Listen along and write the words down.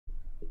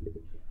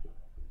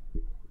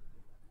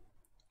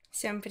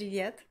Всем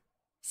привет,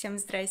 всем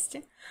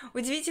здрасте.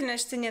 Удивительно,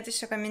 что нет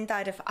еще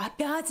комментариев.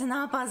 Опять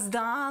она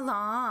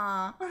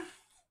опоздала.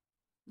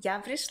 Я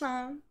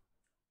пришла.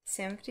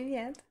 Всем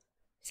привет,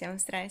 всем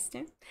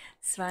здрасте.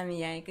 С вами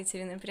я,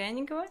 Екатерина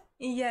Пряникова,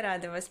 и я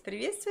рада вас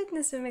приветствовать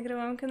на своем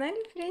игровом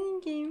канале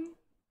Пряники.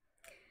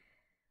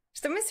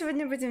 Что мы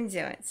сегодня будем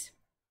делать?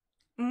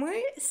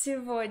 Мы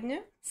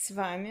сегодня с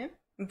вами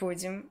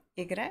будем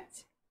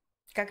играть,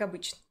 как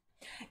обычно.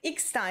 И,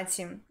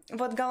 кстати,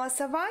 вот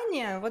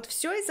голосование, вот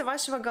все из-за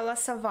вашего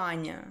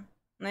голосования.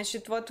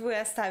 Значит, вот вы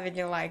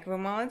оставили лайк, вы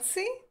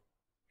молодцы.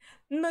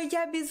 Но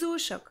я без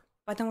ушек,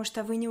 потому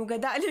что вы не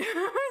угадали.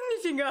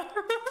 Нифига.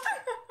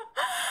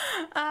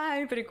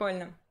 Ай,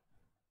 прикольно.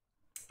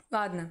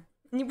 Ладно,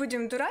 не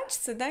будем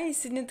дурачиться, да? И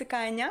сегодня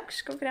такая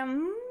някушка,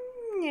 прям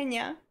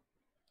ня-ня.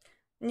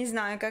 Не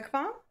знаю, как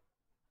вам.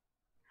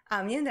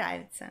 А, мне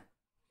нравится.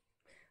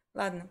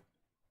 Ладно.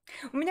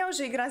 У меня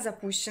уже игра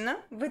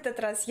запущена. В этот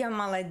раз я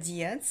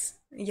молодец.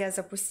 Я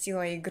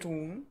запустила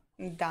игру.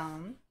 Да.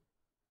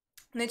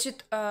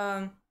 Значит,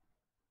 ну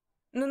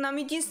нам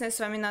единственное с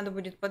вами надо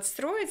будет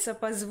подстроиться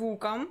по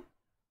звукам.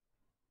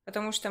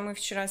 Потому что мы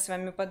вчера с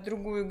вами под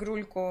другую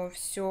игрульку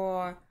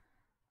все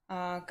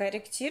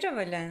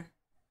корректировали.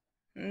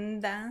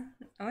 Да.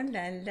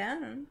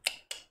 О-ля-ля.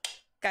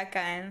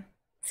 Какая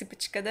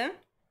цыпочка, да?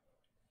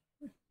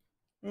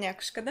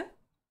 Някушка, да?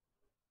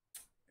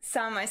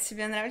 Сама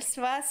себе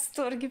нравится. В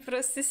восторге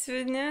просто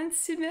сегодня от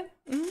себя.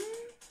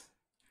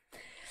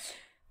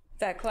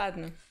 Так,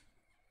 ладно.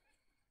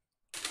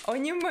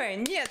 Аниме.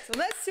 Нет, у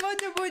нас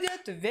сегодня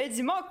будет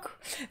Ведьмак.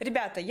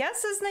 Ребята, я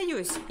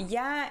сознаюсь,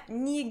 я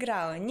не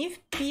играла ни в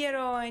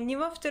первого, ни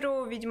во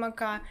второго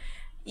Ведьмака.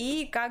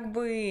 И как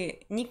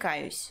бы не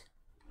каюсь.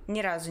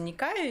 Ни разу не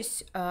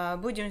каюсь.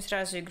 Будем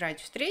сразу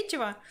играть в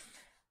третьего.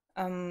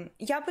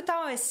 Я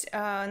пыталась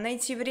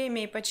найти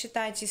время и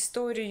почитать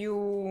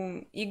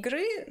историю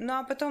игры, ну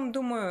а потом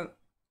думаю,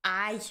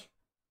 ай,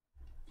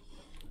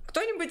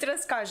 кто-нибудь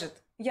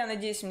расскажет. Я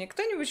надеюсь, мне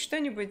кто-нибудь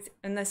что-нибудь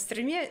на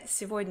стриме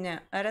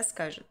сегодня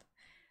расскажет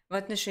в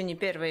отношении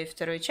первой и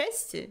второй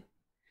части.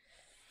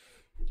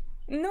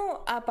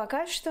 Ну, а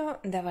пока что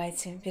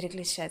давайте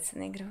переключаться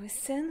на игровую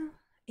сцену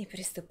и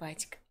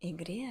приступать к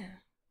игре.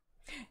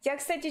 Я,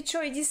 кстати,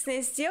 что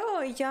единственное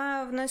сделала,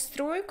 я в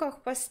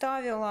настройках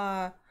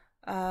поставила...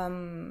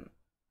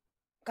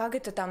 как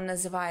это там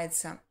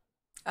называется?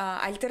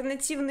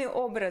 Альтернативные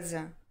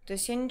образы. То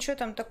есть я ничего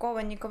там такого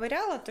не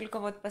ковыряла, только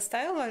вот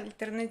поставила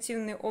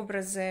альтернативные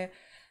образы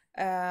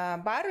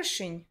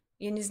барышень.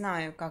 Я не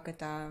знаю, как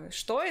это,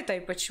 что это и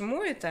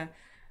почему это.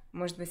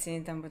 Может быть,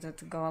 они там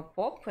будут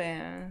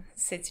голопопы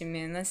с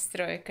этими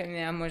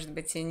настройками, а может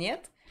быть и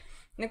нет.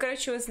 Ну,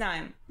 короче,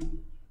 узнаем.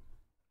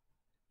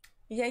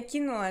 Я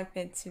кинула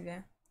опять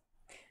тебя.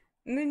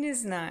 Ну, не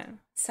знаю.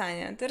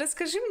 Саня, ты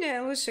расскажи мне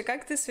лучше,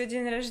 как ты свой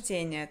день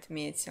рождения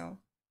отметил?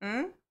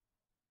 М?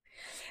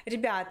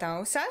 Ребята,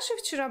 у Саши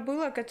вчера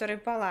было, который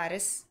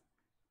Поларис.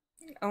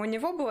 У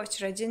него было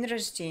вчера день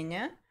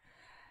рождения.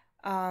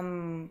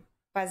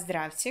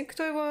 Поздравьте,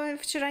 кто его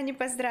вчера не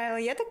поздравил.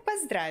 Я так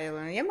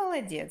поздравила, я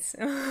молодец.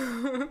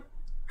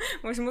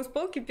 Возьму с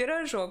полки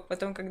пирожок,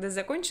 потом, когда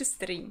закончу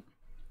стрим.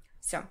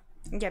 Все,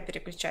 я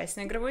переключаюсь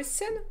на игровую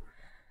сцену.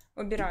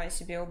 Убираю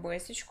себе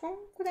ОБС-очку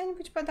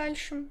куда-нибудь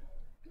подальше.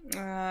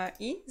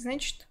 И,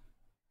 значит,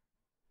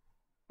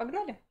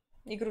 погнали.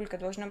 Игрулька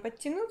должна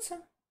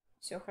подтянуться.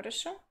 Все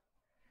хорошо.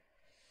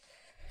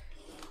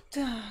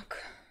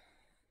 Так.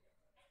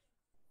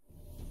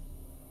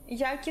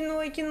 Я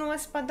кинула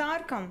с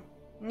подарком.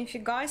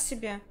 Нифига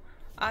себе.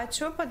 А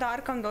что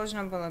подарком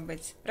должно было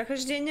быть?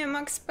 Прохождение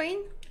Макс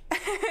Пейн?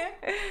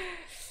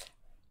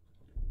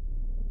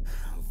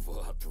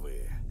 Вот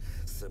вы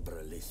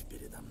собрались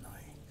передо мной.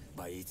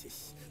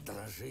 Боитесь,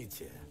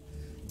 дрожите,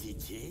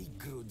 детей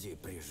к груди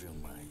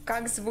прижимаете.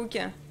 Как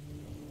звуки?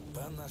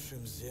 По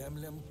нашим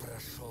землям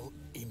прошел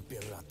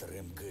император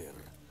Мгыр.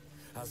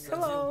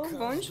 Hello, Осадил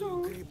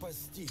каждую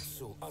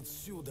крепостицу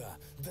отсюда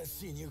до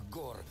синих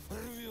гор.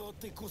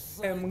 Рвет и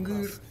кусает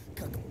нас,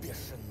 как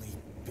бешеный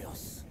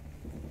пес.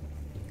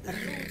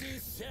 Люди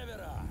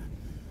севера,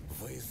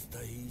 вы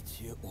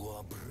стоите у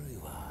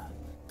обрыва.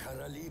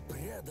 Короли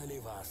предали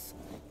вас,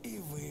 и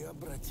вы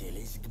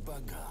обратились к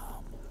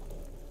богам.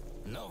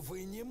 Но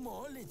вы не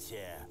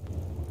молите,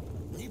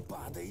 не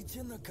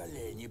падаете на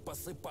колени,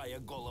 посыпая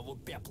голову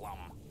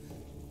пеплом.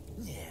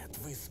 Нет,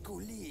 вы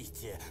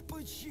скулите.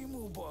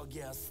 Почему боги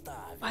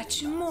оставили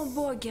Почему нас?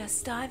 боги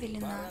оставили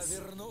Пора нас?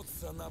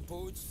 вернуться на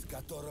путь, с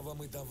которого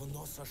мы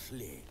давно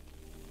сошли.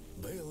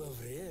 Было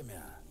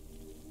время,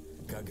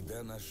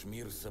 когда наш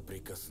мир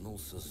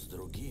соприкоснулся с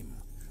другим.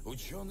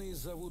 Ученые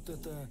зовут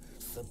это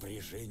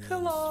сопряжением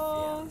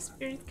Hello,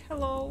 сфер. Spirit,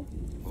 hello.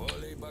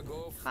 Волей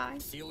богов Hi.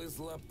 силы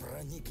зла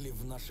проникли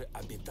в наше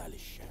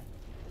обиталище.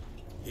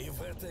 И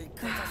в этой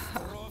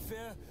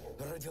катастрофе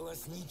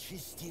родилась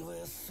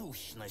нечестивая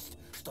сущность,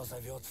 что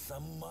зовется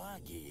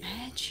магией.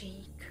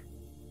 Magic.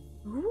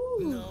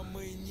 Но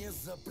мы не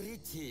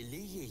запретили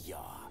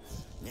ее.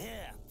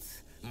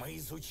 Нет, Мы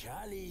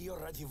изучали ее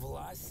ради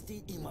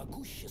власти и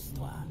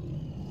могущества.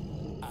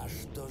 А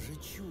что же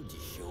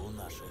чудище у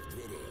наших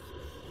дверей?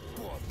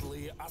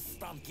 Подлые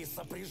останки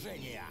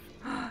сопряжения.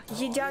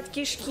 Едят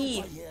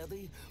кишки.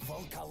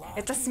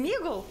 Это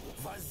Смигл?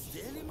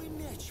 Воздели мы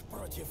меч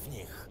против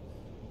них?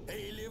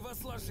 Или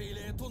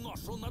возложили эту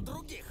ношу на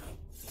других?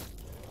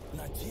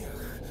 На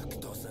тех,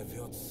 кто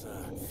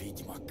зовется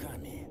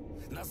ведьмаками.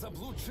 На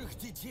заблудших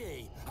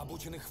детей,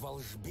 обученных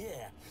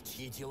волшбе,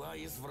 чьи тела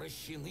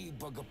извращены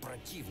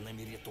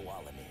богопротивными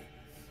ритуалами.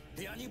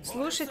 И они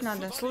слушать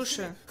надо,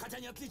 слушаю. Хотя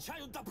не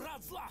отличают добра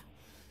от зла.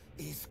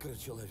 Искра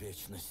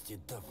человечности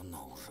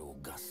давно уже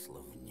угасла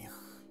в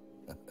них.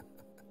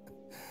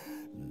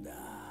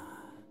 Да.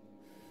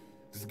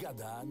 С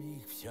годами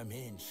их все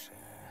меньше.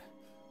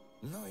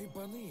 Но и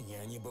поныне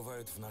они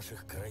бывают в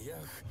наших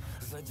краях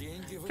за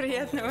деньги,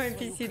 приятного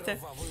аппетита.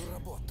 Кровавую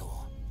работу,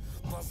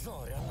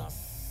 позоря нас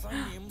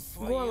самим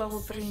своим голову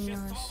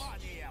принес.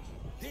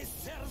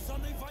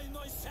 Истерзанный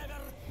войной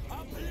север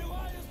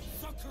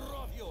обливается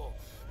кровью.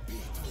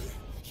 Битвы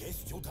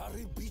есть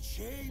удары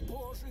бичей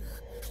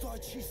божьих, что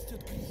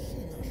очистят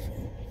грехи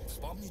наши.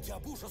 Вспомните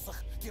об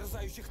ужасах,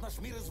 терзающих наш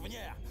мир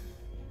извне.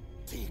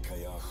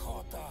 Дикая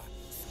охота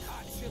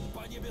скачет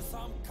по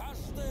небесам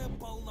каждое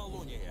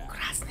полнолуние.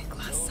 Красные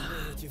глаза.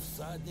 Эти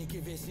всадники,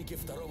 вестники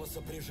второго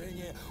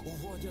сопряжения,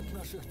 уводят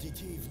наших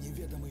детей в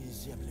неведомые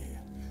земли.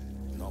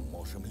 Но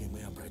можем ли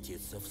мы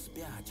обратиться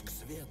вспять к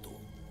свету?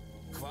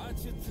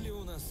 Хватит ли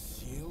у нас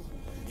сил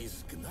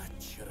изгнать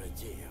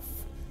чародеев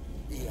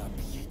и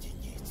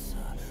объединиться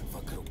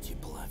вокруг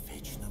тепла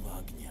вечного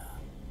огня?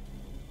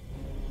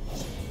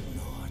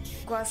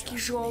 Ночь, глазки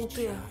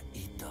желтые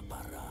и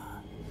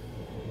топора.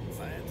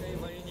 В этой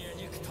войне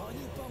никто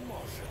не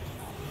поможет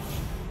нам.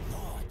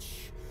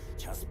 Ночь,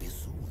 час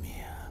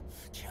безумия,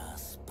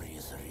 час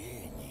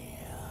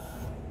презрения.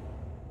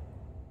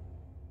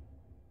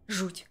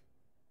 Жуть.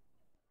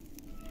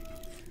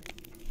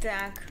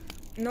 Так,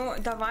 ну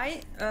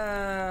давай,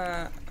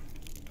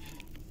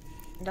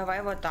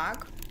 давай вот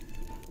так,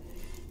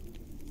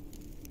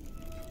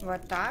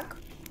 вот так,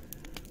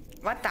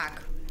 вот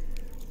так.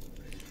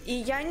 И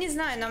я не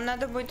знаю, нам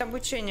надо будет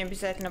обучение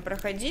обязательно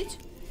проходить.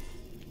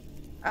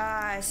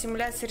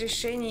 Симуляция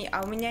решений,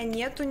 а у меня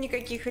нету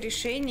никаких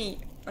решений.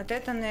 Вот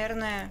это,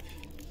 наверное...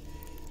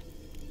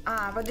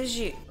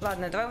 подожди,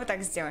 ладно, давай вот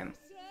так сделаем.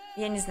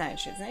 Я не знаю,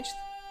 что это значит.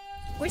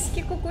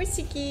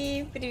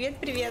 Кусики-кукусики,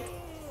 привет-привет.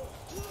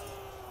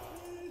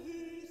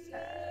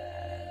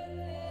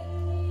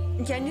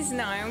 Я не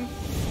знаю.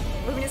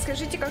 Вы мне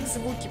скажите, как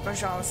звуки,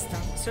 пожалуйста.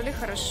 Все ли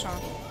хорошо?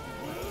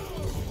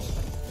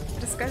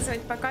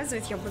 Рассказывать,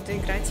 показывать я буду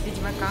играть в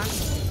Ведьмака.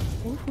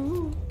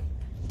 Уху.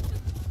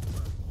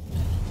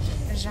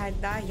 Жать,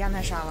 да? Я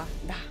нажала,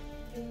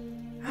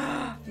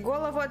 да.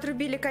 Голову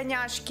отрубили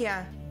коняшки.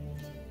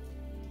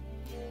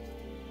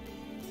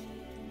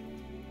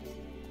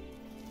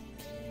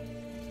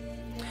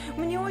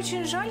 Мне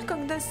очень жаль,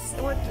 когда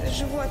вот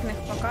животных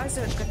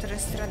показывают, которые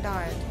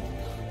страдают.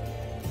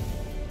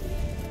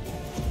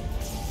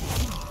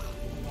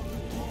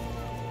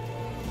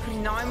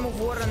 Хрена ему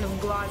ворон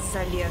в глаз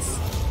залез.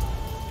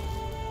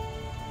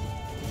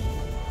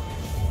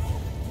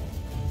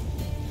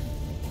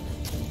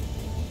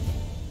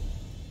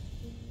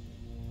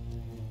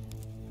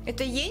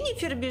 Это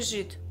Йеннифер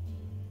бежит?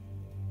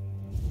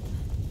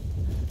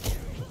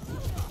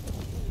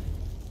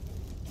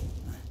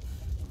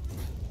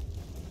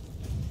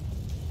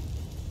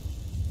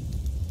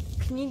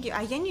 Книги.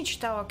 А я не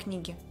читала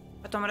книги.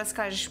 Потом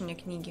расскажешь мне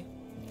книги.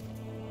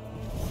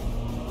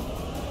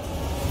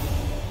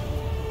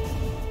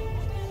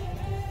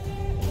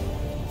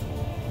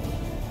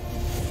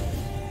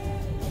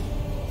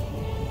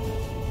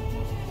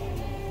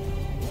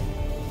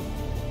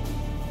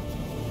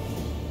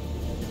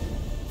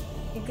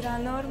 Игра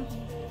норм.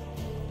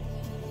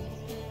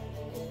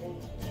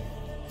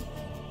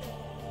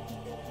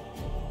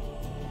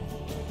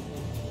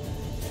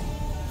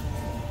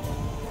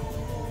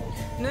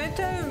 Ну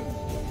это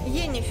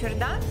Йеннифер,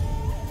 да?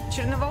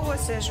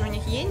 Черноволосая же у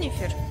них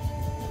Йеннифер.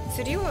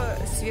 Цирила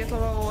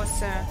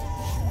светловолосая.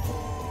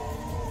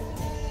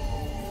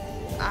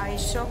 А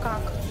еще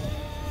как?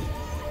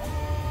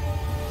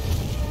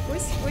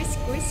 Кусь, кусь,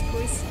 кусь,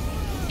 кусь.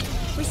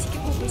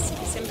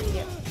 Кусики-кукусики, всем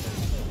привет.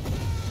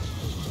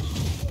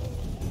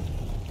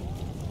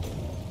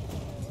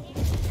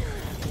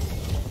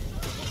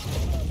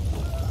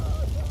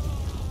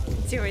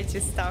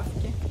 Делайте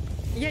ставки.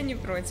 Я не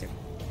против.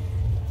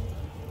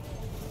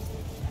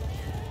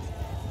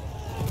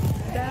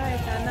 Да,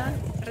 это она.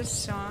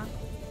 Хорошо.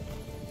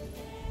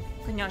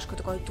 Коняшка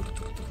такая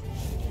тур-тур-тур.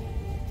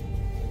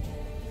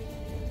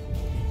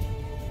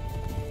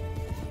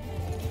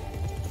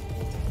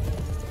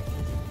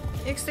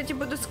 Я, кстати,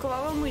 буду с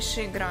клавой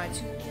мыши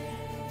играть.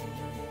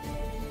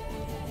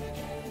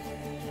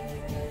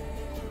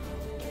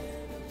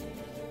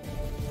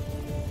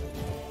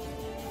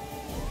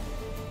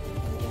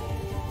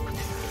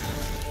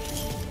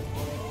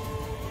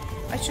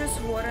 А что с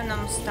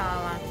вороном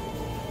стало?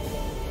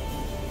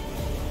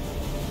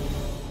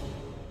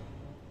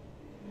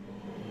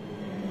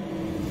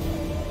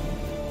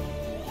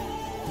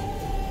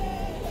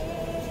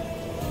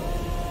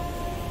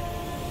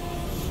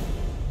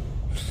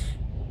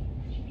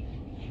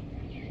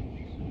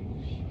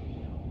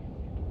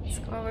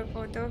 пуховой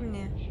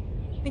поудобнее.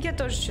 Ну, я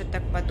тоже что-то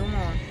так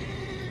подумала.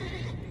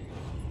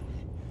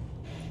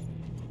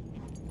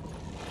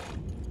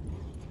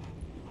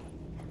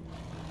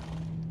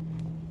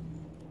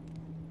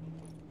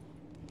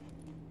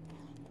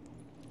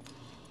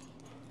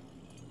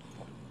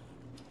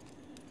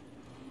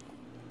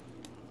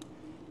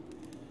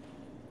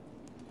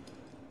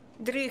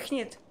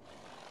 Дрыхнет.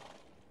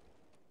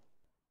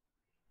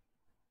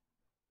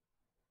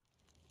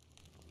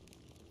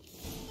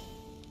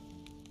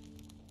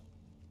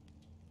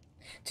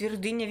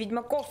 Твердыня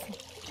ведьмаков.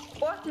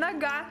 О,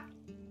 нога.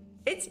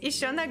 Эть,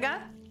 еще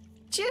нога.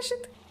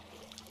 Чешет.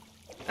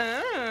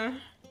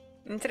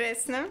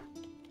 Интересно.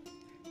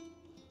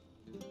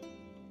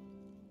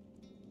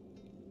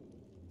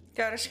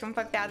 Перышком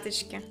по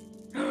пяточке.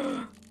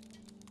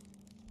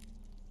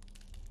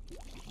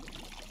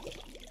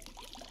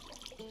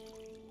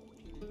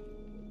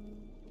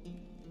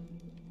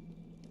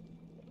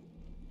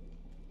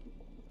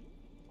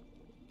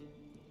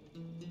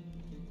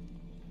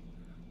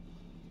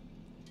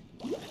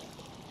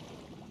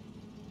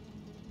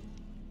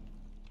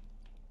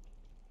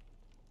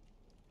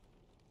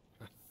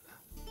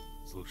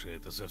 Слушай,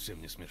 это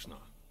совсем не смешно.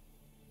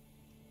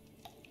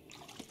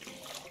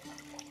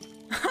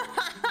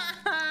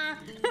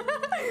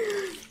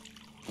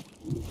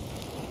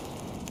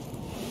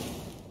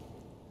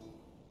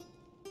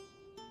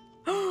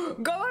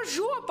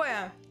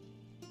 Голожопая!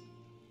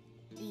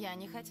 Я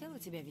не хотела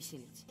тебя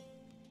веселить,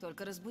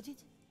 только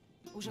разбудить.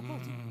 Уже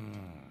полдень.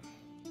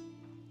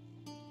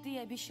 Ты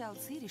обещал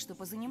Цири, что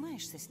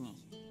позанимаешься с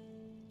ней.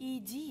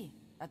 Иди,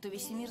 а то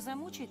весь мир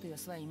замучает ее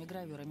своими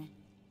гравюрами.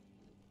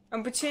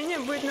 Обучение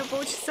будет на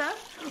полчаса?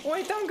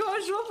 Ой, там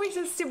голожопы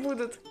сейчас все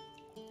будут.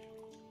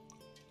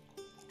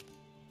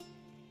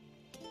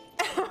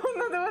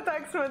 Надо вот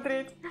так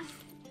смотреть.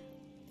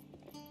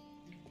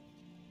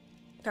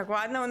 Так,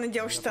 ладно, он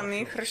надел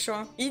штаны,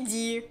 хорошо.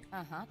 Иди.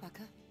 Ага,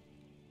 пока.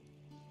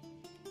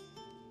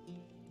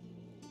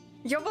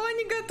 Я была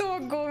не готова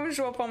к голым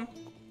жопам.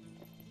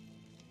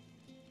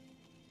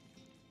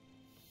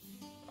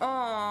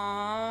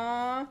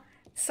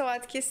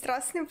 Сладкие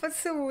страстные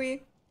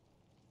поцелуи.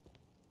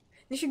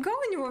 Нифига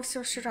у него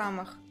все в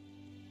шрамах.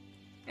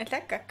 Это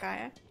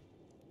какая?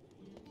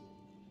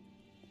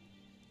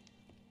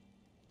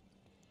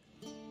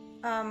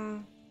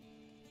 А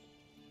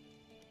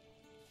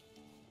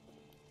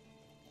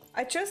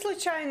чё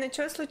случайно?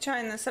 Чё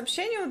случайно?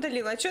 Сообщение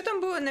удалила. А чё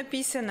там было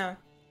написано?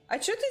 А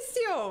чё ты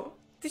сделал?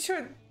 Ты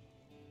чё?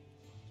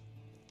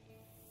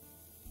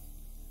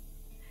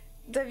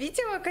 Да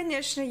видела,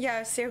 конечно,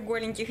 я всех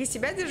голеньких. И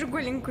себя даже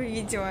голенькую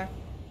видела.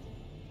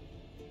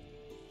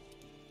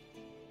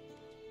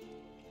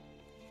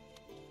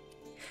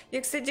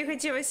 Я, кстати,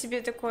 хотела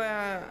себе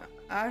такое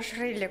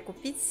ожерелье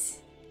купить.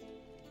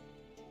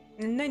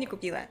 Но не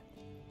купила.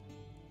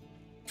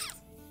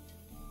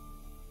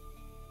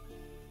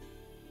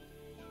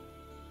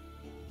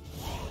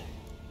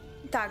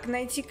 Так,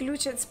 найти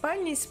ключ от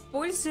спальни,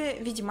 используя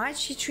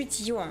ведьмачье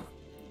чутье.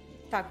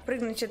 Так,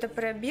 прыгнуть это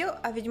пробел,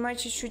 а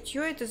ведьмачье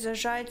чутье это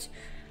зажать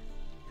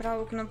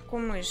правую кнопку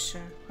мыши.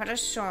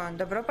 Хорошо.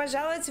 Добро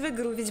пожаловать в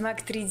игру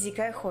Ведьмак 3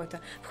 Дикая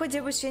охота. В ходе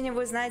обучения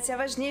вы узнаете о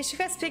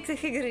важнейших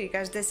аспектах игры.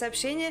 Каждое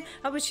сообщение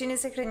обучения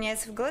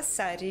сохраняется в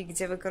глоссарии,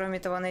 где вы, кроме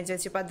того,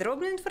 найдете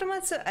подробную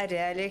информацию о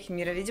реалиях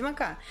мира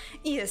Ведьмака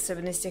и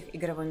особенностях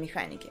игровой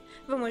механики.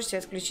 Вы можете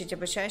отключить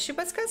обучающие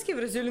подсказки в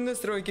разделе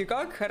настройки.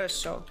 Как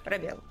хорошо.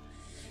 Пробел.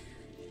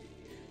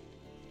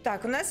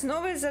 Так, у нас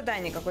новое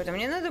задание какое-то.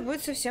 Мне надо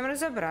будет совсем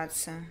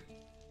разобраться.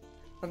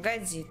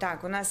 Погоди.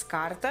 Так, у нас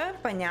карта.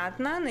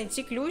 Понятно.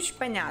 Найти ключ.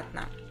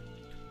 Понятно.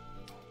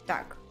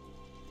 Так.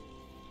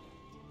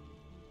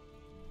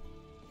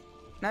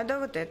 Надо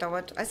вот это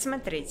вот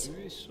осмотреть.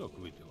 Весь сок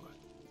выпила.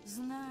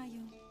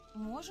 Знаю.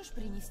 Можешь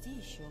принести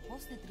еще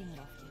после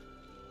тренировки.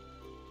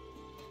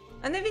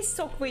 Она весь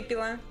сок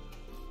выпила.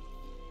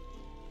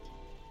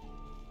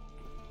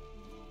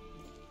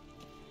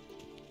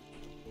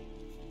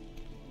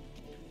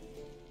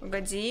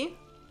 Погоди.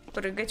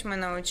 Прыгать мы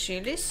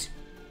научились.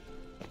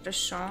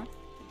 Хорошо.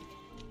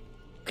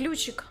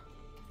 Ключик.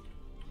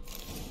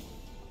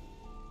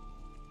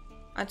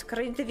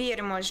 Открыть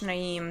дверь можно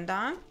им,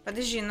 да?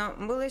 Подожди, но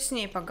было с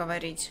ней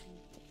поговорить.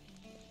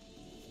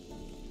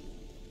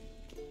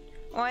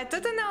 Ой,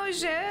 тут она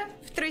уже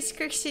в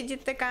трусиках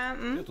сидит такая.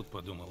 Я тут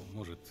подумал,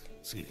 может,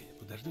 Цири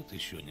подождет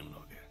еще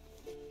немного.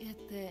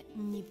 Это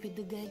не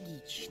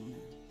педагогично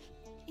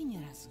и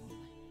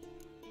неразумно.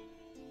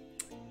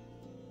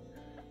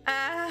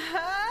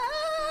 Ага.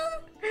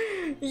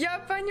 Я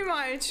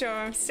понимаю,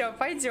 что. Все,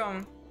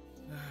 пойдем.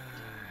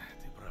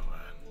 Ты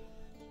права.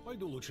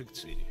 Пойду лучше к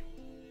Цири.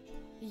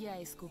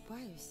 Я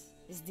искупаюсь,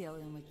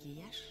 сделаю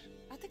макияж,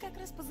 а ты как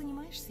раз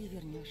позанимаешься и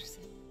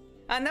вернешься.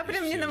 Она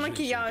прям не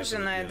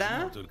намакияженная,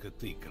 да? Только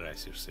ты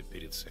красишься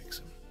перед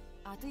сексом.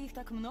 А ты их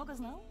так много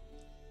знал?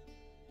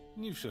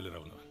 Не все ли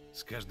равно?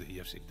 С каждой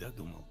я всегда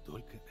думал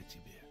только о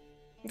тебе.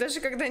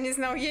 Даже когда не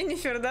знал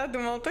Йеннифер, да,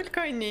 думал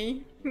только о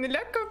ней.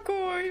 Ля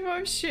какой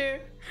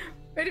вообще.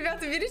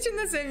 Ребята, берите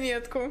на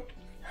заметку.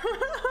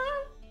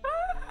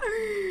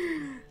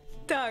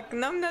 Так,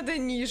 нам надо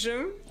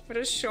ниже.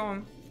 Хорошо.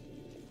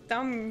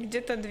 Там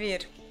где-то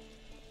дверь.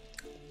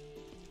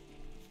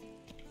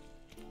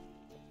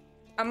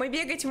 А мы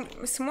бегать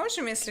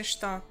сможем, если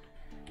что?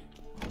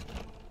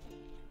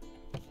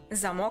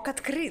 Замок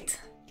открыт.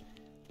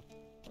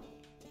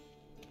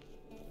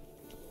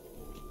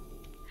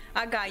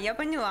 Ага, я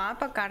поняла.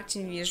 По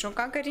карте вижу,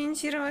 как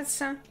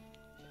ориентироваться.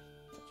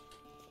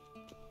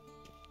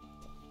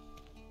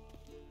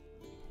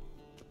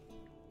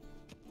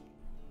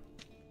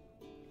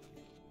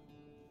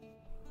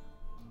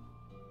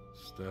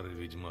 Старый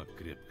ведьмак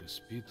крепко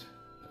спит,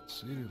 а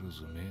Цири,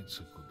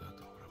 разумеется,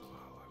 куда-то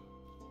пропала.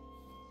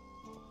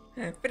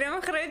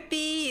 Прям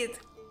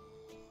храпит.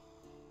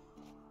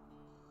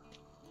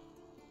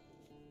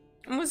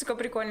 Музыка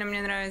прикольная,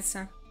 мне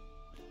нравится.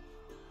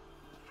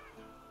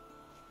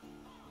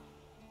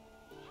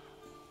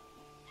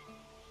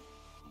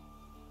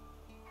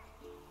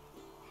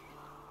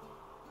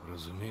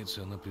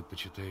 Разумеется, она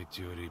предпочитает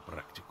теорию и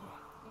практику.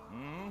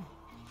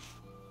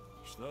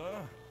 Что?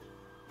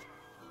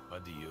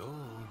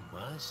 Подъем,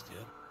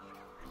 мастер.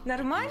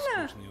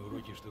 Нормально? Скучные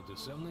уроки, что ты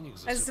сам на них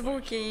засыпаешь.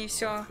 Звуки и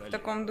все в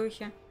таком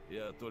духе.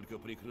 Я только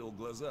прикрыл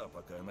глаза,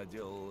 пока она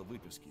делала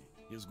выписки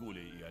из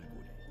Гули и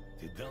Альгули.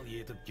 Ты дал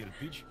ей этот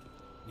кирпич?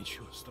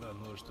 Ничего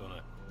странного, что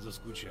она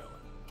заскучала.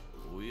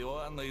 У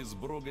Иоанна из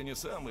Бруга не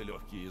самый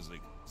легкий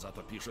язык,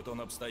 зато пишет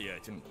он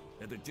обстоятельно.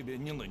 Это тебе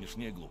не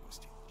нынешние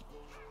глупости.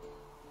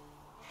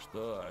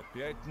 Что,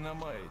 опять на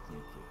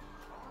маятнике?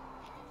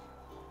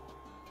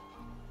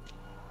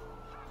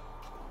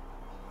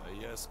 А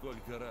я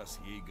сколько раз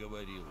ей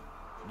говорил,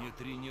 не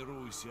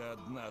тренируйся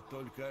одна,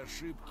 только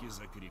ошибки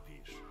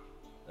закрепишь.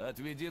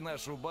 Отведи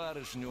нашу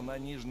барышню на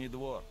Нижний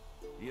двор.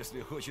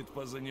 Если хочет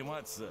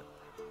позаниматься,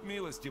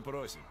 милости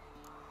просим.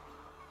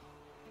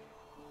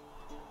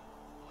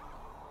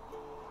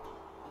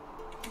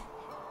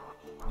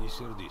 Не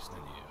сердись на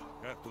нее.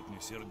 Как тут не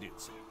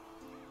сердиться?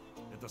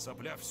 Эта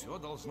сопля все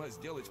должна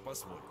сделать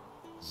по-своему.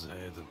 За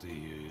это ты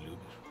ее и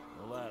любишь.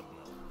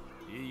 Ладно,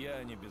 и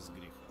я не без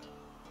греха.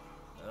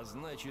 А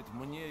значит,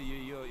 мне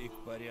ее и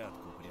к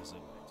порядку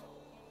призывать.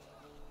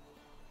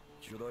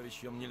 К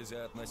чудовищам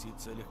нельзя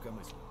относиться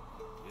легкомысленно.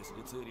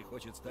 Если Цири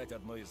хочет стать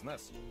одной из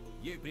нас,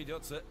 ей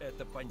придется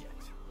это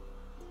понять.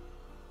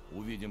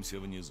 Увидимся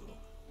внизу.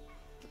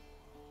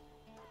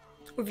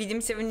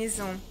 Увидимся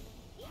внизу.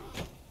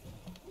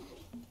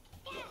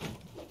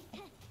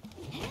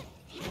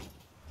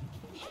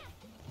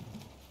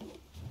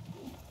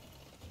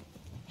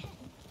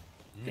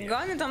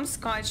 Ганя там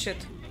скачет.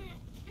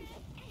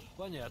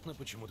 Понятно,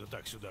 почему ты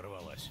так сюда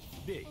рвалась.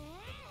 Бей.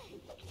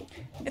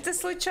 Это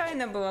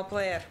случайно было,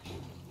 плеер.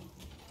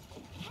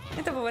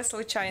 Это была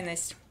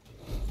случайность.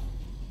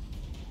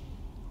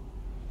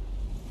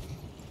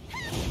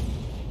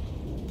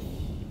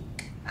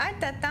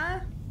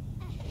 А-та-та.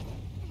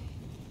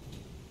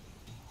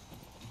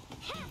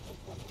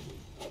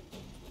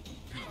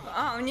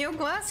 А, у нее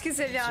глазки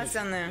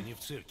завязаны. Ты не в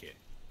цирке.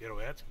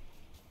 Пируэт.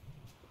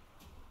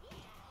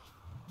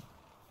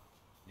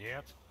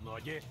 Нет,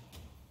 ноги.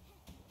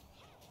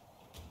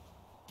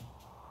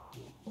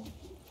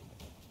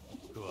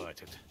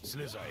 Хватит,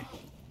 слезай.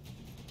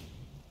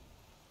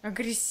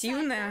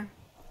 Агрессивная.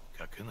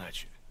 Как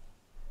иначе?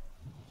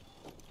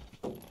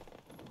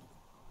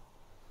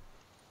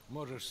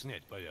 Можешь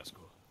снять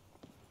повязку.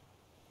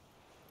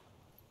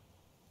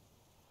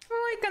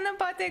 Ой,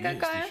 конопатая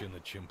какая. Есть еще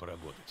над чем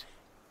поработать.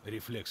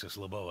 Рефлексы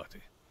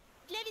слабоваты.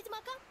 Для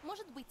ведьмака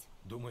может быть.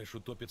 Думаешь,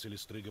 утопец или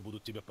стрыга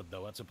будут тебе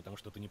поддаваться, потому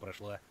что ты не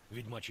прошла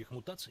ведьмачьих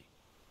мутаций?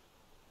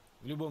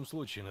 В любом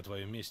случае, на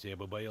твоем месте я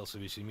бы боялся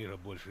Весемира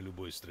больше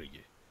любой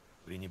стрыги.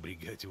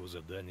 Пренебрегать его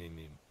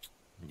заданиями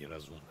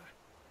неразумно.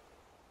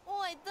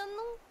 Ой, да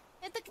ну,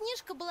 эта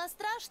книжка была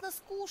страшно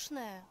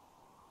скучная.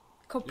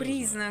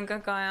 Капризная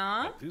какая,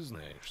 А а? ты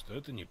знаешь, что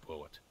это не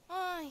повод.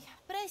 Ой,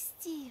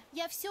 прости,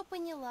 я все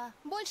поняла.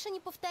 Больше не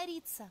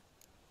повторится.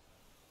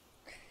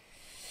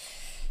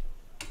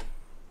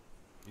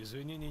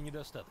 Извинений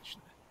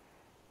недостаточно.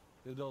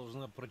 Ты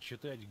должна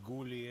прочитать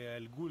Гули и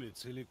Альгули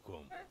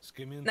целиком, с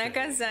комментариями.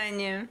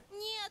 Наказание.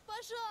 Нет,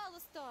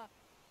 пожалуйста.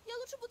 Я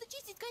лучше буду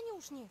чистить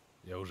конюшни.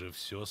 Я уже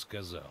все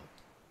сказал.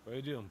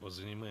 Пойдем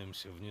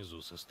позанимаемся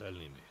внизу с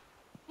остальными.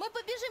 Мы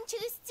побежим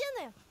через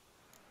стены?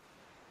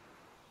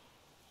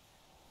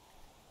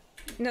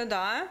 Ну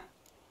да.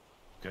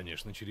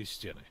 Конечно, через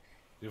стены.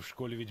 Ты в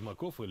школе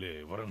ведьмаков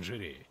или в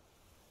оранжерее?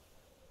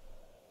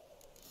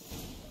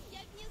 Я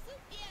внизу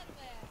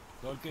первая.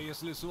 Только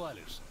если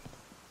свалишься.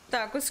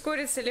 Так,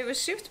 ускориться, левый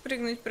shift,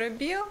 прыгнуть,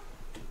 пробел.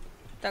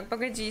 Так,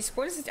 погоди,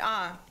 использовать.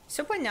 А,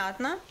 все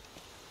понятно.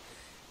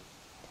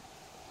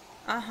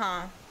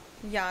 Ага,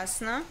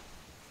 ясно.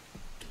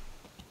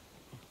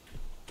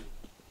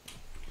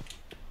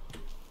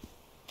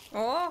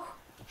 Ох,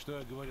 Что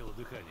я говорил о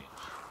дыхании?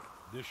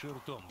 Дыши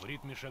ртом в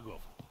ритме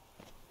шагов.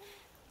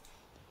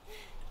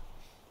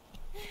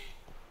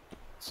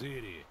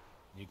 Цири,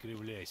 не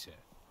кривляйся.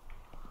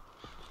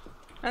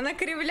 Она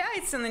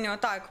кривляется на него.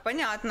 Так,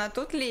 понятно,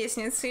 тут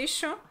лестница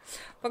еще.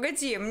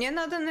 Погоди, мне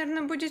надо,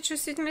 наверное, будет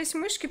чувствительность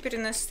мышки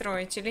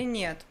перенастроить или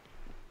нет?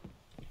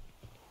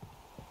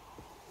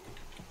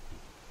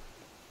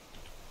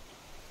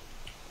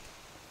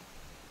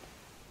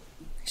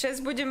 Сейчас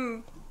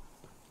будем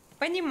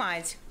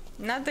понимать,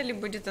 надо ли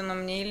будет оно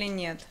мне или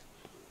нет.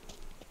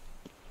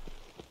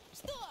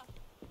 Что?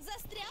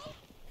 Застрял?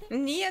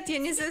 Нет, я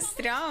не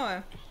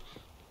застряла.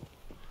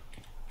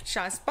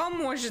 Сейчас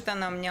поможет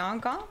она мне,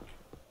 ага.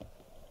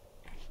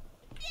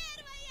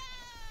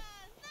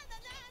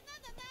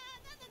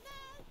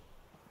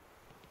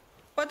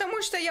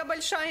 Потому что я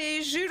большая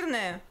и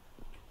жирная.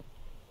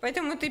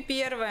 Поэтому ты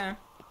первая.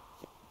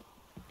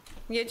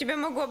 Я тебя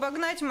могу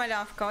обогнать,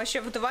 малявка,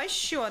 вообще в 2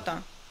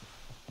 счета.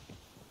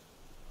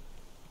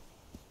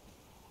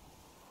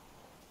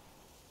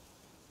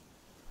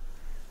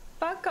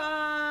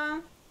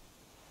 Пока.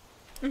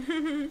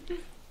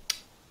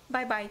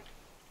 Бай-бай.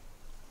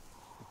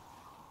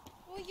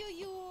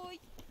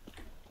 Ой-ой-ой.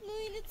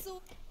 Ну и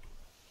лицо.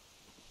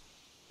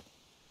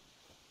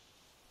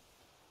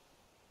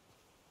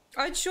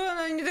 А чё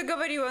она не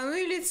договорила? Ну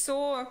и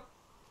лицо.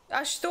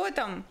 А что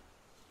там?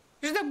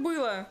 Что это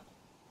было?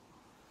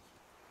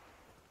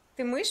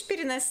 Ты мышь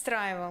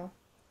перенастраивал?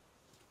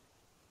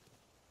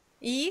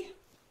 И?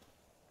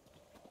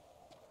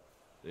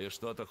 Ты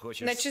что-то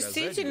хочешь На сказать,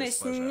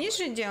 чувствительность госпожа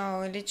ниже моя?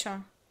 делал или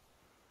чё?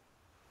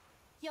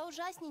 Я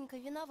ужасненько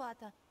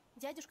виновата.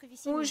 Дядюшка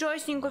Весенний.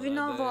 Ужасненько Молодая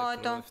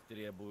виновата. кровь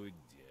требует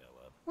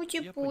дела. Я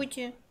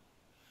Пути-пути. понимаю.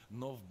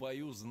 Но в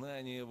бою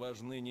знания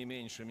важны не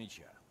меньше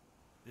меча.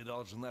 Ты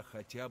должна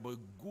хотя бы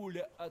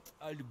гуля от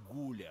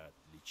альгуля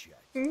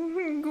отличать. По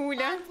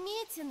Гуля.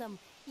 отметинам,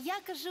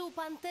 якоже у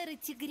пантеры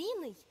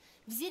тигриной,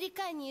 в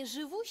зерекании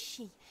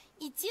живущей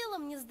и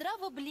телом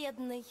нездраво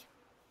бледной.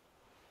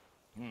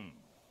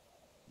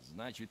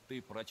 Значит,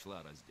 ты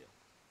прочла раздел.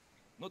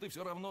 Но ты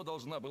все равно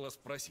должна была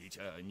спросить,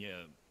 а не...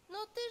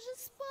 Но ты же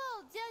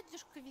спал,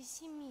 дядюшка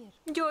Весемир.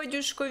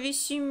 Дядюшка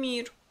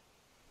Весемир.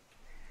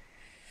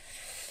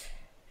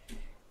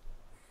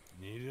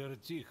 Не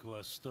верти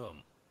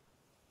хвостом.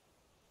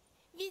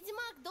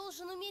 Ведьмак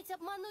должен уметь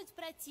обмануть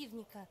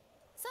противника.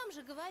 Сам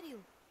же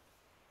говорил.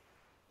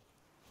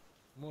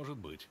 Может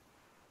быть.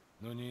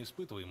 Но не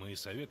испытывай мои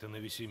советы на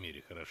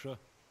Весемире, хорошо?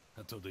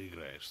 А то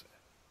доиграешься.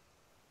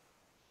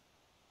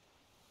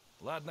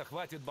 Ладно,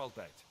 хватит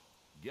болтать.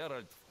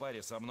 Геральт в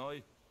паре со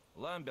мной,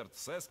 Ламберт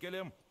с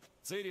Эскелем,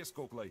 Цири с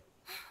куклой.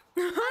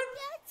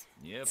 Опять?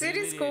 Не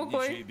Цири с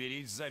куклой. привередничай,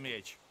 берись за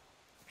меч.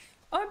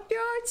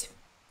 Опять?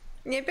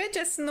 Не опять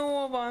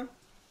основа.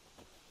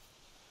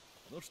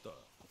 Ну что,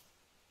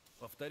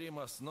 повторим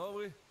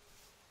основы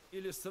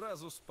или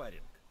сразу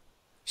спарринг?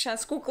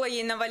 Сейчас кукла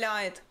ей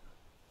наваляет.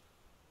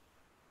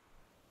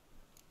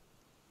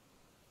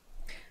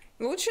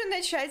 Лучше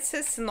начать с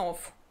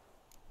основ.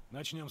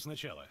 Начнем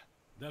сначала.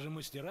 Даже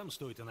мастерам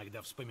стоит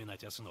иногда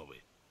вспоминать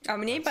основы. А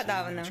мне и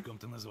подавно.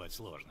 Новичком-то назвать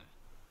сложно.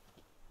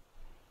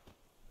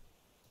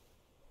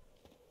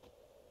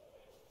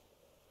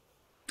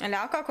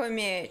 Ля, какой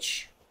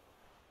меч.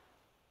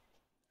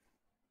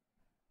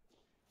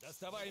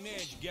 Доставай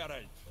меч,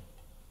 Геральт.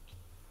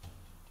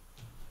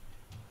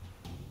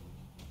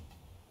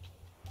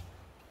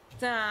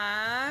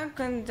 Так,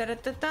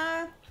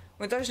 та-та-та.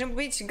 Мы должны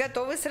быть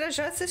готовы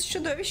сражаться с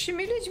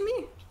чудовищами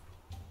людьми.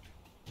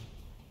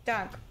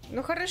 Так,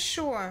 ну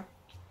хорошо.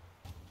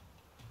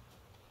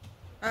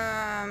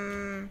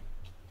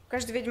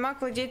 Каждый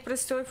ведьмак владеет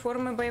простой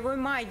формой боевой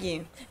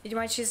магии.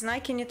 Ведьмачьи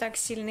знаки не так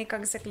сильны,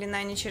 как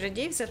заклинания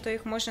чародеев, зато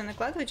их можно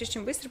накладывать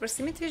очень быстро,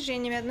 простыми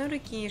движениями одной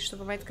руки, что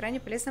бывает крайне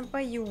полезно в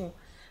бою.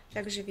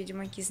 Также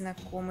ведьмаки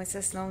знакомы с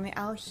основами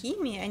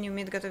алхимии. Они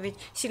умеют готовить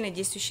сильно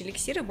действующие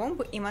эликсиры,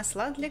 бомбы и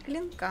масла для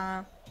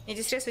клинка.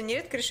 Эти средства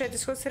нередко решают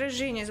исход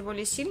сражения с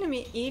более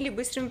сильными или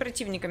быстрыми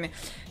противниками.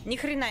 Ни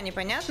хрена не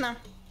понятно.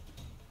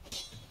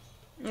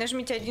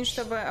 Нажмите 1,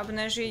 чтобы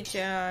обнажить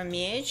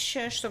меч,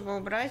 чтобы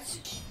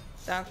убрать.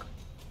 Так.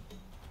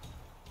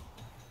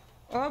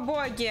 О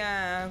боги!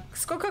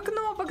 Сколько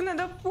кнопок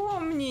надо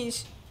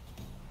помнить!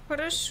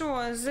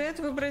 Хорошо,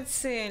 Z выбрать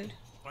цель.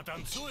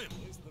 Потанцуем?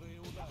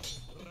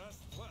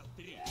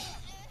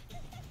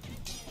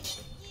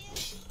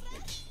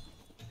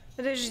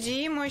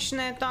 Подожди,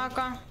 мощная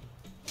атака.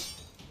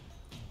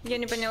 Я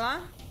не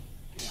поняла.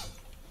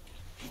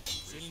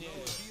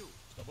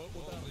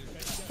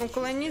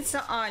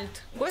 Уклониться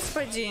Альт.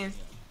 Господи.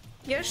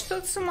 Я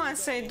что-то с ума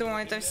сойду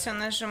это все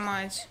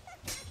нажимать.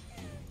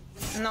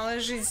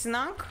 Наложить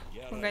знак.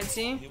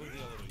 Погоди.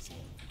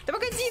 Да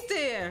погоди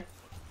ты!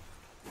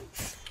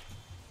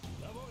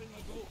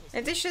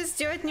 Это сейчас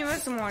сделать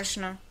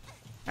невозможно.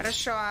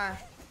 Хорошо.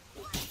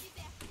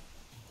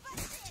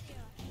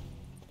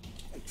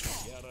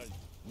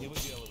 Не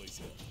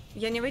выделывайся.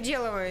 Я не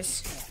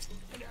выделываюсь.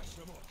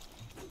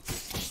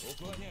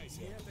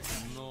 Уклоняйся.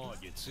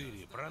 Ноги,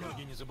 Цири, про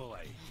ноги не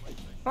забывай.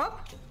 Оп.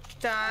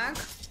 Так.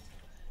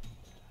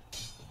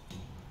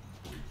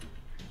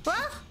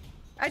 Пах?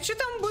 А что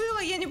там было?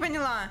 Я не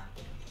поняла.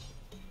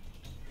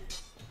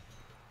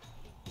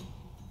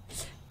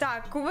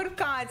 Так,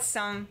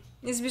 кувыркаться.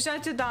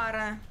 Избежать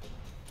удара.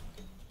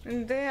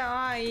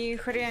 Да, и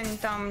хрень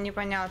там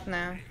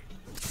непонятная.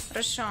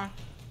 Хорошо.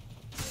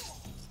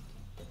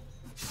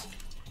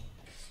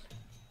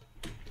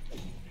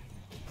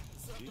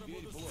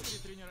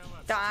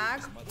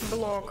 Так,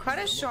 блок,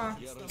 хорошо.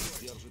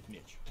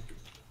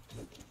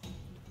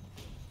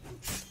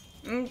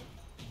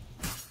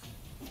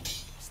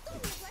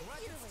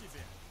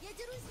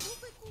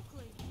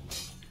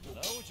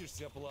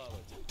 Научишься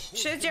плавать.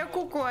 Что тебя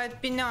куклу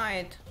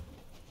отпинает?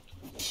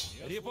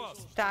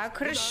 Репост. Так,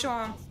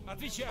 хорошо.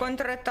 Отвечай.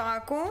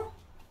 Контратаку.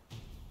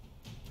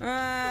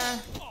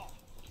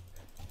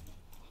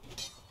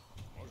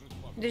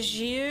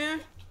 Подожди.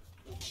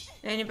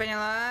 Я не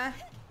поняла.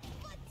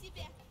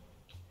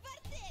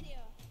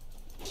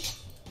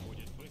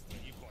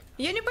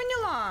 Я не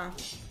поняла.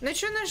 На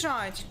что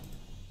нажать?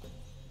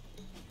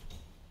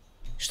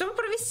 Чтобы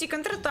провести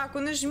контратаку,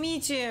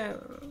 нажмите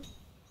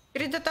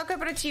перед атакой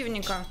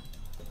противника.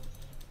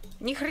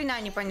 Ни хрена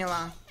не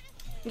поняла.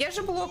 Я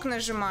же блок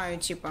нажимаю,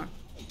 типа.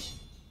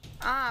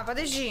 А,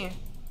 подожди.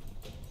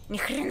 Ни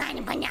хрена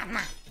не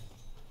понятно.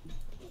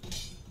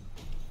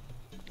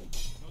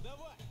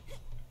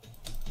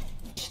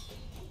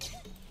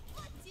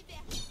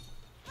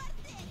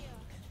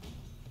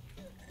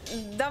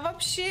 Да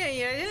вообще,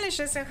 я реально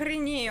сейчас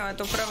охренею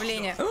от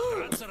управления.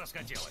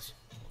 Расхотелось.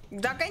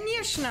 Да,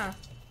 конечно.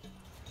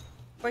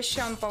 По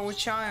щам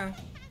получаю.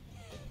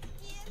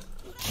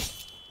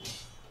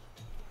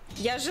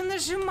 Я же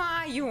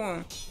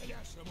нажимаю.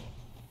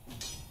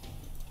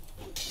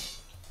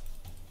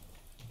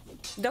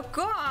 Да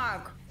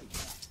как?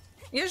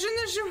 Я же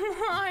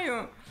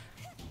нажимаю.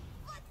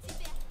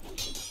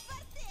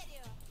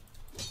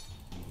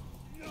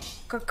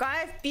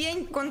 Какая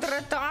пень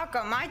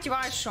контратака, мать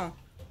вашу.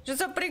 Что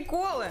за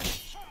приколы?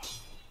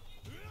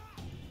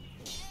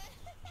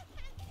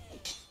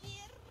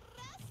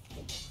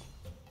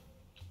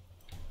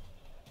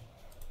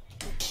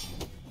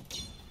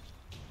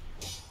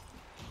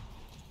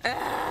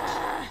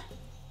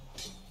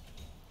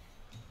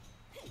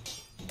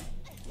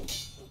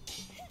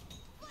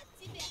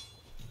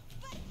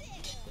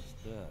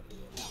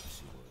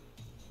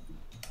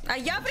 А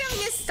я прям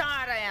не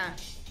старая.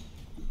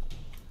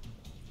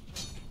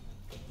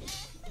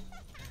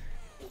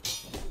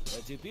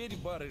 А теперь,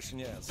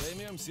 барышня,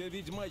 займемся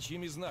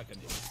ведьмачьими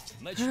знаками.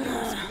 Начнем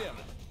с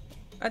Клена.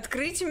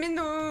 Открыть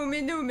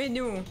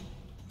меню.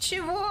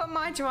 Чего,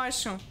 мать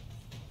вашу?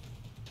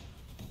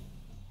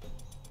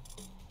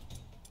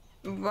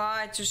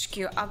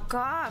 Батюшки, а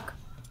как?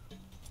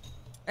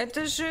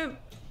 Это же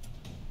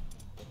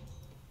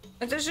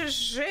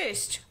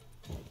жесть.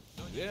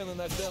 Клен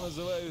иногда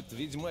называют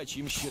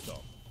ведьмачьим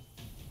щитом.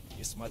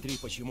 И смотри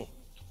почему.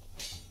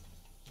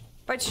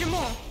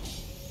 Почему?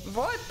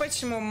 Вот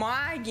почему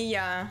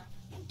магия.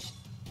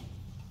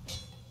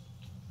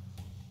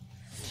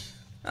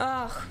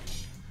 Ах.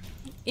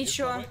 И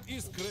чё?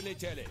 Искры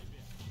летели.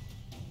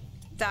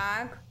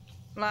 Так,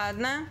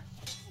 ладно.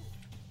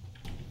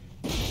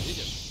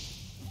 Видишь?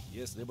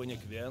 Если бы не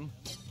Квен,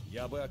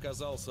 я бы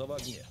оказался в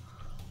огне.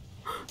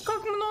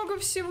 Как много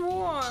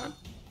всего.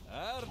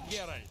 Арт,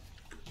 Геральт,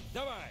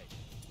 давай!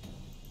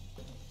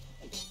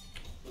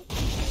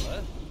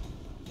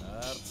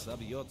 Арт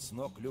собьет с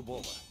ног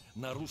любого,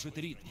 нарушит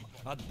ритм,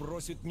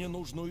 отбросит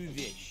ненужную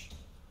вещь.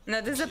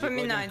 Надо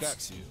запоминать. Переходим к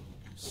Аксию.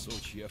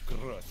 Сучья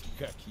кровь,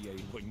 как я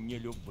его не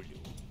люблю.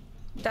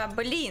 Да,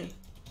 блин.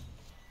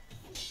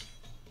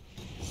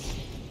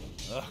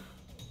 Ах,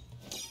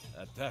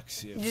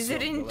 Атаксия.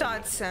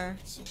 Дезориентация.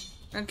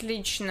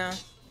 Отлично.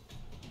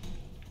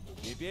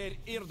 Теперь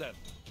Ирден.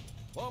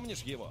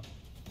 Помнишь его?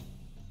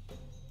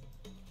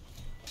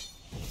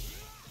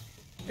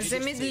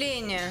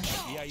 Замедление.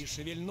 Я и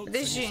шевельнуться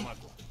Подожди. не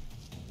смогу.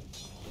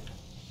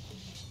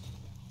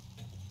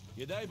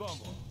 Кидай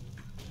бомбу.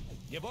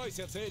 Не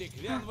бойся, Цири,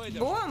 Квен выйдет.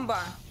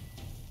 Бомба.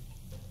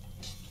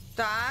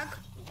 Так.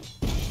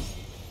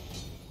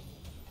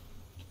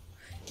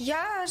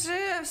 Я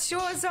же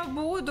все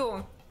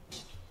забуду.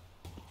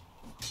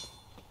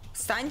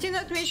 Встаньте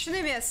на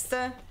отмеченное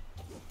место.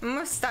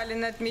 Мы встали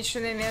на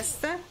отмеченное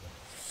место.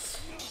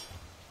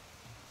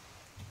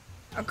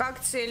 А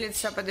как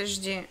целиться?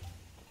 Подожди.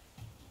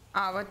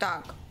 А, вот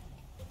так.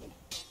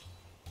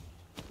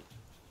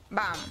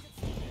 Бам.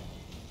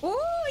 О,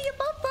 я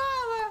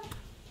попала.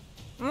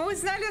 Мы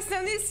узнали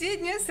основные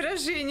сведения о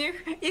сражениях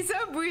и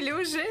забыли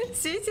уже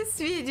все эти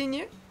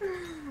сведения.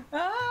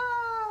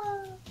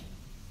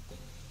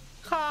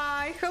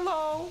 Hi,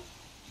 hello.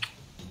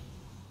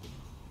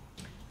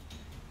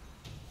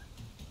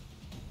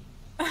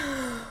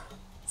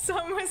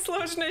 Самая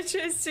сложная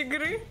часть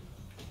игры.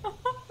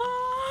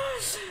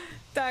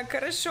 Так,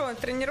 хорошо.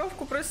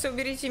 Тренировку просто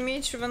уберите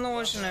меч в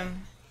ножны.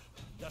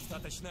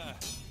 Достаточно.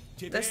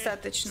 Теперь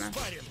Достаточно.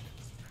 спарринг.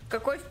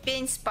 Какой в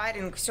пень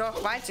спарринг? Все,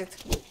 хватит.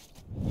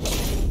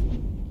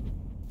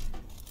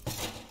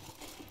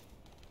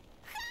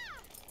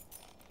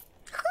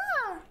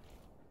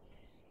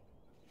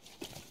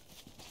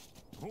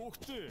 Ух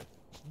ты!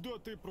 Да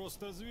ты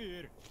просто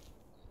зверь!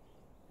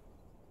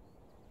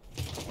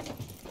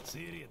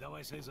 Цири,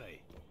 давай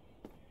слезай.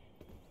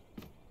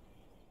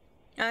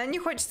 Она не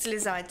хочет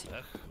слезать.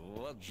 Ах,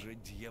 вот же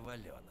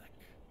дьяволенок.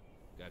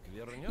 Как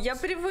вернется, Я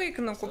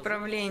привыкну к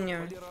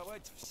управлению.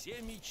 полировать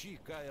все мечи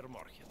Каэр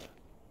Морхена.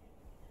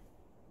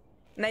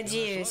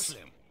 Надеюсь.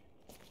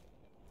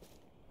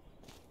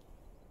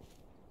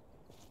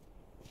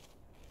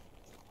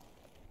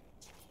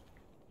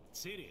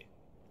 Цири,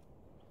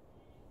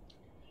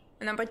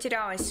 Она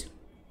потерялась.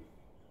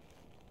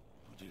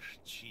 будешь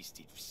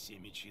чистить все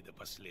мечи до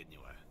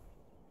последнего.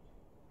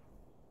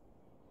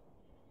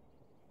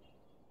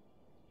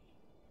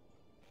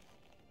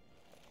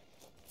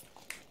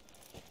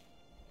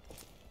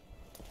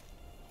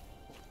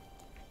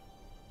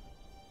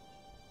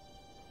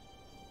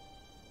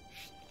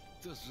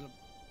 Что за...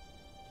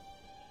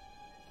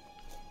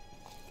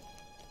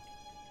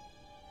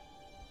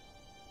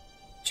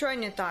 Чё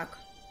не так?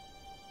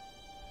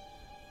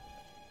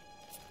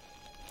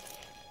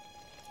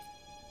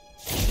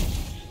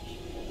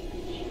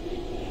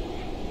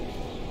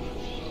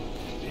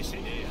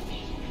 Веселее.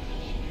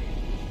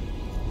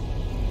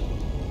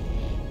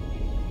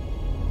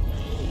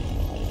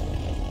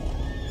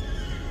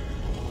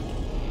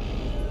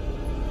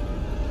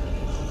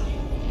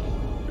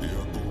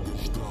 Я долго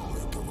ждал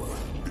этого,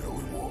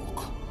 Белый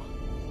Волк.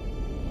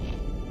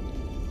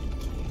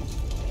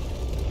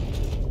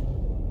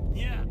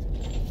 Нет!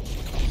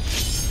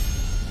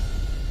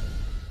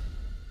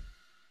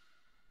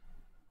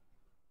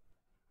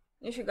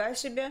 Нифига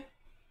себе.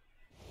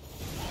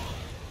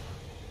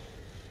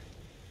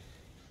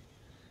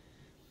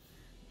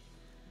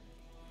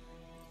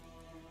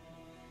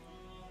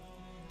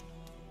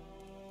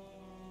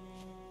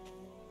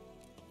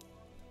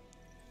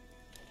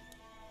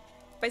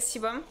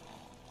 Спасибо.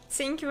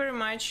 Thank you very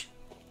much.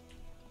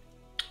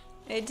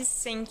 Эдис,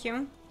 thank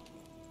you.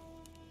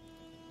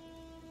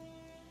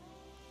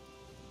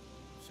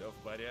 Все в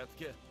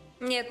порядке?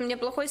 Нет, мне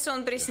плохой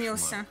сон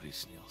приснился. Кошмар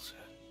приснился.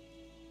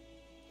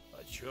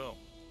 О чем?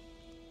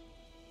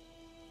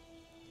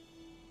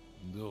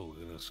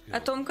 Долго рассказывал.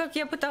 О том, как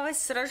я пыталась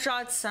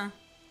сражаться.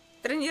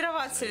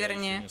 Тренироваться,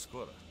 вернее. Не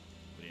скоро.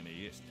 Время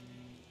есть.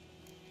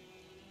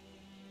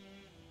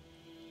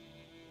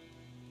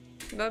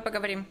 Давай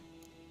поговорим.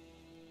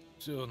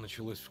 Все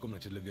началось в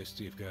комнате для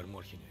гостей в Каэр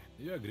Морхене.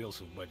 Я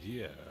грелся в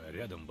бадье, а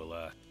рядом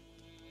была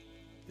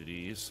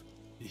Трис.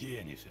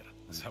 Йеннифер.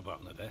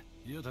 Забавно, да?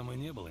 Ее там и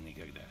не было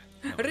никогда.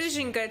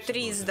 Рыженькая Что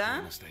Трис, это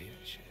да?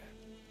 Настоящая.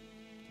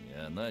 И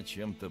она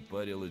чем-то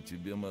парила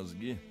тебе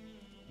мозги?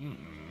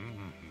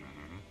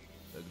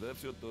 Тогда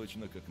все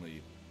точно как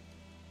наяву.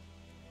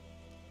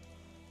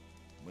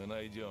 Мы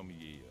найдем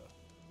ее.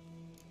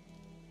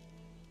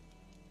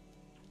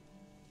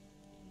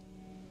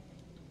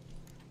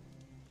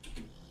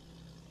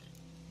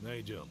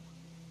 Найдем.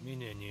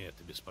 Меня не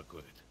это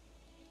беспокоит.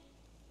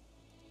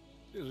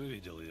 Ты же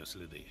видел ее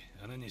следы.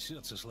 Она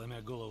несется,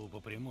 сломя голову по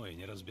прямой,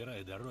 не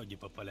разбирая дороги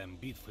по полям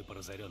битв и по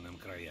разоренным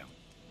краям.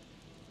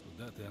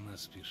 Куда-то она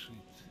спешит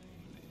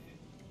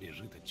или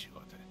бежит от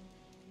чего-то.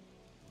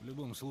 В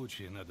любом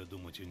случае, надо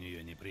думать, у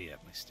нее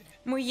неприятности.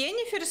 Мы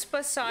Йеннифер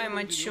спасаем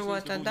от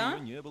чего-то, да? У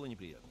нее не было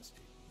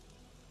неприятностей.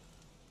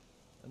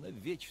 Она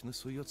вечно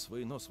сует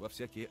свой нос во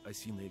всякие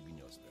осиные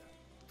гнезда.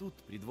 Тут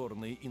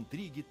придворные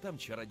интриги, там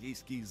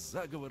чародейские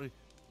заговоры.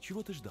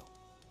 Чего ты ждал?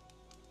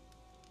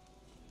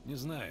 Не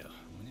знаю.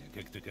 Мне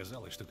как-то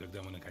казалось, что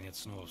когда мы наконец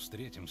снова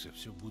встретимся,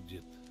 все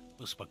будет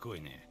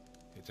поспокойнее.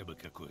 Хотя бы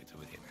какое-то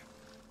время.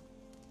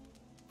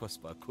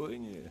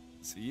 Поспокойнее?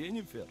 С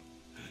Йеннифер?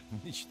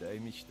 Мечтай,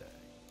 мечтай.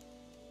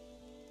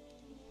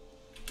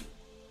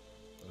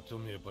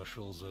 Потом я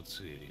пошел за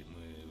Цири.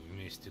 Мы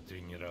вместе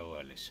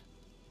тренировались.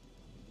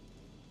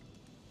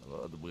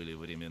 Вот были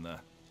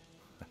времена.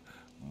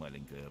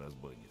 Маленькая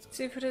разбойница.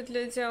 Цифры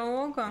для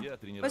диалога. Я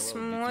тренировал детишек,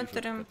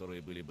 Посмотрим.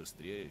 которые были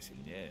быстрее,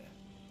 сильнее,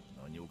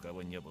 но ни у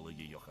кого не было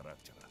ее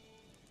характера.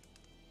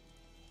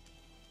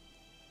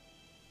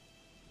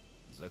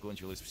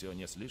 Закончилось все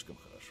не слишком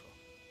хорошо.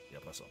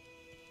 Я про сон.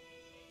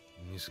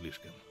 Не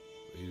слишком.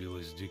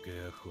 Появилась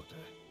дикая охота.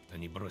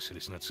 Они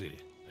бросились на Цири,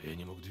 а я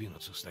не мог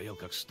двинуться, стоял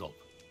как столб.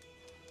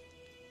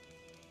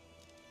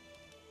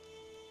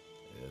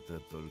 Это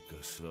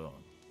только сон.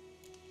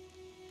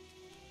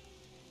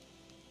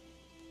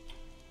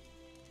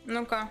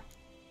 Ну-ка.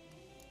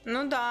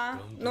 Ну да. В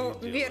том-то Ну,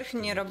 и дело, верхние что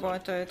не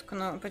работают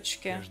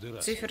кнопочки, Каждый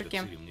раз, циферки.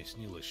 когда Цири мне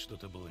снилось,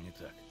 что-то было не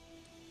так.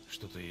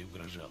 Что-то ей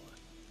угрожало.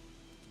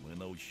 Мы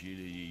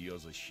научили ее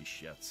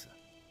защищаться.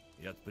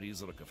 И от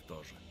призраков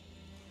тоже.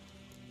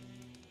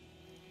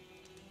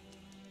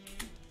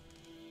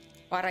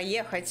 Пора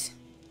ехать.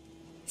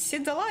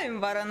 Седлаем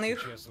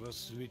вороных. Сейчас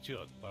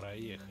рассветет, пора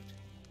ехать.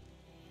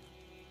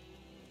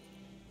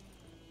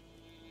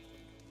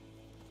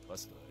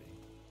 Постой.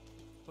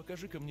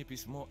 Покажи-ка мне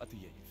письмо от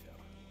Йеннифер.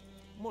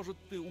 Может,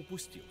 ты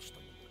упустил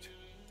что-нибудь?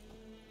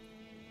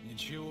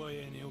 Ничего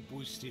я не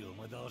упустил.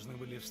 Мы должны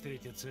были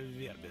встретиться в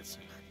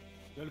Вербицах.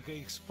 Только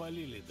их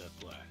спалили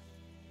дотла.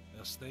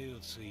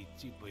 Остается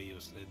идти по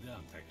ее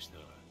следам, так что...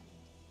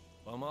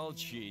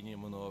 Помолчи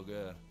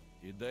немного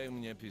и дай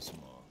мне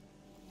письмо.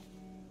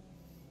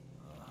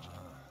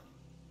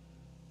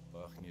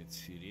 Пахнет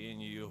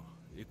сиренью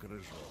и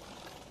крыжовником.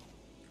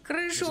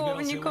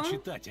 Крыжовником.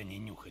 Читать, а не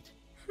нюхать.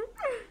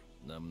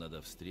 Нам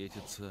надо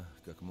встретиться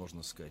как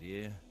можно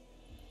скорее.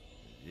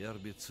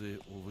 Вербицы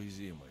у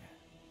Вызимы.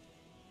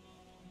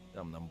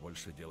 Там нам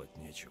больше делать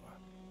нечего.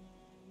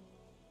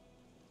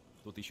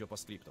 Тут еще по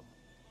скриптам.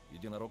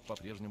 Единорог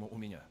по-прежнему у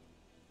меня.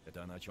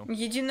 Это она о чем? У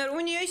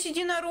нее есть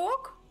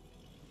единорог?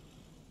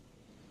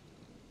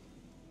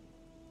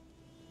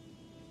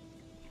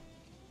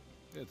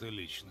 Это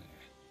личное.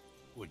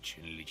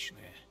 Очень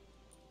личное.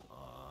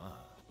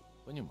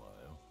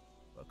 Понимаю.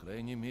 По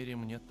крайней мере,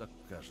 мне так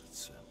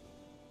кажется.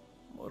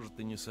 Может,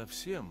 и не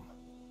совсем,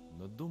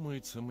 но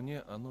думается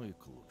мне оно и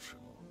к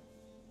лучшему.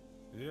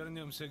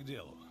 Вернемся к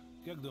делу.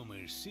 Как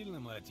думаешь, сильно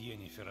мы от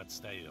Йеннифер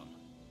отстаем?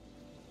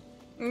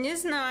 Не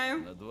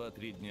знаю. На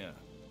 2-3 дня.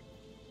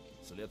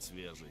 След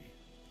свежий.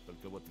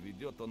 Только вот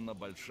ведет он на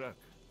большак,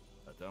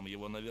 а там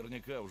его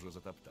наверняка уже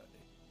затоптали.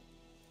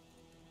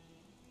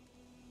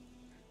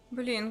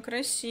 Блин,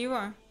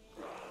 красиво.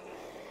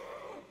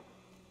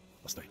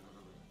 Постой.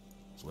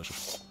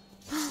 Слышишь?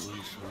 Слышу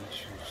и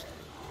чувствую.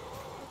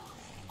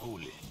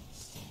 Гули.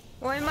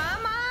 Ой,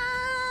 мама!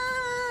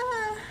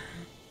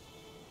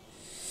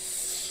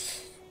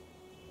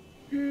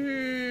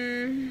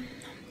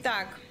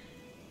 Так.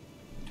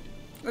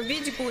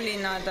 Убить гулей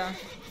надо.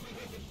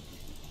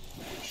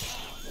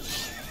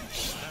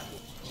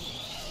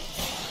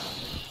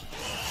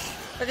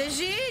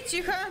 Подожди,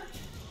 тихо.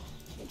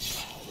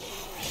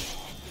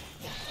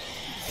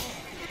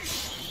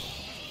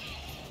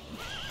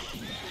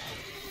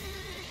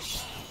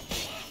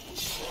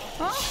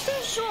 Ах ты,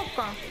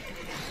 жопа.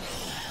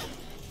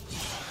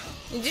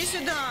 Иди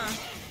сюда.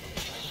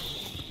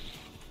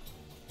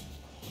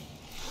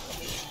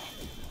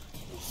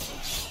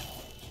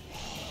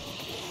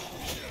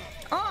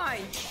 Ай!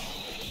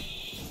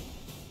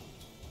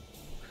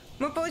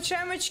 Мы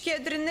получаем очки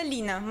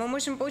адреналина. Мы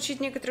можем получить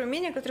некоторые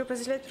умения, которые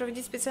позволяют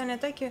проводить специальные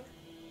атаки.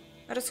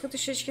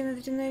 Расходующие очки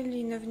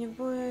адреналина. В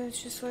него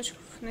число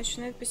очков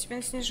начинает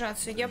постепенно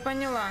снижаться. Я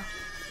поняла.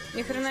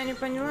 Ни хрена не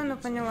поняла, но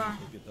поняла.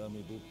 Там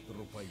идут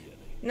трупоеды.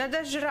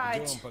 Надо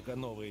жрать. Идем, пока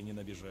новые не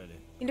набежали.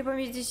 Или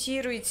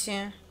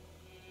помедитируйте.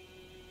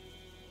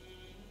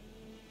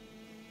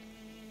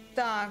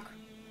 Так.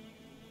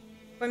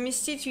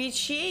 Поместить в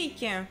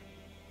ячейки.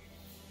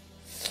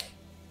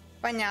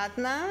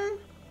 Понятно.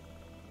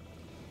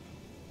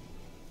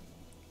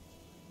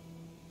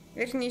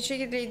 Верхние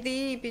ячейки для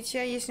еды и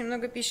питья есть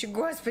немного пищи.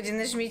 Господи,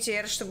 нажмите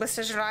R, чтобы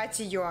сожрать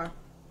ее.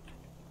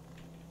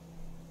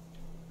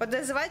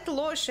 Подозвать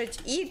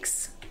лошадь.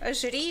 X.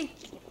 Жри.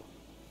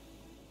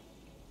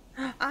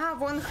 А,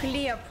 вон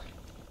хлеб.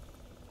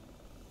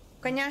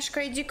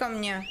 Коняшка, иди ко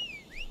мне.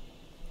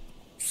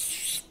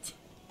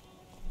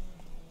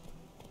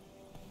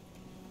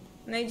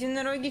 На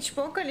единороге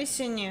чпокались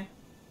они.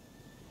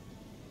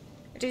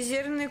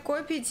 Резервные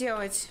копии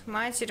делать.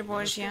 Матерь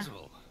Божья.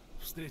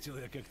 Встретил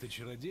я как-то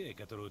чародея,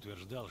 который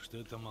утверждал, что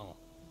это, мол,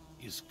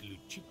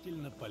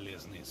 исключительно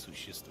полезные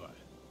существа.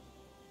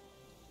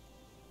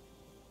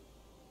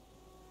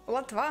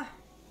 Плотва.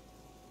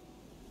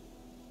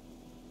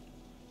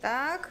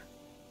 Так.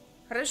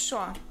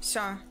 Хорошо.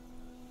 Все.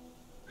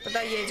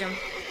 Куда едем?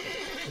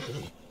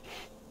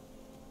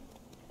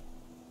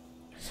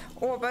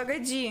 О,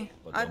 погоди.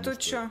 А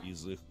тут что?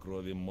 Из их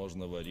крови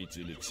можно варить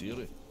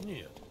эликсиры?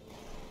 Нет.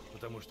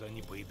 Потому что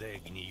они, поедая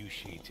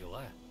гниющие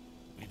тела,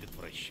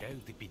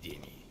 предотвращают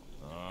эпидемии.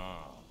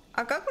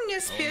 А как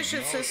мне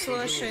спешиться с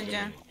лошади?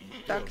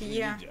 Так,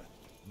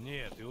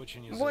 Нет, и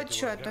очень из-за вот этого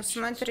что-то, огорчился.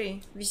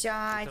 смотри.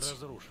 Взять. Это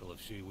разрушило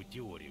всю его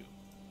теорию.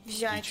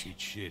 Взять. Птичий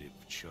череп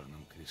в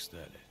черном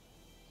кристалле.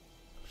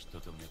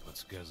 Что-то мне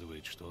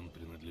подсказывает, что он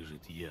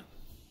принадлежит Йен.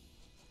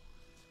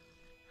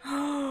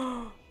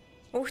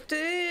 Ух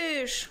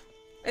ты ж!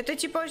 Это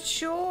типа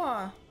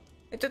чё?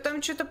 Это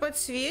там что-то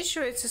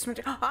подсвечивается,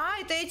 смотри. А,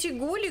 это эти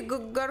гули,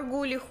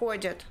 горгули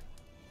ходят.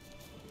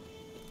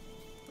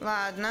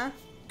 Ладно.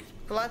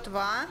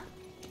 Плотва.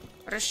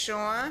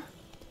 Хорошо.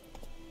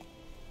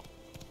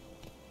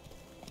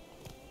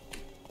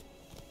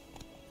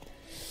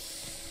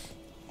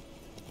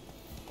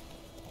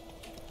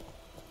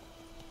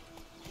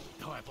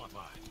 Давай,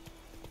 плотва.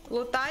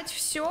 Лутать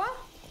все?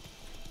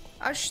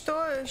 А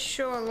что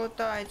еще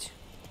лутать?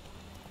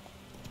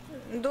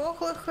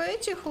 Дохлых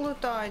этих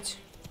лутать?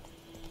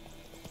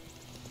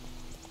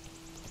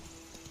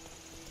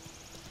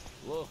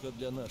 Плохо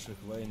для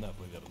наших война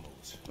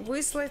повернулась.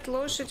 Выслать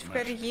лошадь в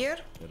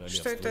карьер?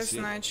 Что это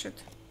Север. значит?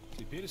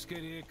 Теперь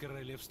скорее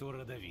королевство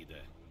Родовида.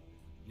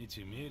 Ни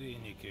Тимерии,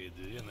 ни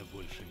Кейдвена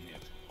больше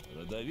нет.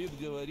 Родовид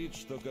говорит,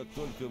 что как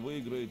только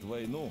выиграет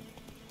войну,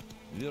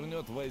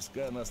 вернет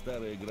войска на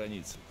старые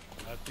границы.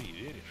 А ты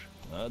веришь?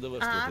 Надо во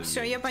А, что-то все,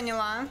 я верить,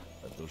 поняла.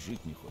 а то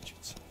жить не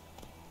хочется.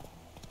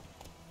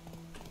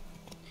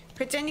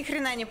 Хотя ни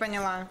хрена не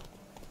поняла.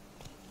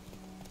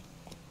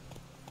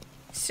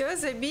 Все,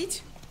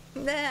 забить?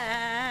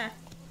 Да.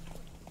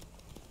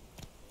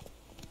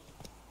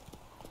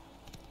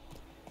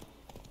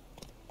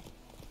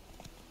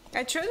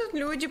 А чё тут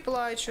люди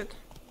плачут?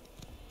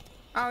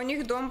 А у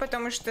них дом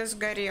потому что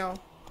сгорел.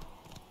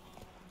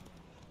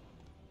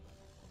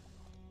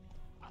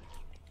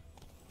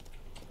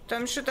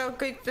 Там что-то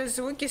какие-то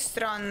звуки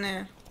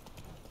странные.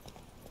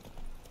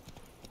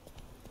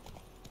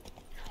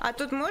 А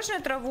тут можно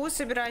траву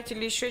собирать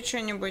или еще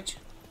что-нибудь?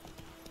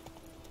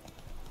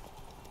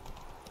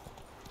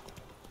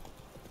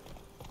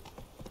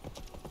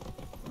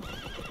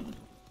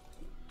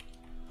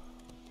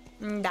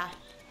 Да,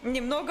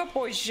 немного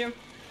позже.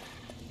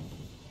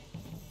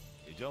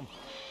 Идем.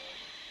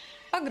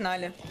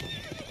 Погнали.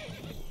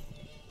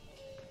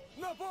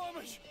 На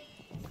помощь!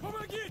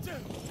 Помогите!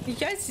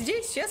 Я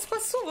здесь, я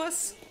спасу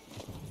вас.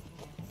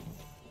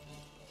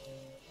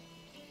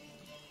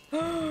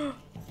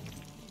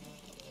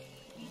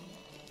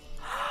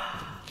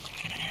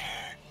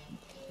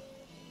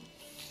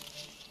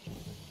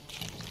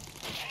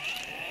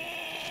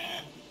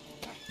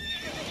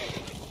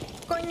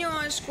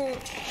 Коняшку.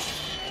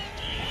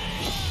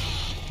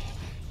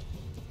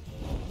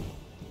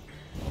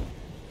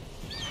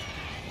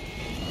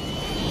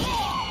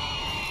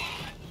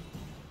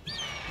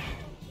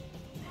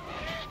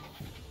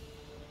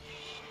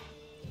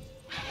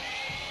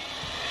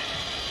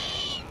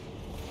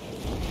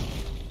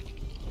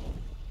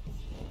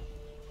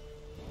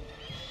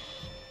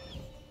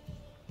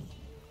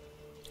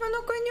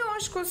 Она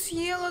коняшку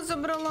съела,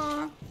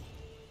 забрала.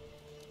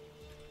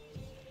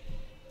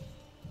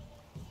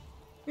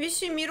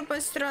 Весь мир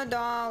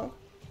пострадал.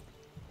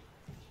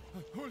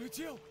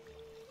 Улетел?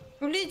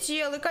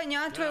 Улетел, и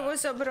коня твоего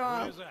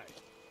забрал. Вылезай.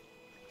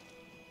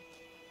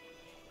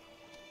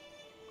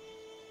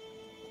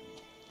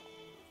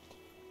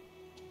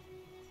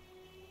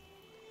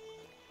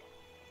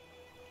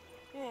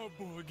 О,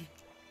 боги!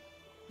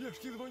 Я ж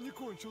едва не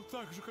кончил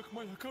так же, как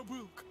моя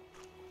кобылка.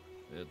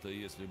 Это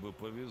если бы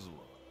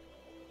повезло.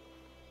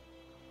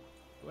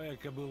 Твоя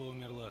кобыла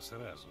умерла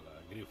сразу,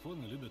 а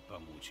грифоны любят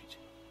помучить.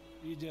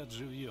 Едят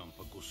живьем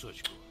по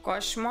кусочку.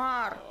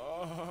 Кошмар.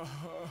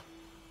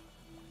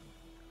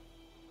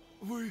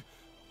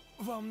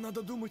 Вам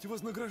надо думать,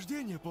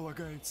 вознаграждение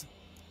полагается.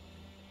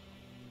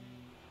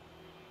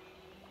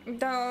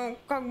 Да,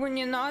 как бы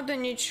не надо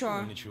ничего.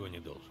 Ты ничего не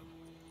должен.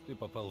 Ты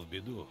попал в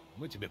беду,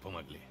 мы тебе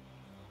помогли.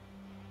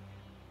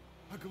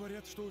 А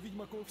говорят, что у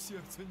ведьмаков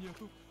сердца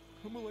нету.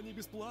 Мол, они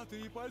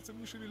бесплатные и пальцем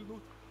не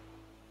шевельнут.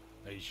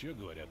 А еще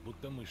говорят,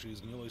 будто мыши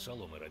из гнилой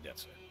соломы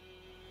родятся.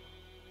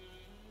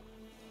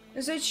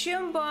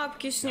 Зачем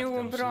бабки с Как него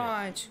там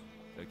брать?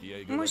 Как я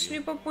и Мы говорил, шли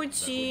по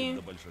пути. доходит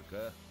до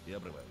большака и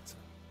обрывается.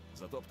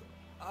 Затоптано.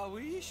 А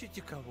вы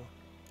ищете кого?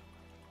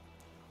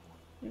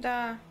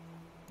 Да.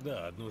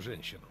 Да, одну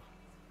женщину.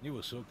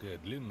 Невысокая,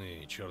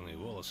 длинные черные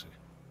волосы.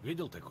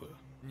 Видел такую?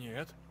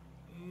 Нет.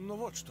 Ну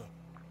вот что.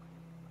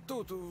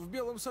 Тут, в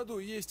Белом саду,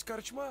 есть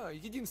корчма,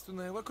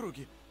 единственная в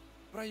округе.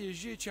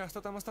 Проезжие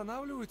часто там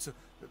останавливаются.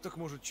 Так,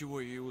 может,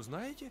 чего и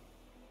узнаете?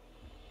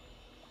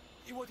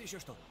 И вот еще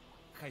что.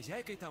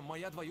 Хозяйкой там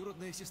моя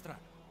двоюродная сестра.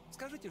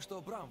 Скажите,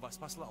 что Брам вас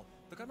послал,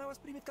 так она вас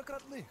примет как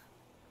родных.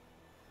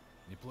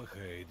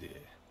 Неплохая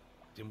идея.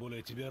 Тем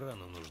более тебе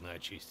рану нужно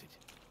очистить.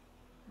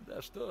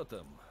 Да что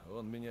там,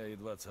 он меня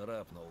едва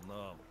царапнул,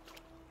 но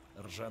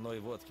ржаной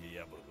водки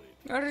я бы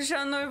выпил.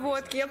 Ржаной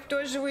водки я бы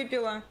тоже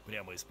выпила.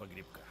 Прямо из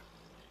погребка.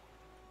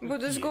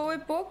 Буду с голой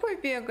попой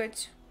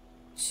бегать?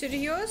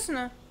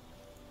 Серьезно?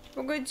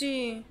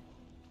 Погоди.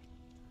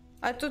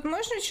 А тут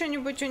можно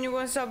что-нибудь у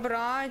него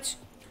забрать?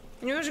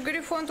 У него же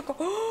грифон такой...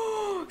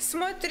 О,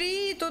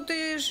 смотри, тут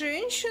и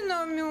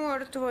женщина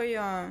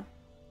мертвая.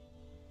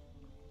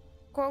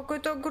 Как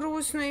это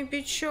грустно и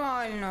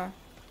печально.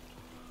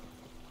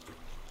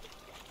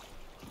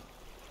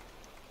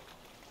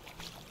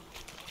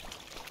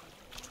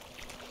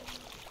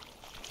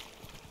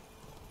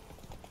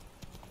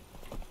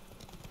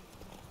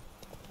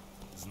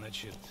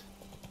 Значит,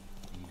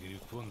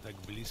 грифон так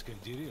близко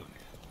к деревне.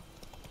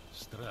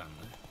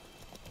 Странно.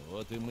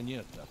 Вот и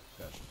мне так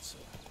кажется.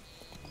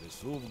 В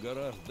лесу, в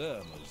горах,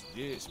 да, но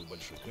здесь, у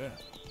большака.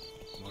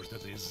 Может,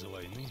 это из-за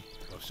войны?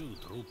 Повсюду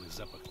трупы,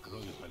 запах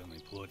крови, паленой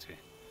плоти.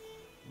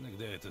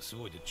 Иногда это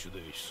сводит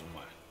чудовищ с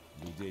ума.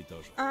 Людей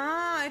тоже.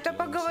 А, это Делом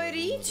своим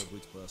поговорить? Надо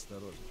быть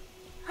поосторожнее.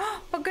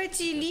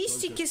 Погоди, Как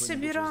листики только что-нибудь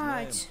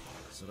собирать. узнаем,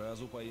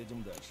 сразу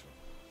поедем дальше.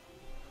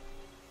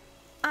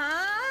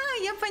 А,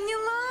 я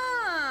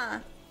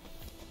поняла.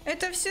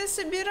 Это все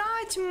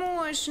собирать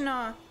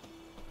можно.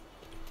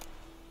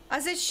 А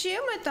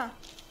зачем это?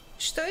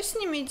 Что с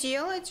ними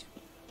делать?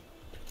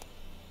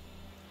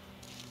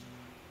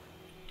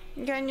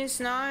 Я не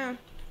знаю.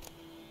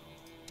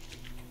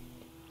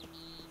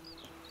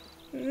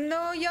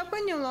 Но я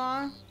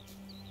поняла.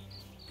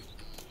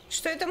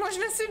 Что это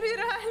можно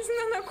собирать,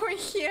 но на кой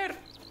хер?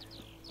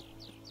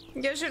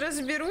 Я же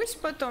разберусь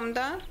потом,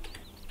 да?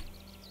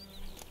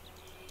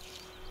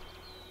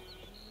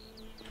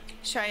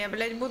 Ща я,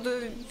 блядь, буду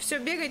все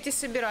бегать и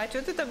собирать.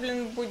 Вот это,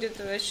 блин, будет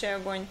вообще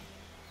огонь.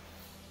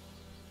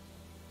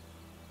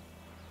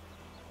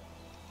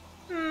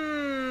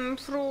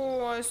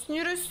 Фрост,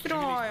 не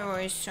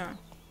расстраивайся.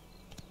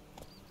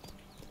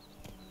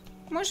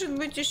 Может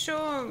быть,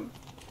 еще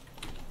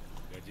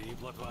Погоди,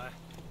 плотва.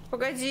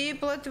 Погоди,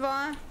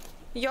 плотва.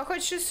 Я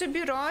хочу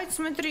собирать,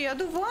 смотри,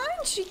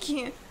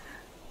 одуванчики.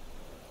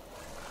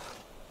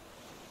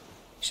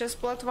 Сейчас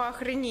плотва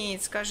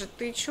охренеет, скажет,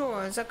 ты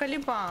чё,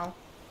 заколебал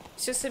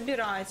все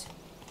собирать.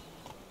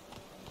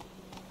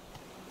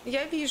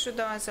 Я вижу,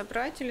 да,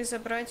 забрать или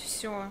забрать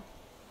все.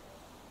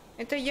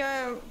 Это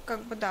я,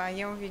 как бы, да,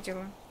 я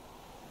увидела.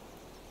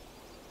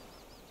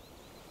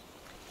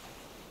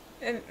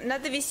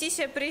 Надо вести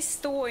себя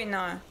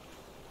пристойно.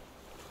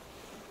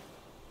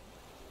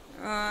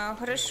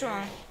 Хорошо.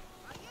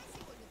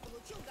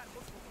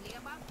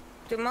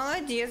 Ты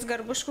молодец,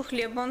 горбушку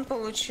хлеба он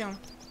получил.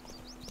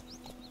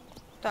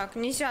 Так,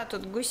 нельзя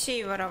тут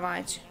гусей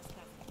воровать.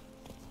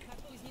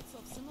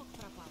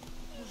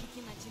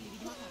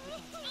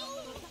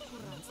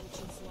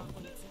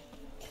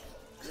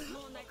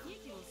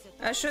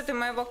 А что, ты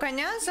моего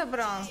коня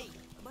забрал?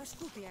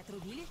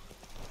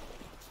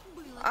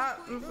 А,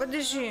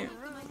 подожди.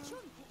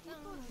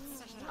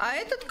 А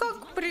этот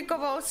как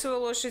приковал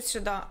свою лошадь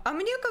сюда? А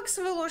мне как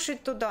свою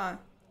лошадь туда?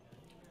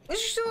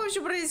 Что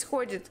вообще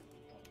происходит?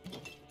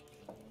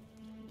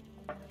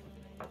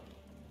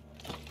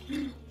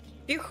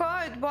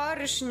 Пихают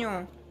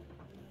барышню.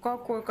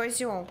 Какой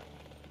козел.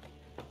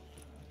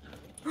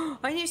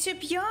 Они все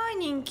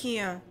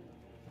пьяненькие.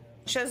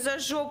 Сейчас за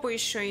жопу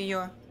еще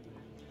ее.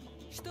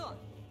 Что?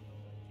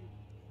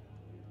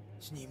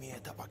 Сними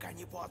это, пока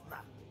не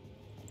поздно.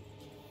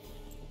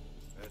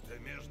 Это,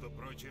 между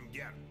прочим,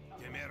 гер.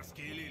 Те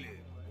мерзкие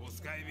лилии.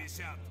 Пускай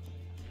висят.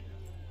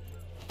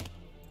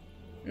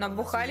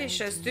 Набухали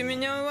сейчас. Ты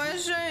меня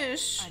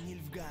уважаешь? А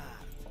Нильфгард.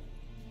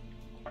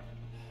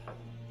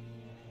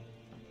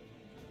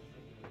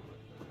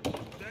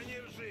 Да не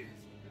в жизнь.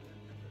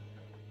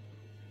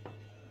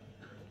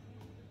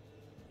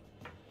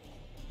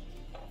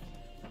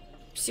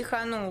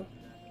 Психанул.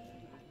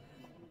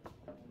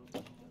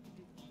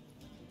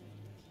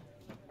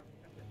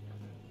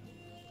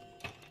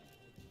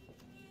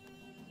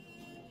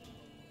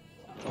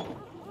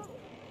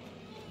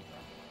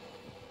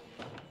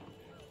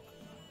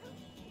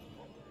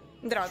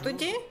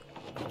 Здравствуйте.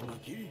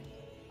 Ведьмаки?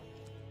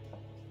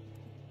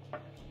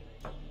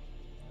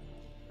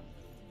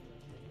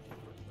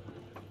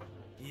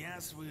 Я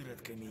с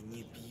выродками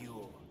не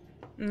пью.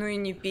 Ну и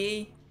не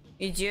пей.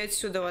 Иди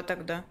отсюда вот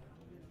тогда.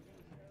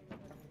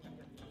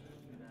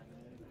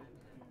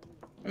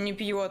 Не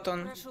пьет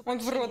он. Он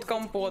в рот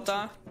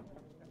компота.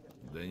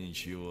 Да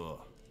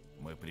ничего,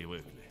 мы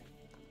привыкли.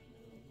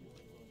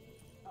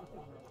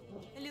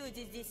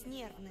 Люди здесь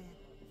нервные.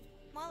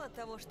 Мало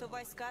того, что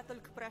войска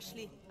только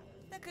прошли,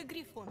 так и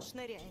Грифон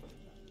шныряет.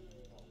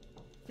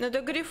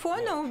 Надо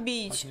Грифона Мы с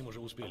убить. ним уже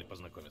успели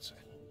познакомиться.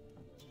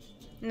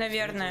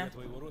 Наверное.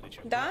 Твоего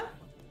родича. Да?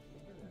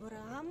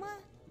 Брама?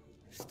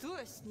 Что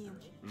с ним?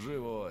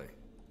 Живой.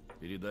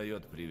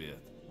 Передает привет.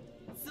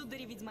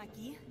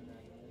 Судари-ведьмаки?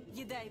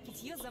 Еда и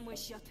питье за мой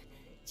счет.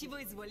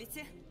 Чего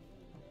изволите?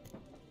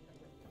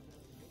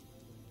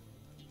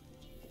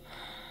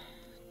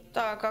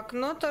 Так,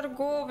 окно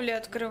торговли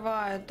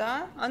открывают,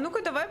 да? А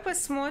ну-ка давай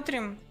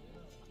посмотрим.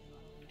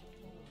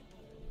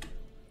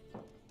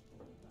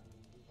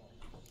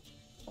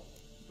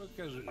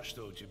 Покажи,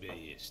 что у тебя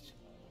есть.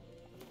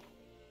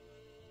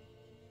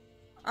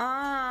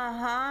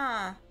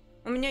 Ага.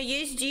 У меня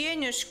есть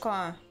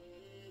денежка.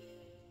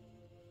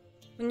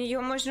 У нее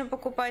можно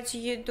покупать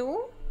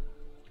еду.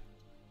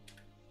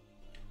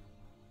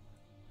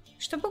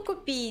 Чтобы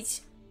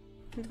купить.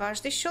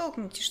 Дважды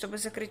щелкните, чтобы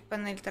закрыть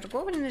панель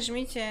торговли.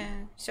 Нажмите.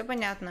 Все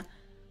понятно.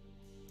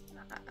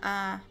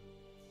 А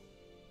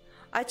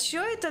что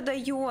это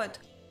дает?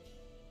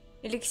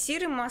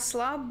 Эликсиры,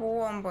 масла,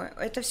 бомбы.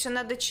 Это все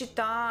надо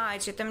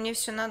читать. Это мне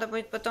все надо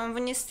будет потом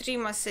вне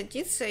стрима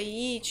садиться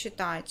и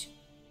читать.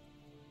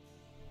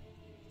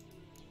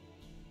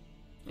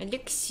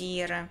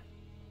 Эликсиры.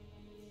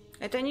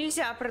 Это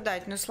нельзя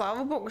продать. Но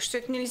слава богу, что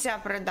это нельзя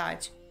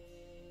продать.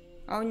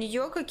 А у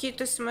нее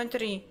какие-то,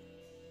 смотри,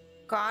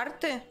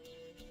 карты.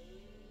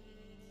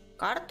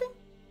 Карты?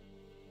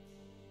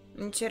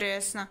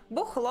 Интересно.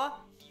 Бухло.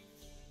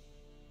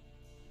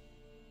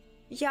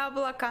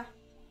 Яблоко.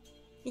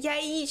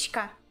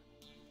 Яичко.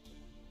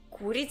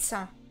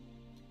 Курица.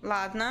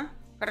 Ладно,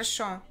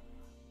 хорошо.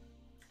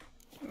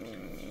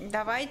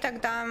 Давай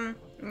тогда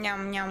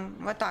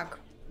ням-ням. Вот так.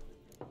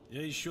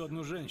 Я ищу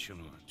одну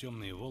женщину.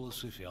 Темные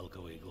волосы,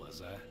 фиалковые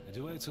глаза.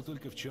 Одевается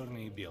только в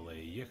черное и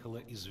белое. Ехала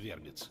из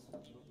Вербиц.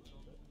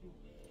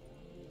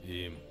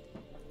 И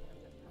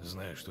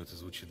знаю, что это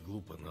звучит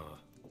глупо, но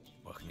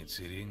пахнет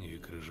сиренью и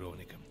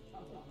крыжовником.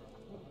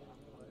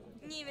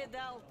 Не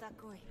видал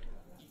такой.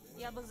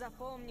 Я бы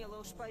запомнила,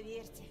 уж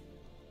поверьте.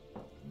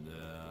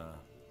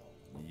 Да,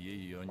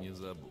 ее не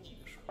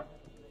забудешь.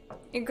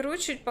 Игру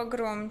чуть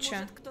погромче.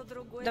 Может, кто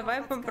другой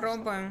Давай вам подскажет?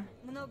 попробуем.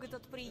 Много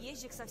тут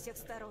приезжих со всех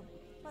сторон.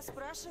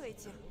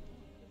 Поспрашивайте.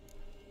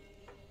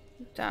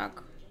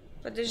 Так,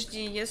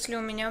 подожди, если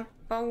у меня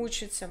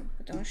получится,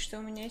 потому что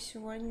у меня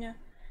сегодня,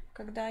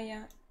 когда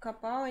я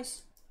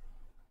копалась,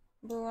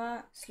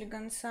 была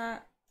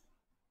слегонца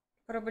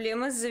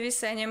проблема с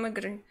зависанием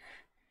игры.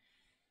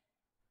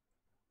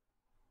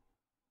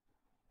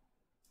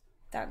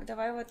 Так,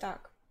 давай вот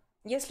так.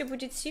 Если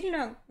будет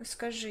сильно,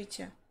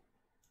 скажите.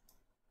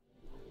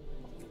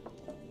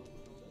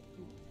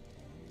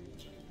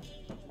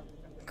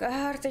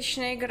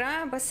 Карточная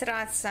игра,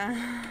 обосраться.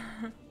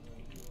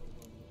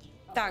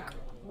 Так.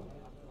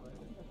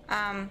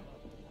 А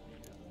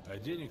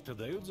денег-то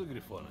дают за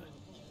Грифона?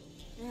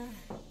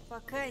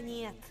 Пока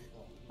нет.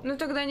 Ну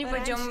тогда не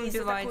пойдем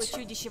убивать. Раньше,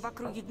 такое чудище в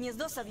округе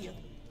гнездо совьет,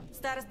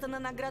 староста на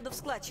награду в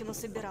складчину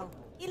собирал.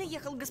 Или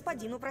ехал к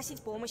господину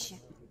просить помощи.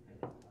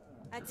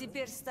 А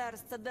теперь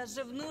староста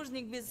даже в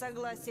нужник без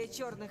согласия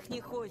черных не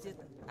ходит.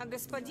 А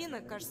господина,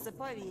 кажется,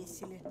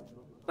 повесили.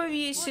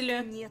 Повесили.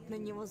 Вот и нет на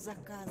него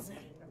заказа.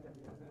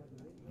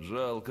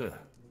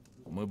 Жалко.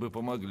 Мы бы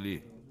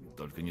помогли,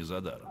 только не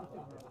за даром.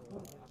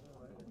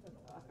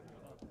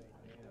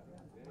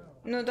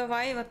 Ну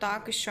давай вот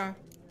так еще.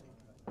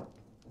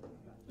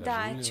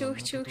 Да,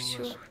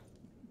 чух-чух-чух.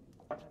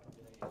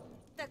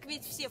 Так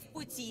ведь все в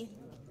пути.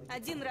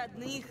 Один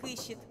родных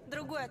ищет,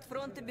 другой от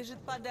фронта бежит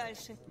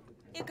подальше.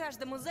 И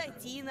каждому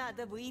зайти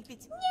надо,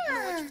 выпить,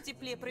 ночь в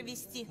тепле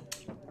провести.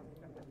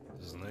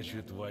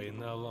 Значит,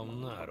 война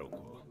вам на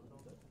руку.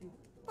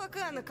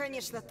 Пока она,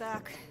 конечно,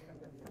 так.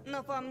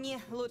 Но по мне,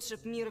 лучше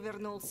б мир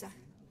вернулся.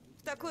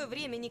 В такое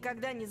время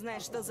никогда не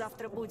знаешь, что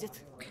завтра будет.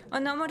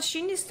 Она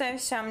морщинистая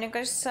вся. Мне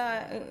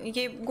кажется,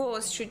 ей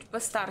голос чуть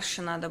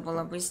постарше надо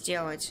было бы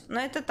сделать. Но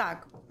это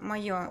так,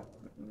 мое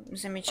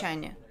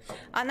замечание.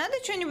 А надо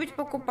что-нибудь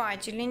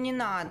покупать или не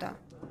надо?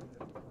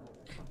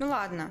 Ну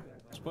ладно.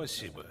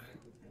 Спасибо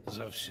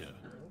за все.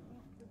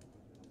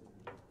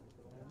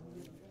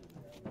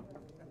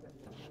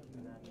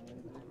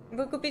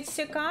 Выкупить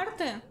все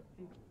карты?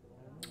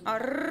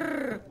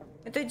 Арррр.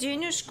 Это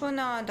денежку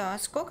надо. А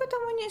сколько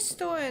там у ней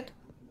стоит?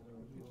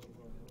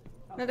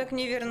 Ну так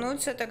не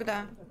вернуться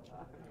тогда.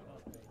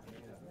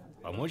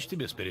 Помочь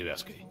тебе с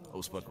перевязкой?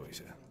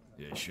 Успокойся.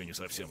 Я еще не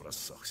совсем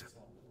рассохся.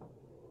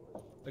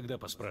 Тогда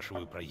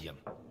поспрашиваю про йен.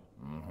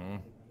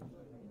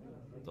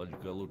 Угу.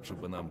 Только лучше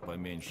бы нам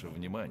поменьше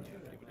внимания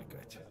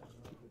привлекать.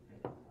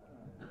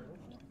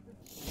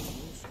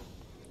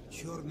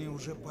 Черные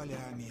уже поля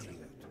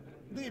меряют.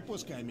 Да и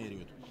пускай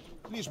меряют.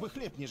 Лишь бы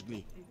хлеб не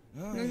жгли.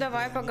 Ну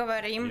давай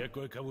поговорим. Я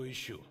кое-кого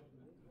ищу.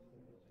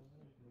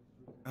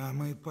 А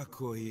мы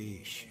покоя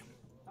ищем.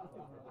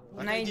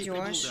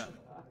 Найдешь.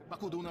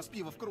 Покуда у нас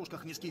пиво в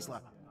кружках не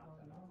скисло.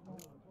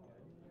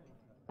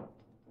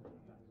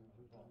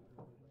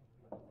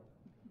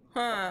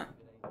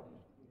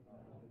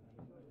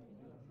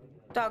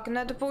 Так,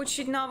 надо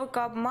получить навык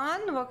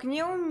обман в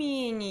окне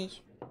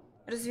умений.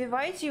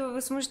 Развивайте его,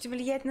 вы сможете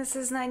влиять на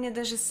сознание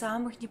даже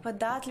самых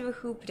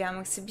неподатливых и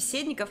упрямых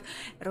собеседников,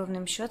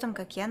 ровным счетом,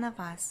 как я на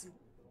вас.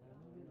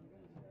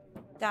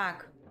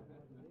 Так.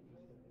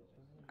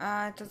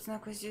 Этот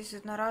знак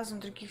воздействует на разум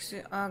других...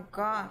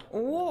 Ага.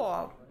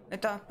 О,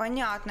 это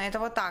понятно, это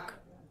вот так.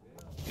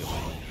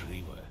 Говори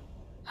живо.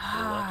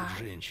 Была тут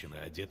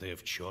женщина, одетая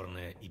в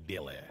черное и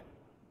белое.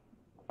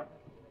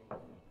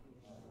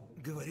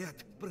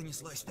 Говорят,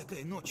 пронеслась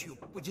такая ночью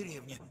по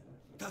деревне.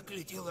 Так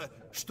летела,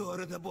 что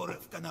родоборы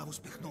в канаву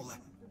спихнула.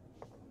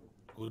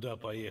 Куда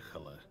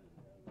поехала?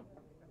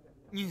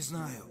 Не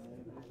знаю.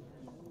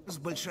 С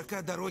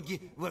большака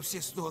дороги во все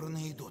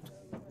стороны идут.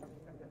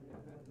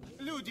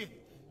 Люди,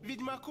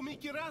 ведьмак у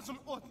Мики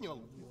разум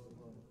отнял.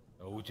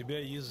 А у тебя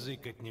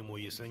язык от нему,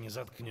 если не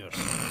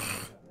заткнешься.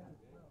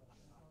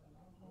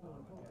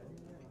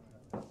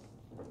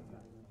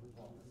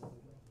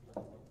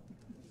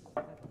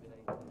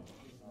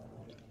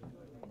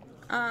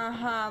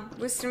 Ага,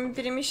 быстрыми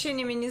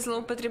перемещениями не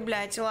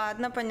злоупотреблять.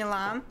 Ладно,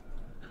 поняла.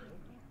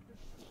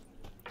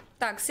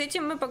 Так, с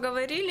этим мы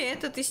поговорили,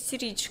 этот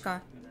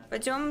истеричка.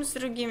 Пойдем с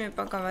другими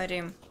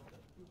поговорим.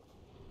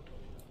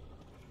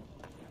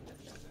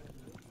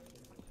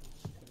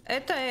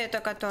 Это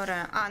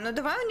которая... А, ну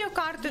давай у нее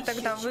карты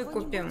тогда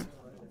выкупим.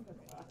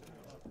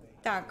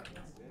 Так.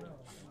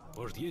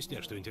 Может,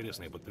 есть что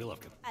интересное под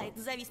прилавком? А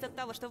это зависит от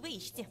того, что вы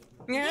ищете.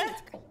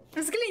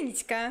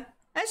 Взгляните-ка.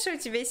 А что у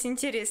тебя есть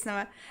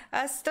интересного?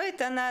 А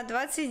стоит она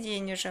 20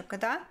 денежек,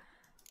 да?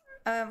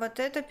 А вот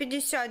это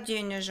 50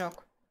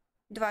 денежек.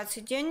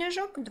 20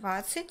 денежек,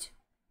 20.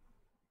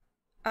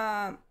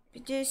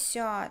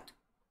 50.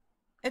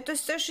 Это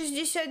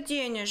 160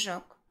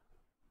 денежек.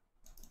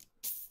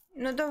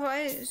 Ну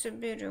давай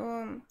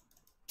заберем.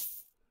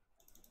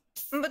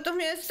 Потом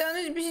я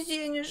останусь без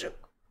денежек.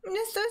 У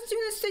меня осталось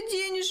 90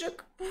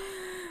 денежек.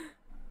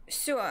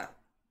 Все.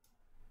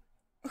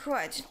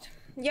 Хватит.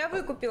 Я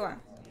выкупила.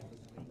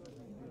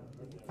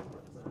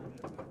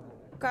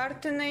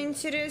 Карты на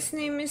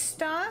интересные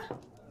места?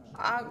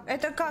 А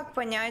это как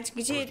понять?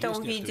 Где Может, это есть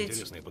увидеть?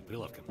 Интересное под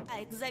прилавком?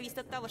 А это зависит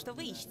от того, что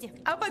вы ищете.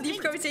 А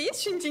подливка у тебя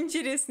есть что-нибудь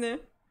интересное?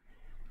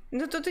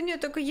 Ну тут у нее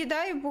только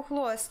еда и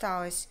бухло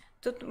осталось.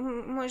 Тут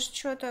может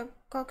что-то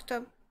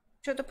как-то...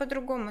 Что-то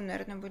по-другому,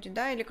 наверное, будет,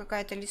 да? Или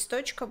какая-то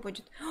листочка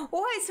будет.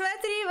 Ой,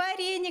 смотри,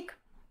 вареник!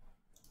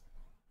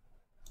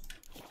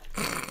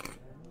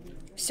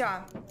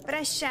 Все,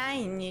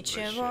 прощай,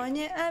 ничего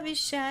не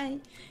обещай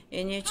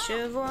и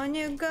ничего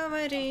не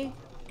говори.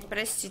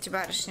 Простите,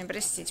 барышня,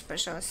 простите,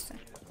 пожалуйста.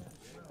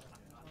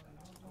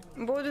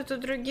 Будут у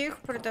других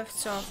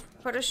продавцов.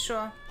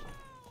 Хорошо.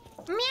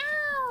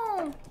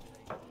 Мяу!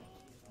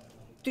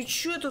 Ты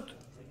чё тут,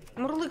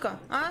 мурлыка,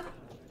 а?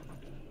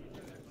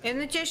 Я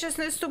на тебя сейчас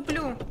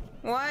наступлю.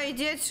 Ой,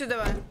 иди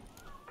отсюда.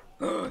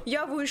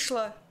 Я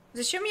вышла.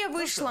 Зачем я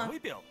вышла?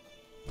 Выпил?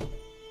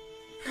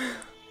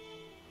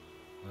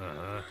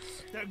 Ага.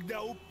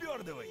 Тогда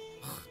упердывай.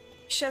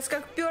 Сейчас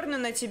как перну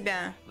на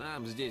тебя.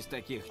 Нам здесь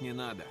таких не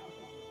надо.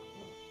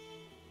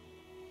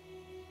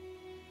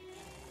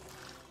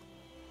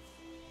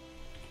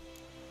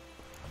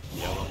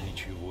 Я вам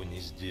ничего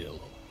не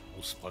сделал.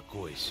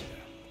 Успокойся.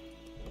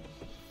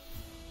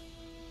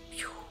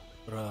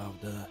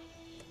 Правда,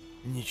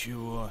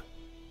 ничего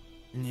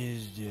не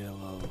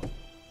сделал.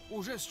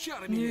 Уже с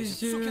чарами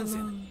лезет, сукин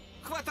сын.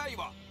 Хватай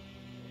его!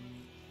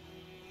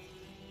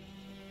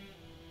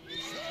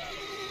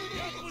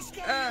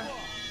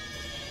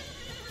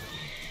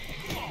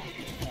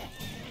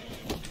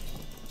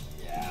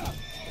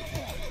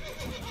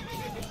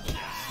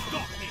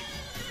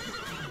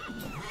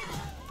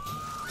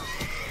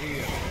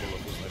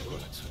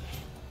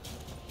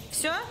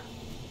 Все?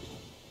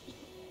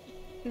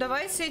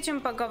 Давай с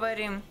этим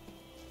поговорим.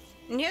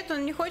 Нет,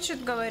 он не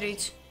хочет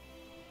говорить.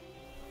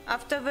 А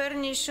в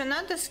таверне еще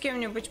надо с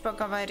кем-нибудь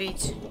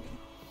поговорить?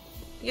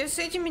 Я с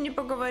этими не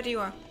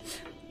поговорила.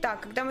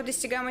 Так, когда мы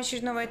достигаем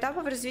очередного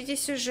этапа в развитии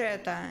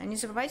сюжета, не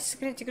забывайте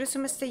сохранять игру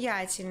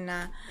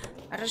самостоятельно.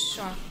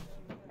 Хорошо.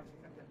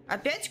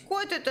 Опять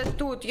кот этот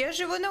тут? Я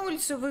же его на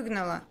улицу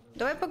выгнала.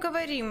 Давай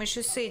поговорим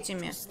еще с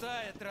этими.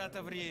 Пустая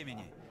трата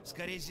времени.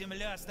 Скорее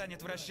Земля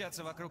станет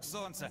вращаться вокруг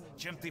Солнца,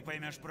 чем ты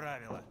поймешь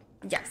правила.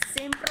 Я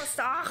всем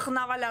просто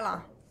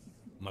наваляла.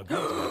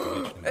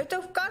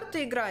 Это в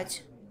карты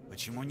играть.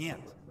 Почему нет?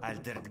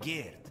 Альберт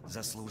Гейрт,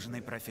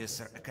 заслуженный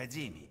профессор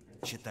Академии.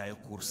 Читаю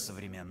курс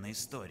современной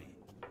истории.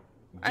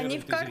 Они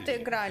в карты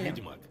играли.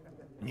 Ведьмак.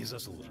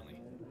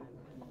 Незаслуженный.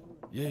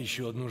 Я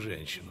ищу одну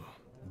женщину.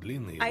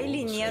 Длинные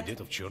или волосы, нет?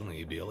 одета в черное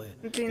и белое.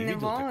 Длинные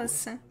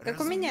волосы. Как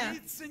у меня.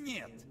 Разумеется,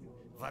 нет.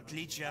 В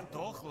отличие от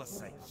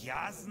Охлоса,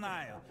 я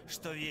знаю,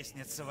 что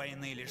Вестница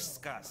войны лишь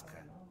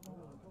сказка.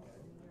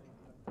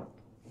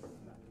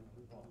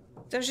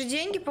 Тоже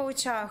деньги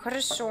получаю?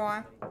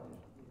 Хорошо.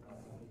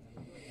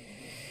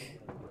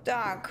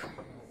 Так.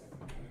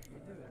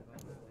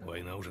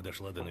 Война уже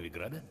дошла до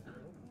Новиграда?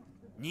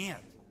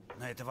 Нет,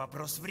 но это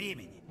вопрос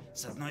времени.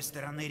 С одной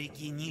стороны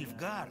реки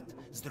Нильфгард,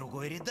 с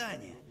другой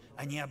Редания.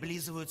 Они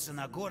облизываются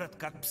на город,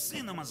 как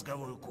псы на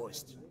мозговую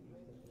кость.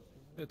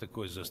 Эта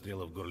кость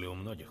застряла в горле у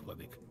многих,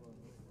 владык.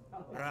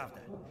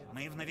 Правда.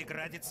 Мы в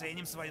Новиграде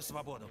ценим свою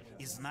свободу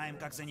и знаем,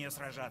 как за нее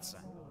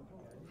сражаться.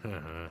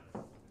 Ага.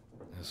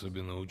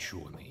 Особенно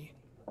ученые.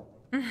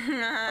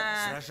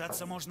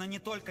 Сражаться можно не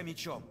только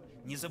мечом.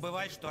 Не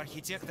забывай, что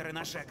архитекторы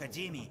нашей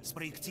академии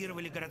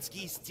спроектировали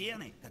городские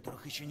стены,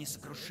 которых еще не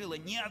сокрушила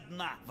ни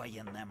одна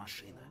военная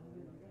машина.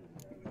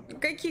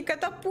 Какие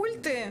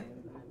катапульты?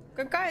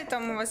 Какая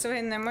там у вас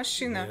военная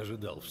машина? Не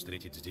ожидал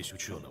встретить здесь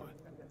ученого.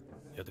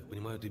 Я так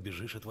понимаю, ты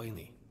бежишь от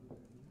войны.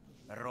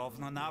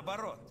 Ровно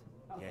наоборот.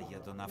 Я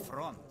еду на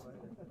фронт.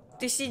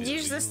 Ты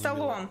сидишь за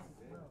столом.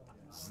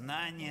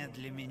 Знания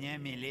для меня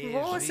милее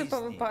Волосы жизни.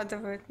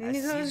 повыпадывают. А Не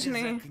сидя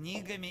должны. за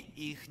книгами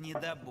их не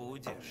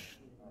добудешь.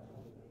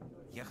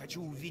 Я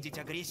хочу увидеть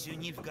агрессию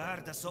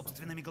Нильфгарда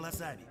собственными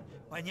глазами,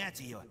 понять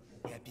ее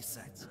и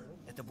описать.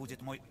 Это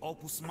будет мой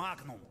опус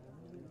магнум.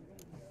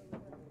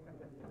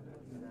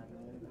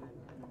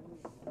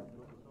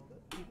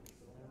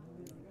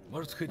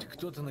 Может, хоть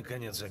кто-то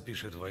наконец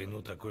опишет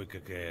войну такой,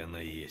 какая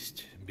она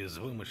есть, без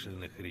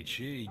вымышленных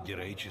речей и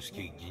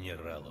героических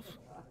генералов.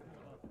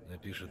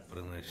 Напишет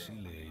про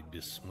насилие и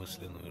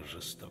бессмысленную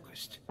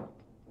жестокость.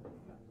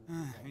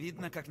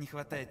 Видно, как не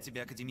хватает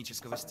тебе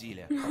академического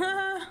стиля.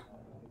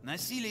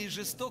 Насилие и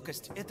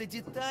жестокость – это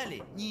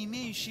детали, не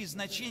имеющие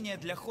значения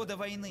для хода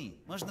войны.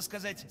 Можно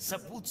сказать,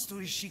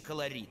 сопутствующий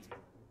колорит.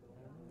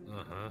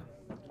 Ага.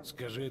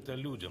 Скажи это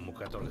людям, у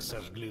которых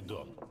сожгли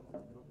дом.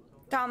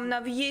 Там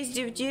на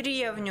въезде в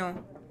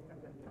деревню.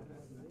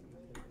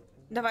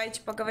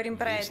 Давайте поговорим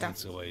про это.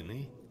 Вестница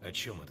войны? О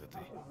чем это ты?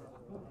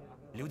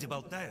 Люди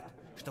болтают,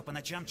 что по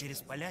ночам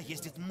через поля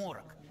ездит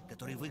морок,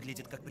 который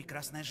выглядит как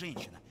прекрасная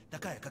женщина,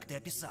 такая, как ты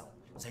описал.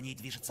 За ней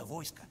движется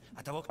войско,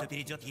 а того, кто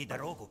перейдет ей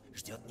дорогу,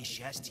 ждет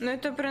несчастье. Ну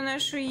это про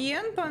нашу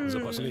Йенпан,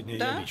 За последнее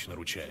да? я лично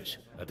ручаюсь.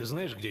 А ты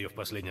знаешь, где ее в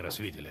последний раз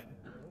видели?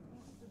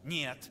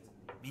 Нет.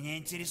 Меня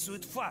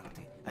интересуют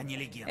факты, а не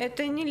легенды.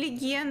 Это не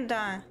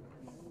легенда.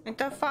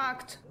 Это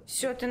факт.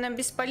 Все, ты нам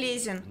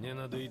бесполезен. Мне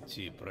надо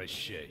идти,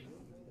 прощай.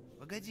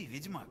 Погоди,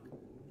 ведьмак.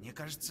 Мне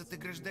кажется, ты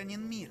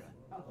гражданин мира.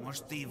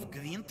 Может, ты и в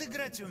гвинт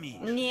играть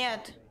умеешь?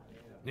 Нет.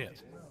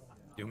 Нет.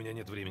 И у меня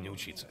нет времени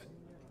учиться.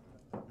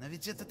 Но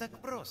ведь это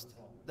так просто.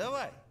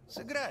 Давай,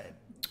 сыграем.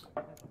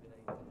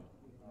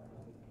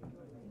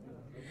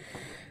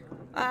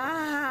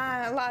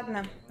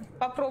 Ладно,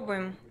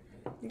 попробуем.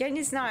 Я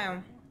не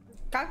знаю,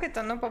 как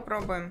это, но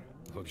попробуем.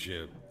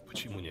 Вообще,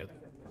 почему нет?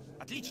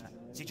 Отлично.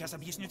 Сейчас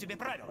объясню тебе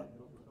правила.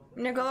 У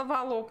меня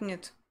голова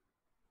лопнет.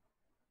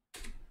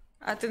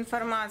 от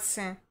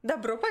информации.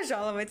 Добро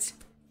пожаловать.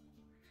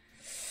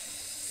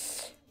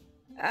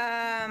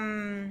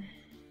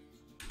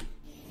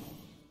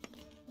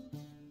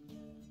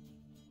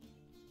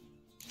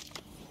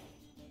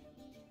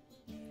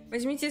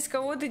 Возьмите из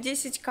колоды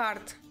 10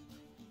 карт.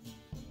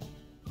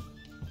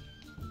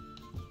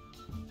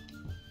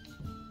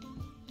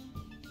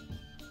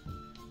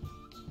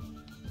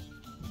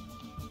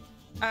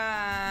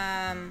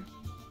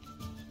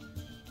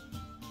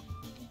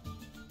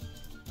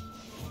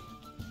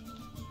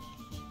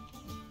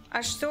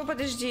 А что,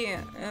 подожди,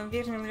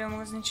 верным ли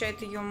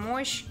означает ее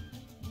мощь?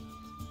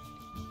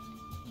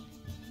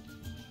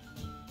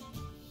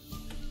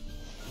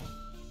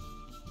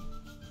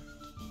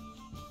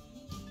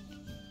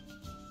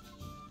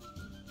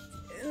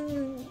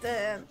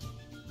 Да.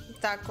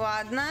 Так,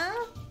 ладно.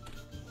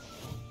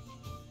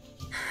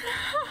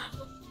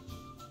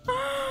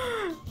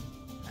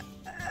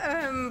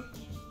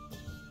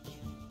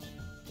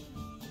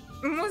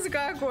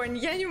 Музыка огонь.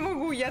 Я не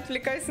могу, я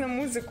отвлекаюсь на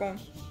музыку.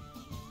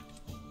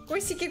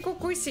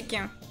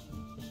 Кусики-кукусики.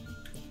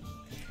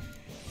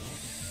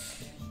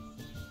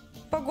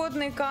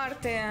 Погодные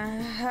карты.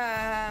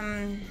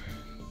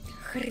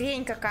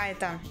 Хрень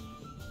какая-то.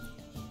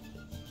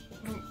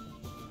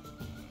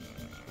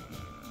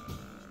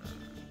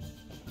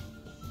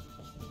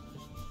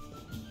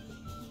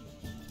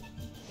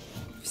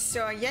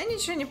 Все, я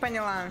ничего не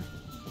поняла.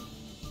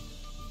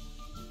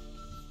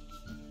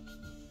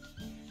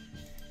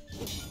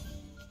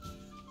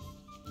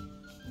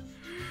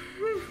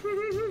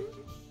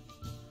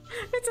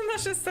 Это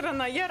наша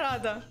сторона, я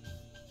рада.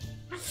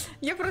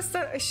 Я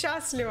просто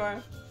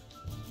счастлива.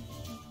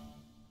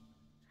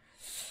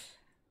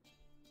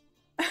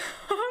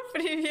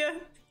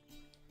 Привет.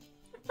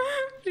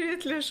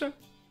 Привет, Леша.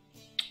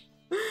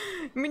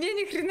 Мне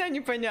ни хрена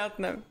не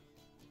понятно.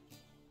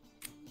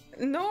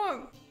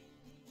 Но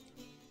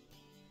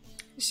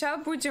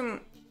сейчас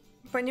будем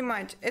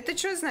понимать. Это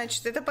что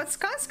значит? Это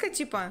подсказка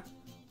типа?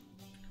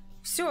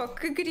 Все,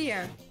 к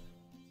игре.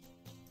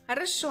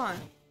 Хорошо.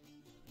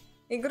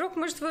 Игрок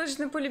может выложить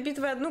на поле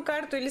битвы одну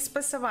карту или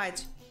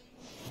спасовать.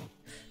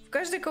 В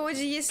каждой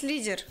колоде есть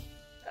лидер.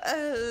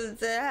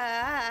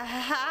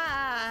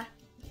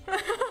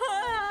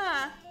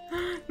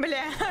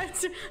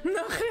 Блять,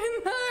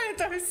 нахрена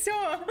это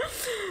все?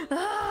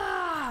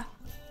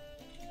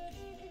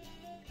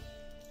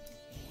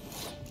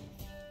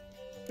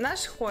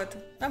 Наш ход.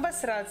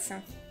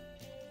 Обосраться.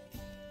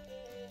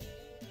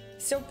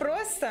 Все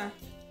просто.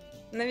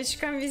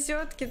 Новичкам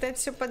везет кидать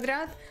все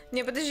подряд.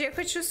 Не, подожди, я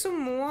хочу с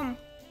умом.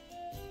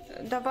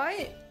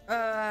 Давай.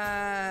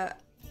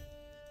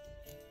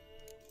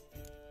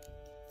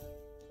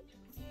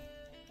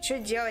 Что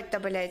делать-то,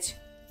 блять?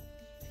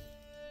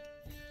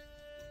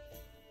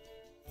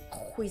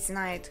 Хуй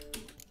знает.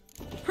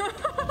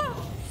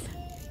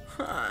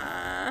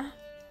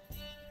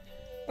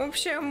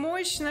 Общая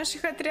мощь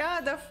наших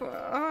отрядов.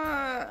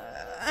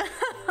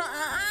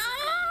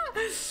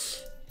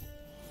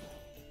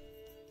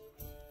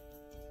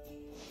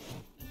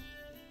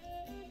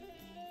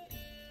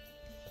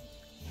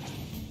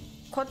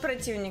 Ход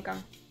противника.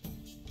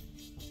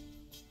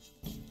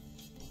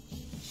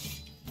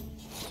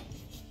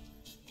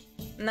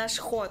 Наш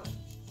ход.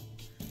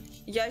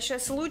 Я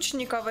сейчас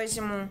лучника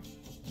возьму.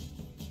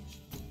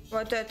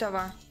 Вот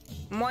этого.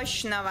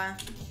 Мощного.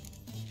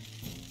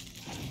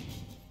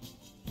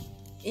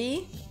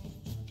 И...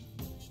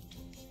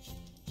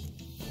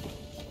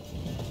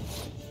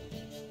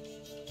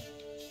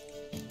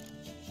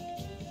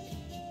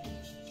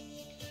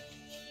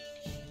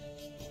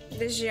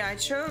 Подожди, а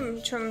чё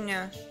у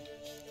меня?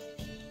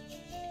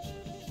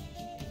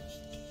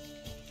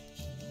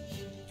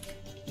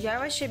 Я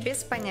вообще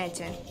без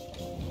понятия.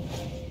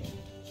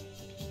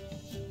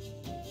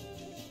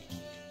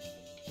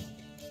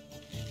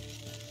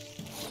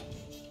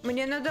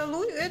 Мне надо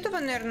этого,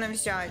 наверное,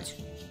 взять.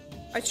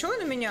 А чё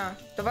он у меня?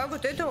 Давай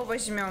вот этого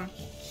возьмем.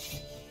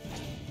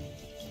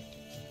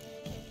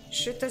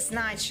 Что это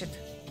значит?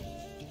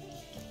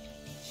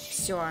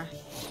 Все.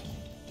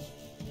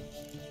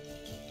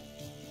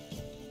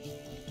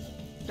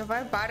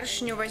 Давай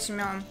барышню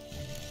возьмем.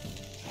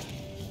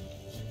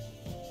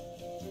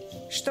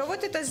 Что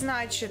вот это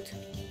значит?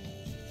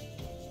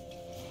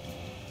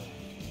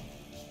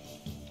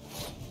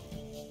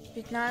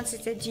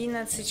 15,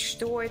 11.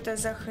 Что это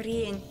за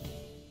хрень?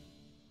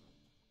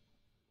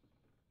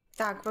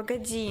 Так,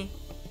 погоди.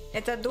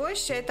 Это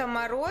дождь, а это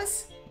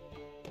мороз.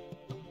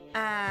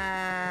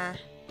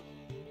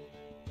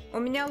 У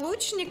меня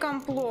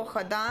лучником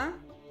плохо, да?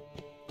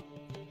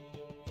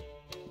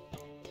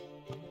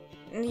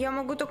 Я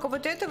могу только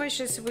вот этого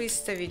сейчас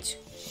выставить.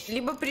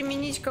 Либо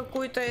применить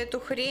какую-то эту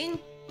хрень.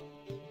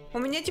 У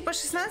меня типа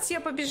 16,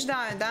 я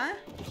побеждаю, да?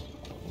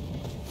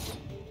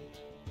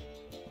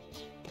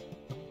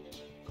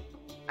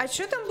 А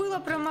что там было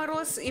про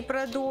мороз и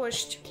про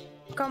дождь?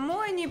 Кому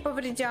они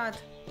повредят?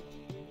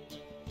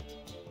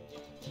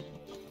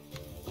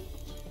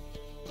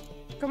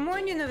 Кому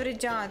они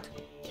навредят?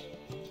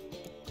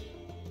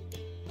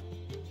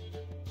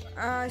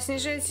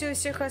 Снижает силу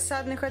всех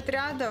осадных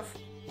отрядов.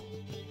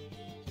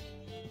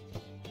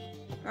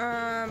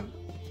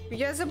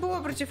 Я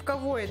забыла, против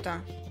кого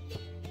это.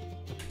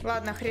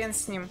 Ладно, хрен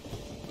с ним.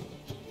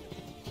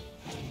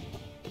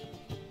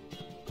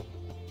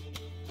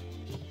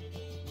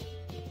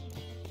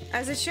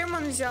 А зачем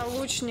он взял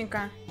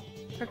лучника?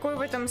 Какой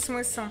в этом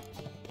смысл?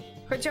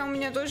 Хотя у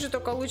меня тоже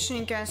только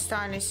лучники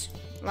остались.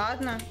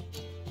 Ладно.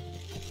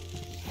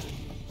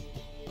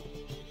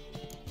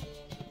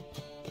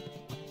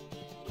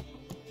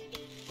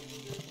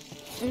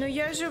 Но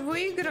я же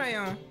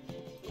выиграю.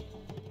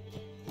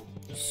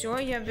 Все,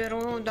 я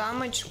беру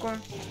дамочку.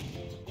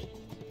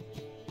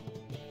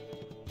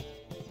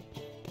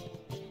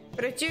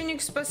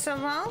 Противник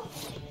спасовал?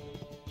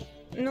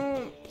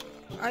 Ну,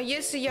 а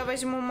если я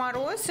возьму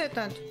мороз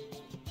этот?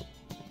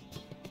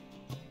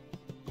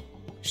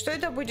 Что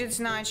это будет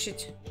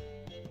значить?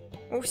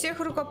 У всех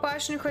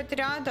рукопашных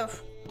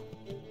отрядов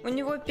у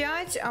него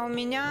 5, а у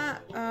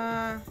меня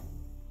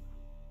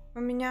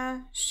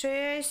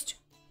 6.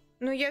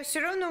 Но я все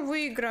равно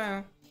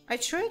выиграю. А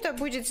что это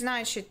будет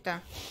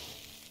значить-то?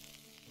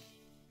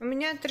 У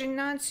меня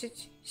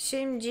 13,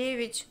 7,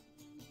 9.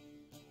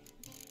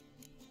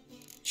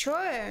 Чё?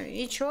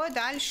 И чё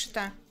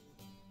дальше-то?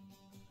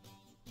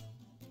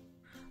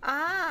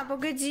 А,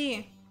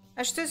 погоди.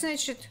 А что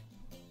значит?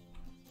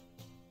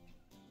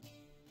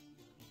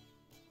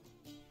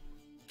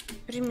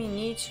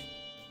 Применить.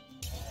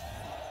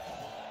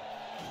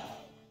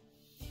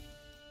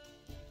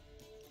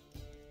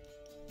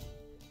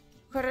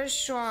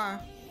 Хорошо.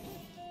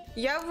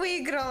 Я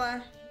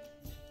выиграла.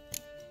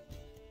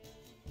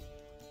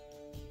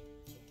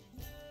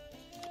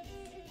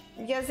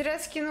 Я зря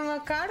скинула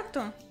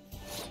карту.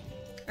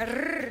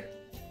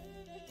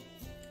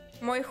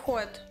 Мой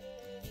ход.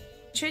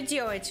 Что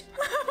делать?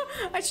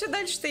 А что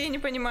дальше-то, я не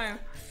понимаю.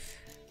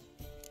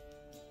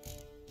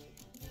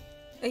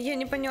 Я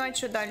не поняла,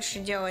 что дальше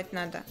делать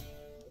надо.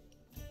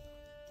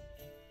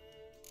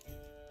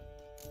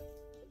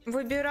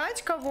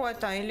 Выбирать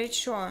кого-то или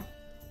что?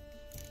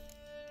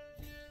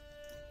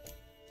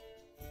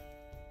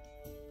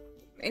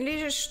 Или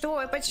же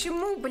что?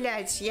 Почему,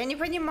 блядь? Я не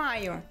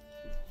понимаю.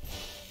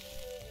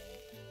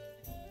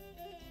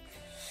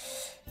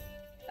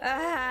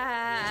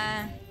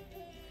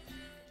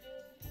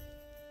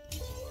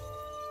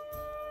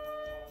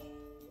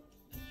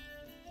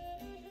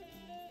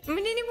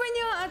 Мне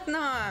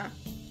непонятно.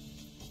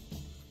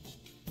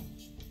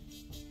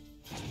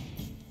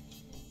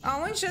 А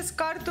он сейчас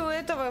карту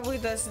этого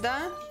выдаст,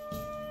 да?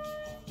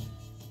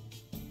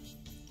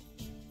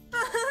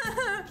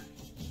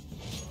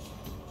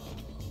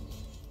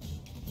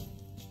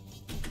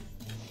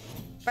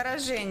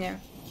 Поражение.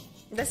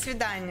 До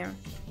свидания.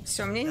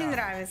 Все, мне не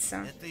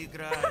нравится. Эта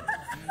игра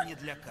не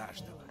для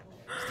каждого.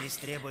 Здесь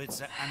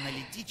требуется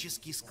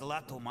аналитический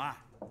склад ума.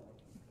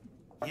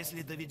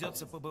 Если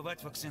доведется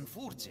побывать в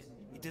Оксенфурте,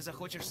 и ты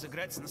захочешь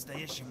сыграть с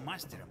настоящим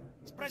мастером,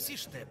 спроси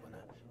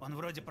Штепана. Он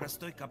вроде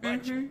простой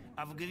кабанчик,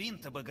 а в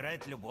Гвинт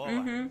обыграет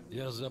любого.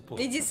 Я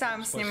запомнил. Иди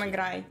сам с ним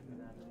играй.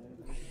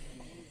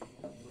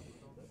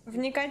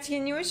 Вникать я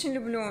не очень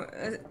люблю.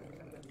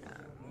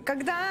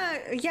 Когда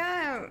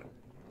я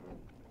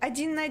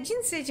 1 на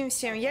 1 с этим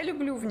всем, я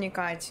люблю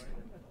вникать.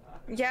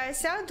 Я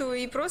сяду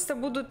и просто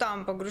буду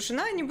там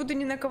погружена, не буду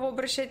ни на кого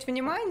обращать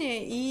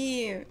внимание,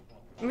 и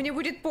мне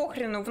будет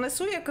похрену. В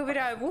носу я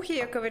ковыряю, в ухе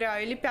я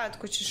ковыряю или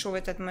пятку чешу в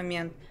этот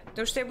момент.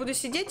 Потому что я буду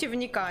сидеть и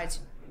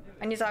вникать,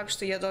 а не так,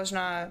 что я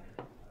должна...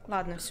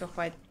 Ладно, все,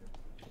 хватит.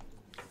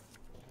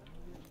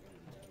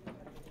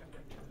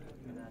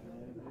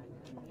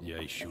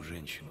 Я ищу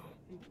женщину.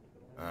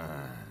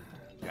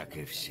 Как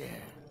и все.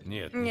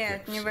 Нет,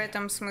 Нет, не в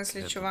этом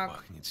смысле, это чувак.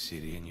 Пахнет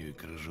сиренью и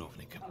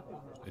крыжовником.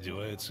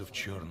 Одевается в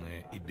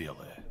черное и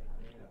белое.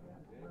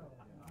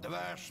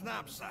 2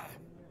 шнапса.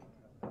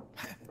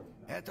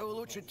 Это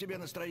улучшит тебе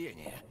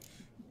настроение.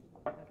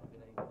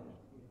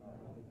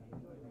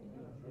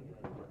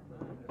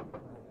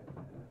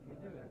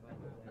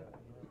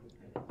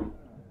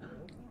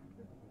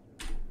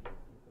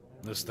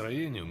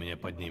 Настроение у меня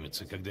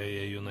поднимется, когда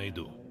я ее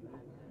найду.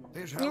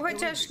 Ну,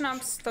 хотя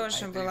шнапс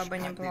тоже было бы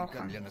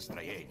неплохо. Для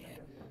настроения.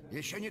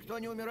 Еще никто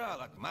не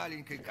умирал от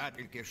маленькой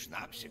капельки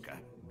шнапсика.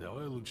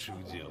 Давай лучше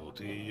к делу.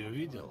 Ты ее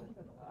видел?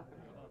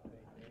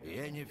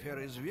 Йеннифер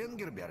из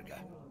Венгерберга?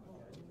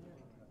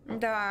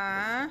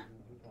 Да.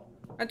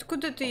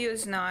 Откуда ты ее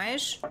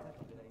знаешь?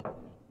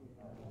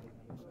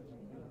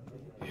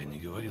 Я не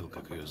говорил,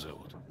 как ее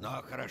зовут.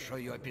 Но хорошо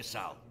ее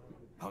описал.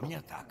 А у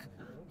меня так.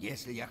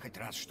 Если я хоть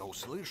раз что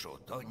услышу,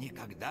 то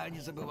никогда не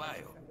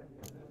забываю.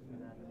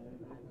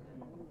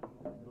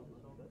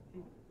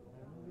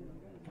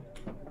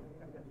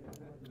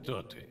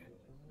 Кто ты?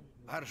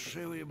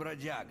 Паршивый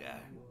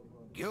бродяга.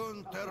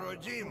 Гюнтер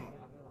Одим,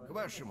 к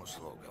вашим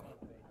услугам.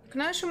 К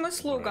нашим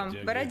услугам,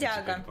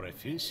 бродяга.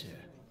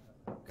 Профессия?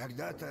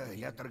 Когда-то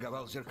я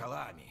торговал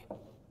зеркалами.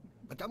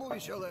 Потому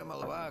веселая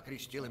молва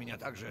окрестила меня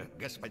также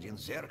господин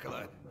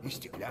Зеркало и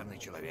стеклянный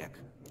человек.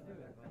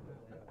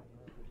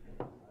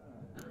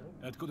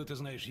 Откуда ты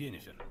знаешь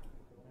Йеннифер?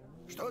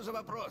 Что за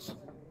вопрос?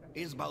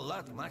 из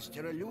баллад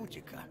мастера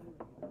Лютика.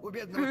 У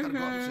бедного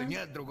торговца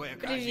нет другой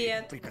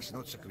оказии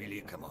прикоснуться к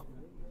великому.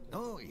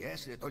 Ну,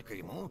 если только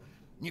ему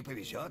не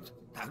повезет,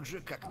 так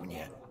же, как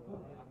мне.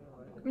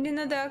 Мне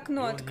надо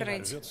окно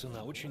открыть. Он нарвется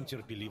на очень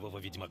терпеливого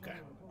ведьмака.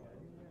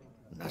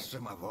 На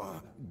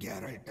самого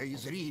Геральта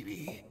из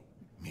Ривии,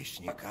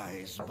 мясника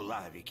из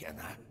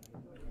Блавикена.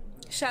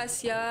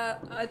 Сейчас я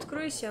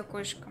открою себе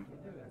окошко.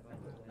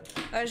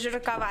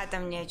 Жарковато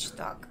мне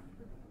чуток.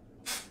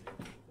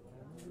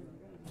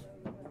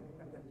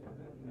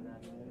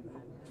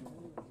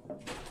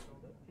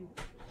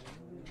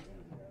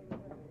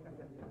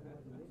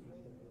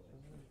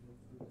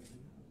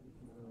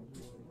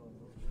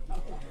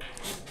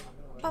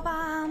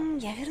 Па-бам!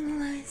 Я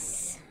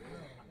вернулась.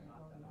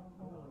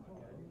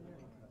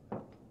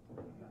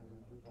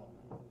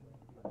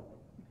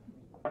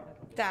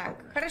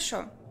 Так,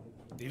 хорошо.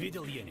 Ты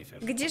видел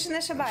Йеннифер? Где же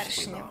наша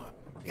барышня?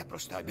 Я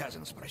просто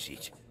обязан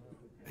спросить.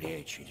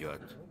 Речь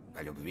идет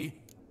о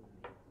любви?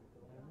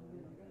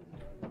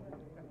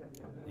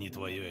 Не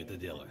твое это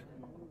дело.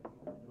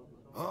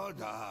 О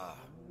да.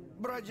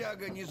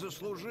 Бродяга не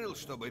заслужил,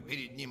 чтобы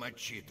перед ним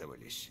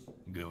отчитывались.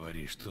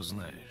 Говори, что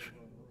знаешь.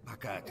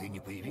 Пока ты не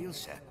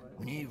появился,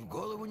 мне и в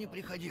голову не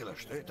приходило,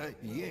 что это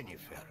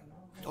Йеннифер.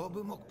 Кто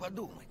бы мог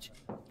подумать?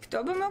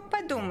 Кто бы мог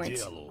подумать?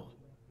 Делу.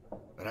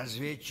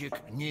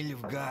 Разведчик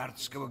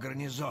Нильфгардского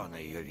гарнизона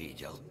ее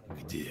видел.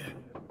 Где?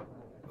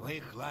 В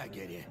их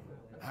лагере.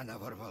 Она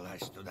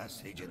ворвалась туда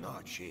среди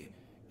ночи.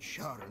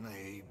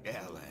 Черная и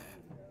белая.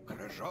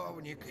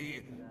 Крыжовник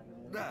и...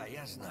 Да,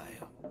 я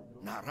знаю.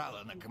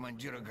 Наорала на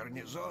командира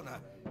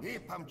гарнизона и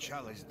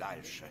помчалась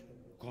дальше.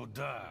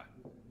 Куда?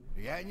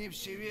 Я не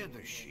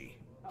всеведущий.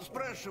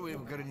 Спрашивай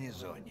в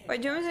гарнизоне.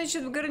 Пойдем,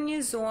 значит, в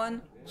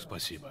гарнизон.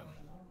 Спасибо.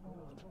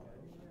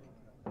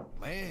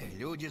 Мы,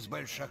 люди с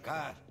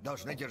большака,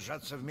 должны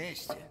держаться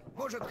вместе.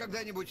 Может,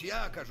 когда-нибудь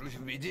я окажусь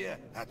в беде,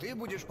 а ты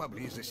будешь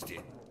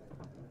поблизости.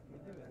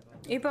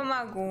 И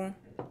помогу.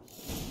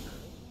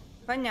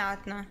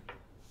 Понятно.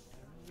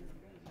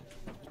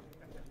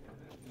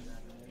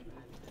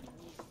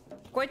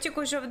 Котик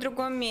уже в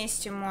другом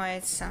месте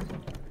моется.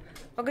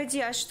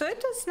 Погоди, а что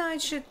это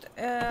значит?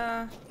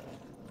 Это...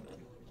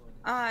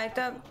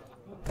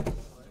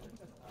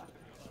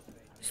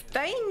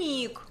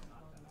 Тайник.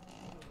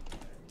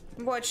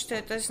 Вот что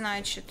это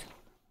значит.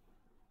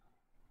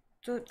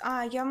 Тут...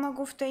 я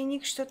могу в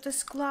тайник что-то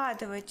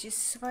складывать из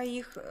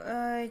своих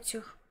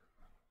этих...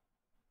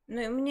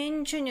 Ну, мне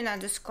ничего не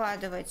надо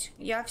складывать.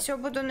 Я все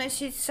буду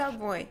носить с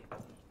собой.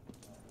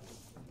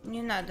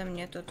 Не надо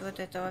мне тут вот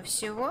этого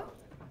всего.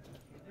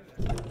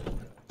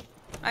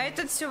 А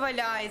этот все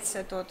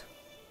валяется тут.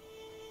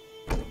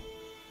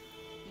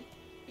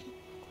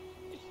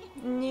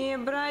 Не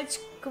брать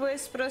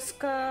квест про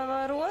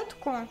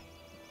сковородку.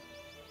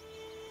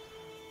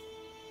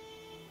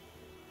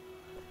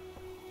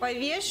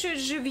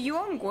 Повешают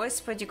живьем.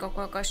 Господи,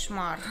 какой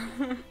кошмар.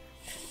 Бабка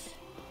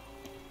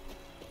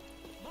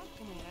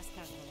моя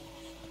рассказывала,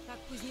 как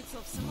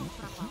Кузнецов сынок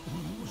пропал.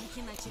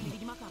 Мужики начали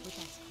ведьмака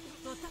пытать.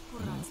 Тот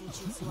аккурат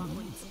случился у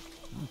охотницы.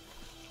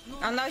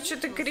 Она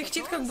что-то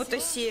кряхтит, как будто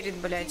серит,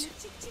 блядь.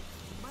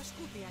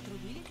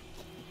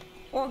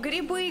 О,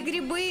 грибы,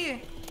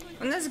 грибы!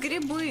 У нас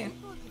грибы.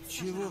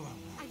 Чего вам?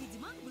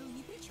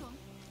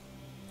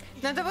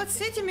 Надо вот с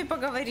этими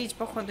поговорить,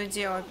 по ходу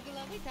дела.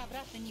 Головы ты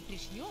обратно не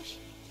пришлешь.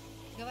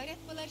 Говорят,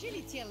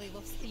 положили тело его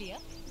в склеп.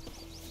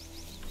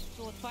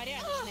 Тут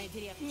порядочная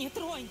деревня. Не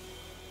тронь!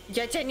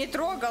 Я тебя не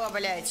трогала,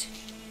 блядь.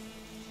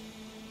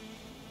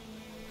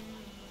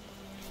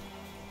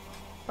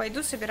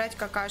 Пойду собирать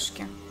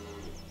какашки.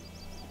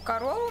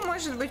 Корову,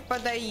 может быть,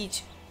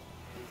 подоить.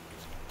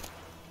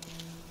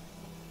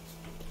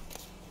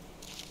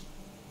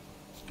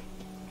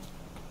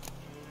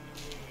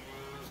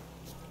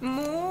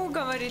 Му,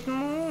 говорит,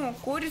 му.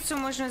 Курицу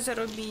можно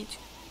зарубить.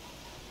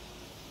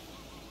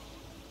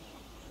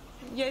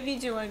 Я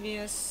видела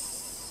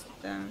вес.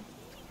 Да.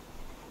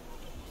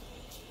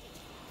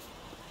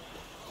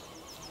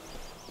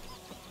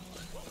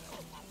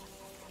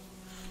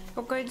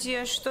 Погоди,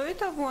 а что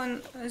это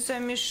вон за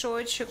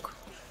мешочек?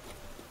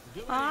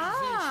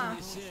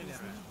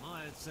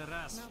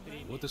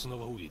 Вот и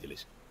снова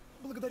увиделись.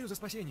 Благодарю за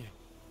спасение.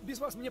 Без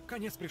вас мне б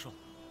конец пришел.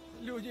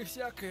 Люди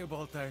всякое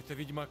болтают о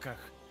ведьмаках.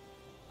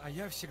 А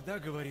я всегда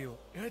говорил,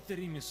 это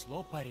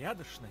ремесло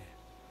порядочное.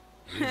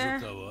 Вижу,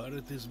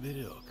 товары ты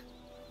сберег.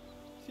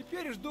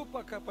 Теперь жду,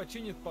 пока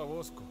починит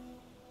повозку.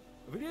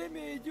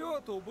 Время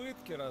идет,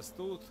 убытки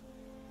растут.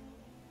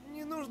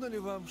 Не нужно ли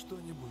вам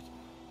что-нибудь?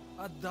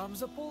 Отдам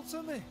за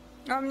полцены.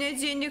 А у меня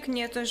денег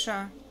нет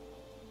уже.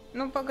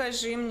 Ну,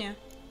 покажи мне.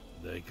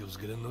 Дай-ка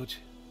взглянуть.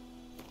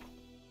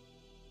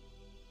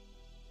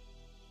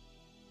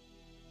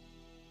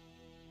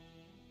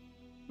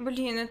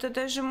 Блин, это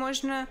даже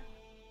можно...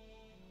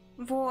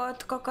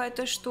 Вот,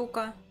 какая-то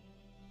штука.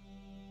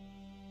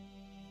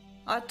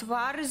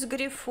 Отвар из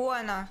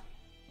грифона.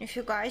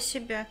 Нифига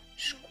себе.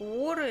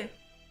 Шкуры.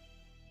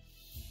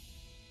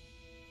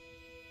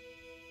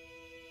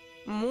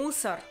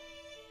 Мусор.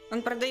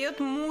 Он продает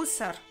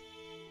мусор.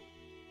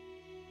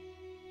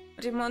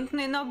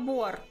 Ремонтный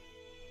набор.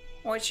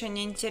 Очень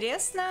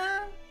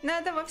интересно.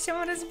 Надо во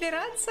всем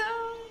разбираться.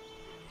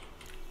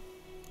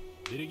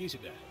 Береги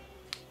себя.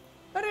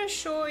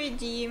 Хорошо,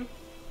 иди.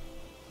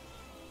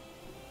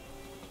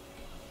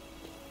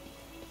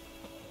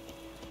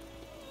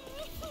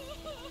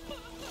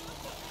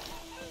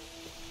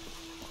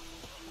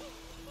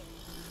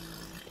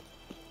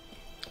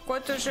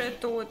 Кот уже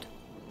тут.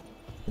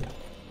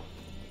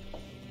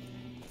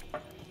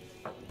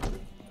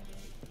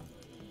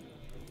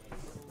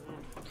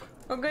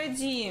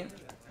 Погоди.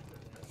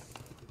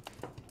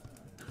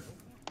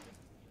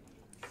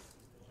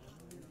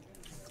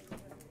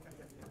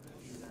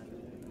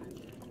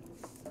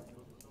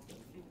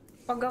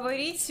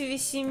 Поговорить с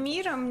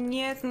Весемиром?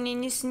 Нет, мне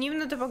не с ним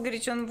надо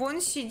поговорить, он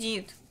вон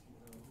сидит.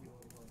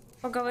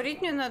 Поговорить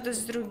мне надо с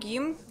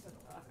другим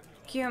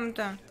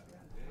кем-то.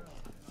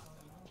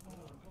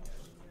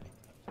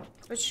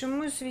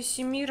 Почему с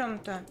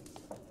Весемиром-то?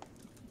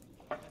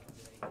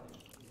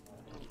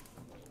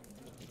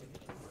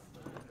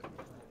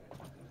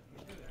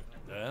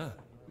 Да?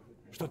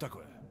 Что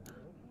такое?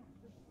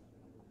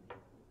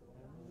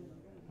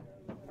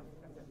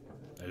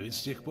 А ведь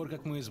с тех пор,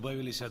 как мы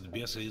избавились от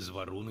беса из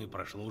Варуны,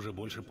 прошло уже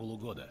больше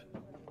полугода.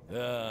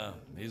 Да,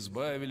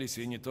 избавились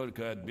и не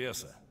только от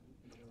беса.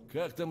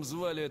 Как там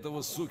звали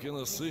этого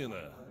сукина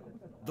сына?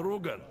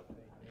 Друган?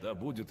 Да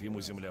будет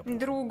ему земля.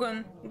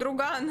 Друган.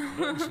 Друган.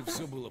 Раньше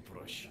все было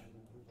проще.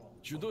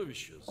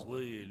 Чудовища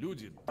злые,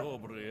 люди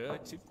добрые, а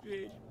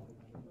теперь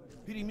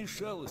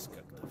перемешалось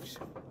как-то все.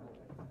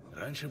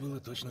 Раньше было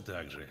точно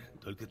так же,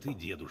 только ты,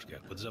 дедушка,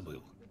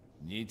 подзабыл.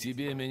 Не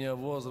тебе меня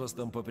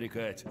возрастом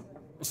попрекать.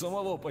 У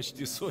самого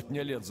почти 100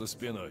 лет за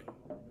спиной.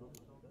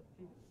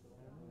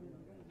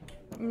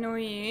 Ну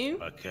и?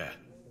 Пока.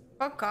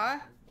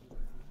 Пока.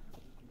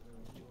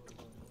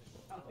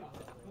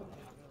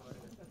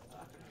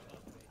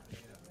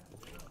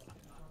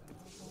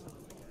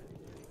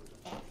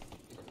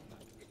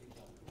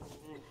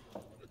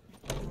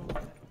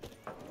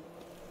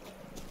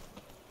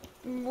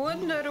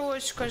 Вот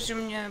дорожка же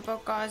мне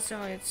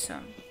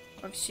показывается,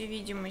 по всей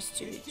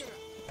видимости ведь.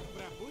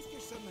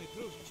 Пропустишь со мной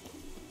кружечку?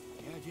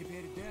 Я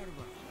теперь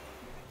Дерван,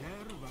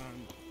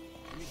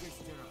 не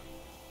гостера.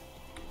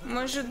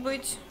 Может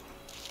быть,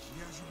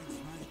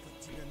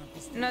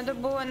 надо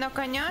было на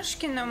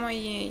коняшке на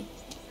моей?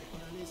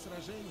 Королей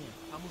сражения,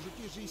 а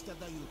мужики жизнь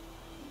отдают.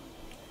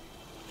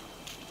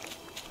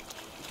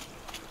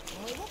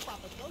 У моего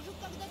папы тоже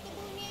когда-то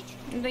был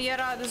меч. Да я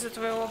рада за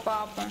твоего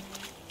папу.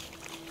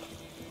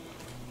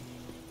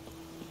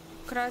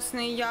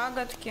 Красные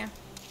ягодки.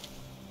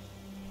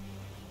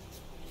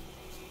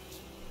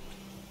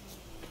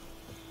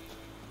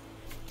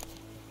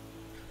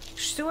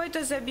 Что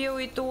это за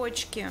белые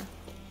точки?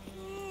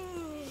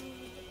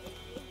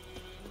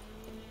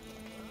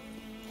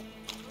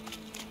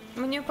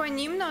 Мне по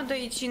ним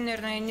надо идти,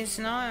 наверное, я не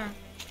знаю.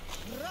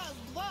 Раз,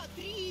 два,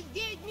 три,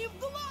 ведьме в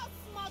глаз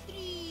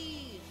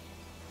смотри!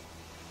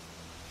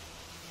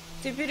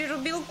 Ты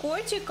перерубил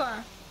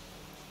котика?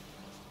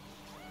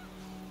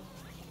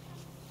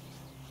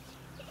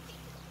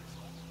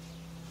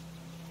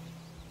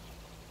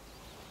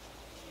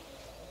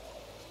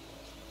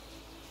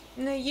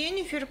 На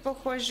Йеннифер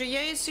похоже.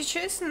 Я, если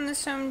честно, на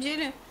самом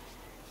деле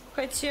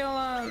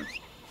хотела...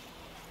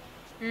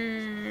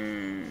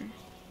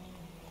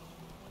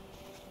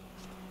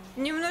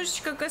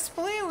 немножечко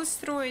косплей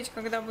устроить,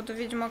 когда буду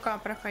Ведьмака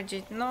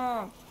проходить,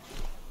 но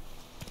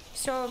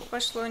все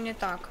пошло не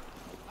так.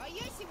 А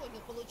я сегодня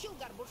получил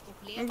горбушку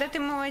хлеба. Да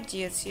ты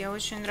молодец, я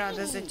очень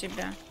рада за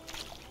тебя.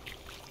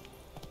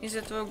 И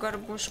за твою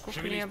горбушку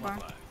хлеба.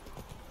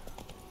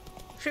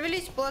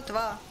 Шевелись,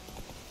 плотва.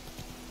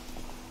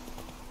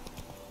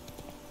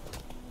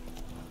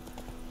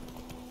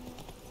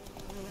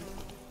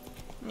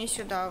 Не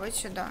сюда, вот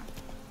сюда.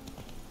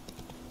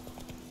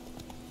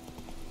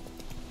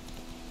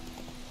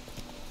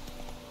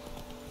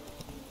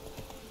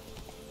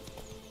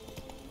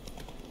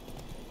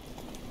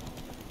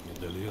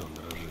 Медальон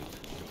дрожит.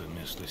 Это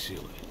место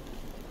силы.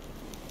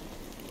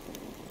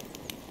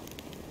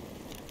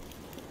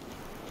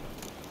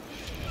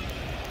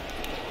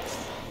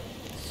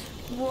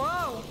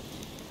 Вау!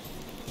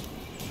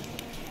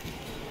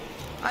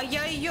 А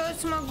я ее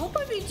смогу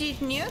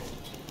победить, нет?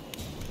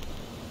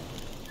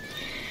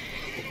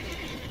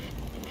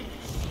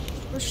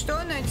 Что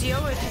она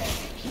делает?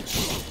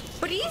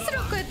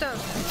 Призрак это?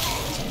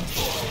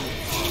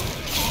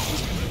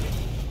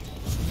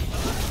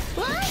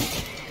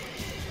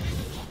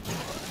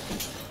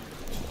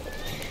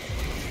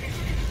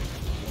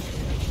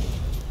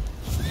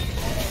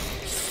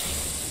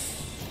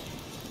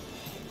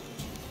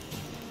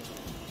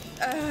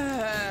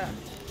 А?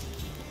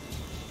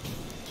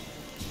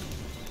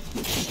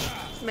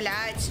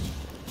 Блять.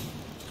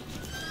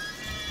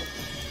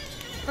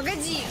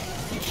 Погоди.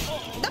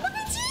 Да погоди!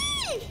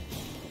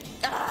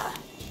 А!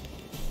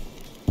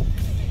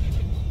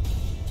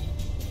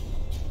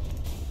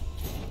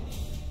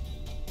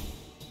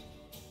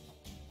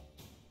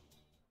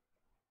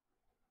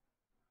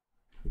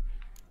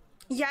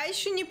 Я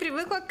еще не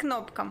привыкла к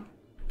кнопкам.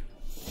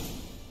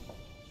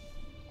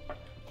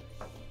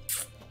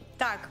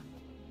 Так.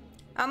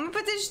 А мы,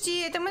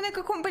 подожди, это мы на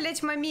каком,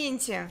 блядь,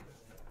 моменте?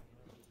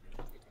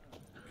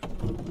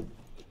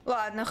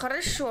 Ладно,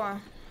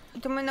 хорошо.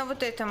 Это мы на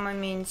вот этом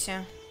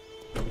моменте.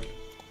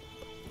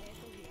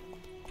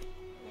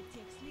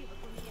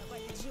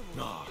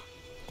 Но.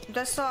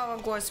 Да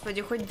слава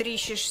Господи, хоть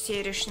дрищешь,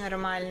 серишь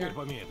нормально. Теперь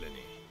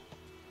помедленней.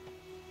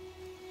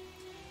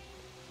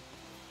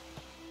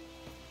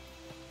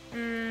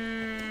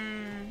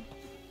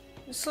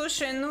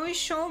 Слушай, ну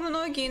еще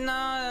многие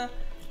на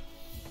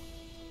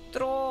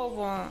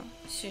Трову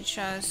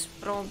сейчас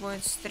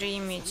пробуют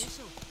стримить.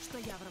 Слышал, что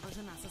Яврова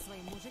жена со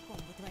своим мужиком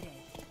вытворяет?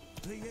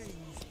 Да я и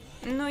не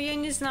знаю. Ну, я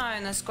не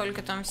знаю,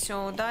 насколько там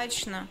все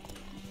удачно.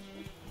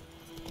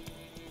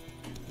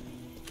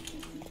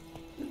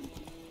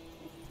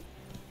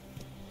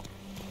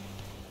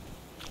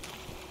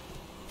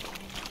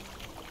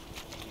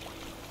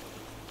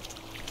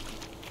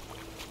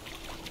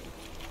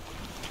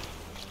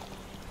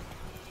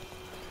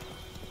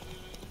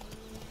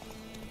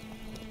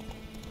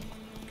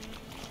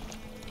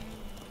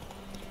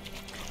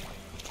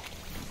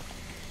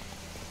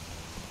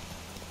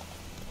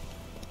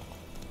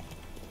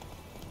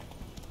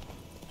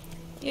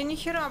 Я ни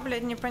хера,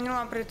 блядь, не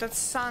поняла про этот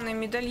ссаный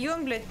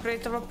медальон, блядь, про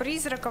этого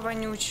призрака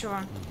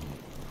вонючего.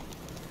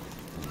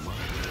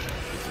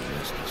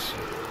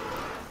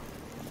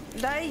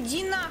 Да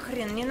иди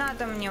нахрен, не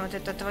надо мне вот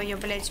это твое,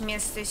 блядь,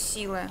 место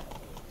силы.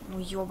 Ну,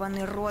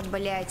 ёбаный рот,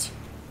 блядь.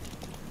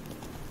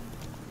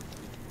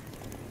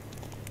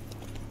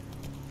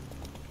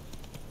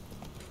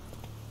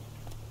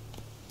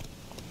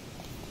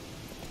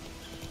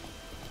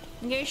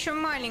 Я еще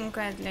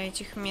маленькая для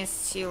этих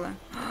мест силы.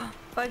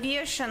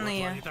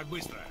 Повешенные. Не так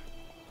быстро.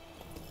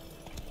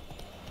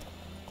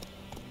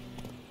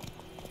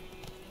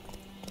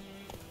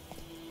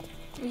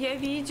 Я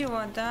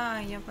видела, да,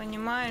 я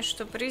понимаю,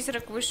 что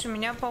призрак выше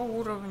меня по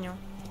уровню.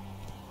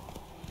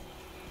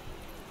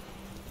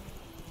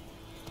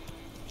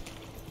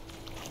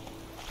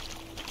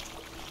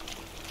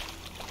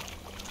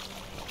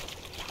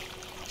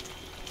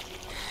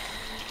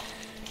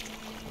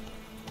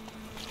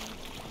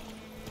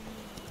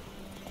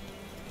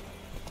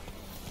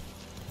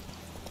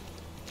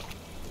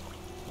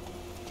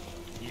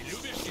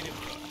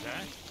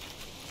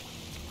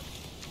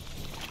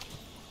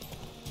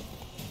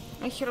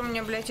 Нахер у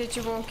меня, блядь, эти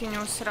волки не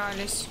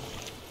усрались.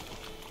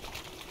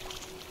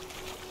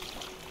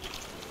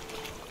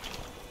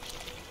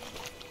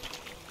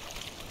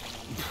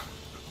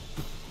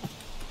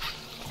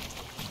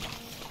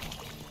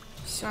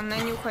 Все,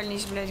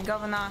 нанюхались, блядь,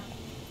 говна.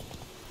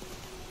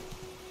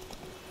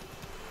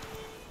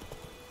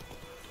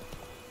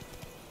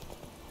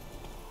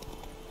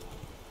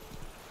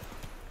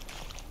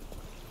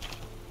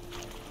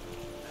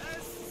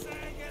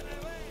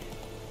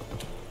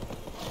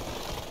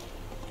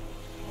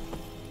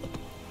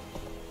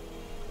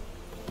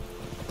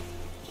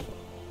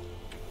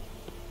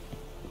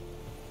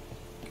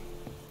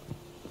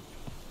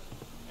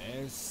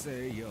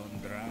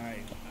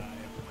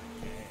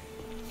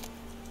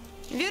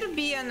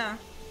 Вербена.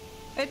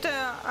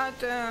 Это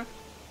от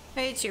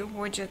этих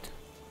будет.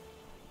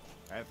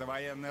 Это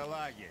военный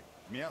лагерь.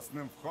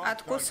 Местным вход От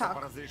только Кусак.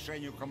 по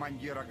разрешению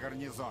командира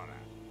гарнизона.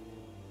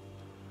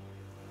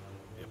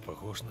 Я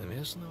похож на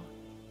местного?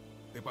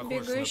 Ты похож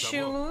Бегающий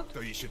на того, лут.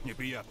 кто ищет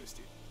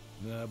неприятности.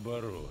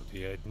 Наоборот,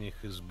 я от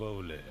них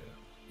избавляю.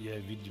 Я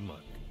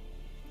ведьмак.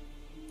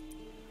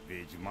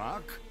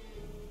 Ведьмак?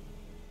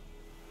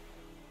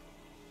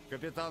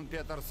 Капитан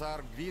Петер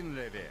Саар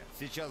Гвинлеве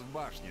сейчас в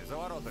башне, за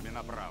воротами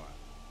направо.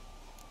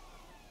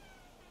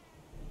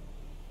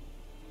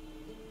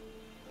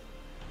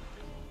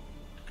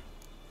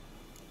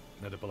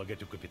 Надо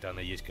полагать, у капитана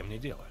есть ко мне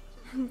дело.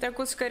 Так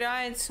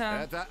ускоряется.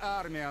 Это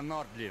армия,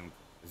 Нордлинг.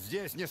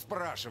 Здесь не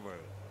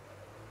спрашивают.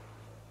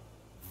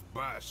 В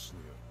башню.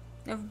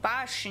 В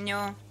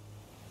башню.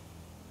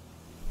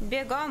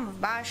 Бегом в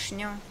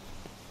башню.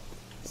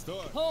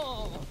 Стой!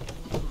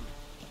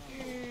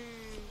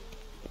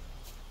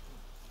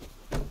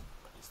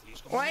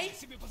 Ой.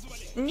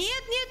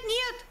 Нет, нет,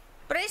 нет.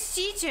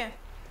 Простите.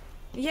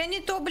 Я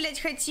не то, блядь,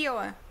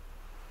 хотела.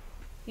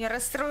 Я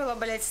расстроила,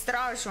 блядь,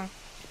 стражу.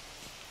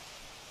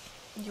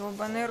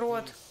 Ёбаный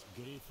рот.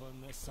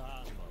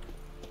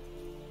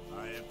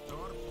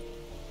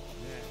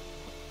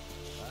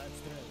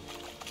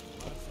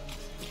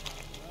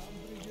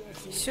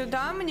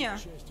 Сюда мне?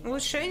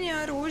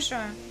 Улучшение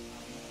оружия.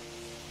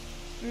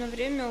 На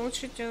время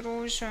улучшить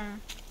оружие.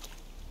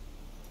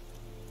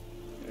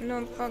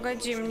 Ну,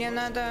 погоди, мне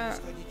надо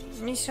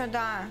не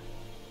сюда.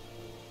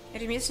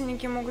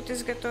 Ремесленники могут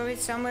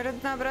изготовить самые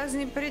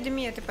разнообразные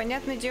предметы.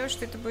 Понятное дело,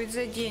 что это будет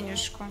за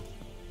денежку.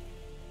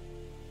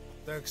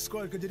 Так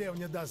сколько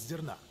деревня даст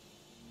зерна?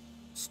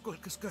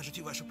 Сколько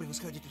скажете, ваше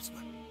превосходительство?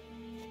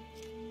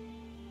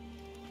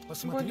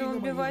 Посмотри Буду на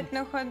убивать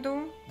мою... на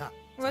ходу? Да.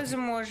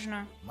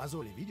 Возможно.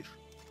 Мозоли видишь?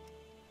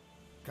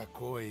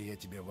 Какое я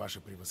тебе,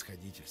 ваше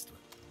превосходительство.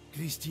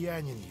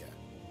 Крестьянин я.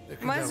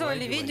 Так и Мозоли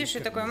давай видишь? И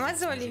говорить, как такой, мы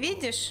мозоли мужиков.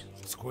 видишь?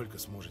 Сколько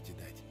сможете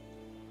дать?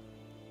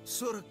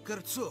 40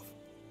 корцов.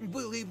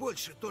 Было и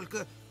больше,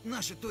 только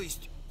наши, то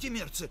есть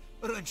темерцы,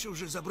 раньше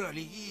уже забрали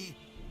и...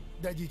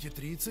 Дадите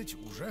 30,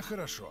 уже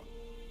хорошо.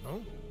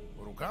 Ну,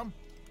 по рукам,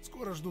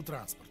 скоро жду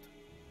транспорт.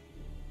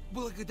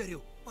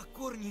 Благодарю,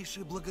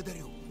 покорнейше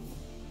благодарю.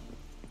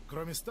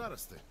 Кроме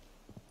старосты,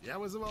 я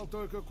вызывал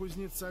только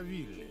кузнеца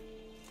Вилли,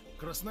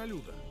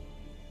 краснолюда.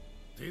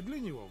 Ты для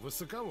него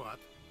высоковат.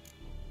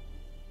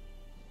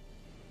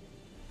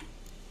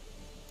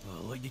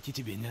 В логике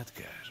тебе не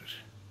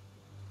откажешь.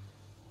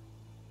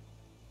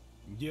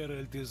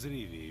 Геральт из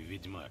Ривии,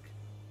 ведьмак.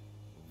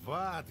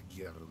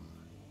 Ватгерн.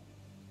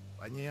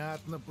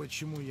 Понятно,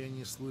 почему я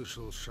не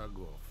слышал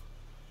шагов.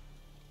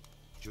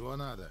 Чего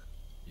надо?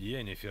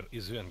 Йеннифер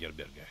из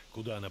Венгерберга.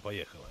 Куда она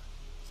поехала?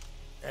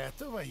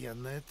 Это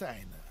военная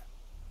тайна.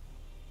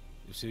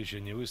 Ты все еще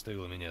не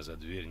выставил меня за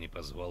дверь, не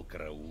позвал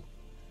караул.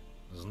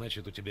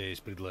 Значит, у тебя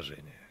есть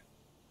предложение.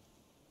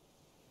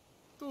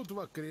 Тут в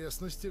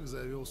окрестностях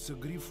завелся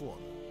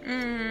грифон.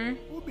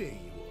 Убей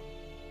его.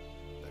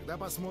 Тогда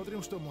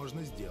посмотрим, что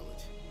можно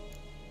сделать.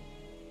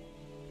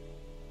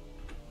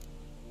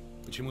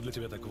 Почему для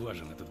тебя так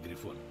важен этот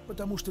грифон?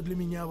 Потому что для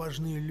меня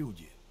важны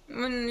люди.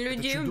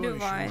 Людей это чудовище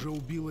убивает. уже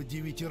убило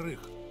 9,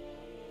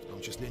 в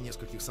том числе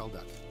нескольких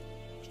солдат.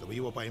 Чтобы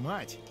его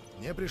поймать,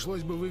 мне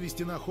пришлось бы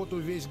вывести на охоту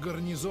весь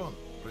гарнизон,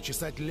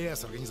 прочесать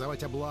лес,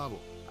 организовать облаву.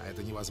 А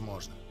это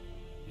невозможно.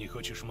 Не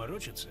хочешь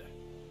морочиться?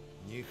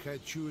 Не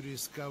хочу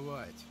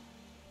рисковать.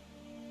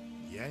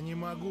 Я не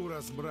могу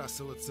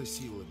разбрасываться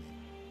силами.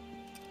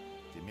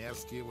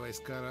 Темерские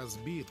войска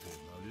разбиты,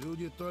 но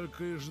люди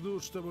только и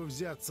ждут, чтобы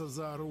взяться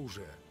за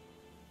оружие.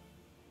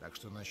 Так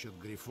что насчет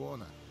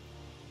грифона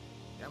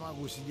я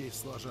могу сидеть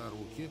сложа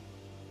руки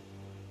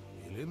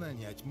или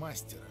нанять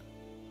мастера.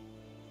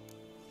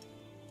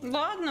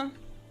 Ладно.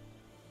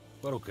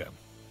 По рукам.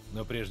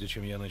 Но прежде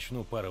чем я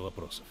начну, пара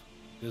вопросов.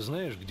 Ты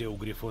знаешь, где у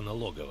грифона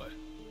логово?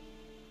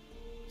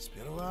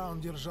 Сперва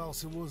он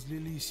держался возле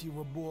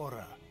Лисьего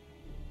Бора.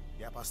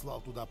 Я послал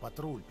туда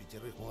патруль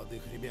 5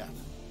 молодых ребят.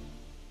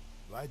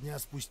 2 дня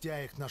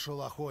спустя их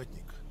нашел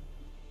охотник.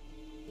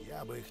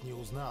 Я бы их не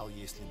узнал,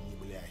 если бы не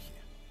бляхи.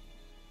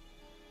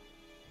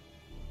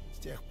 С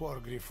тех пор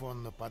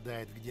грифон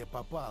нападает где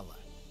попало.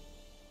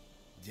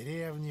 В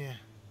деревне,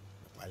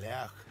 на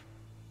полях,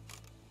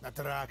 на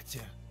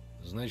тракте.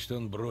 Значит,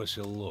 он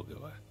бросил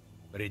логово.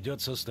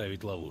 Придется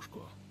ставить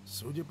ловушку.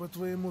 Судя по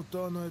твоему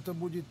тону, это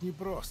будет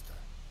непросто.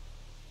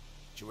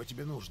 Чего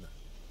тебе нужно?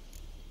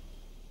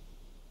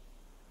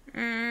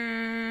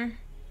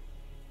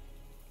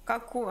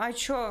 Какую? А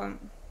чё?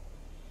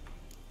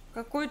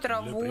 Какую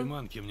траву? Для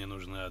приманки мне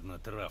нужна одна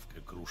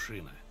травка,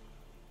 крушина.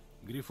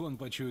 Грифон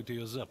почует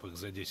ее запах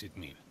за 10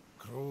 миль.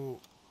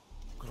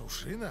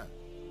 Крушина?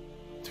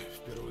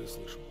 Впервые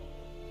слышу.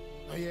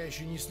 Но я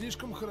еще не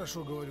слишком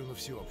хорошо говорю на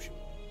всеобщем.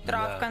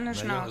 Травка да,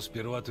 нужна. Наверное,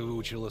 сперва ты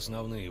выучил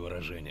основные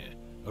выражения.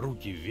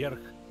 Руки вверх,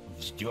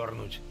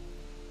 вздернуть.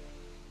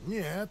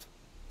 Нет,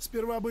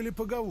 сперва были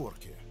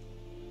поговорки.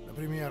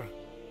 Например,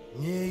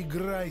 не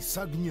играй с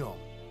огнем.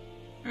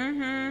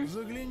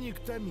 Загляни к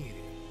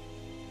Тамире.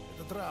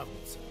 Это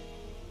травница.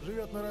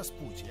 Живет на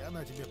распутье,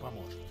 она тебе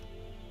поможет.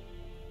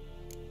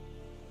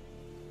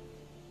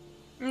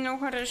 Ну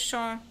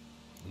хорошо.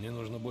 Мне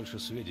нужно больше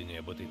сведений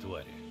об этой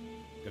твари.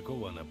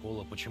 Какого она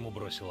пола, почему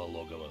бросила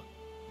логово?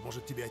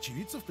 Может, тебе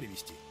очевидцев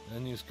привести?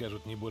 Они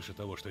скажут не больше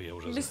того, что я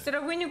уже Без знаю.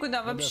 травы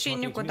никуда, Надо вообще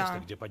осмотреть никуда.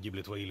 место, где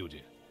погибли твои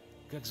люди.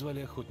 Как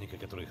звали охотника,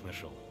 который их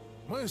нашел?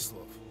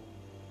 Мыслов.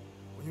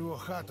 У него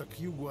хата к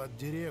югу от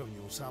деревни,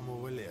 у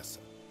самого леса.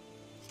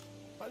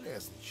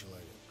 Полезный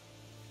человек.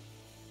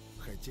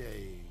 Хотя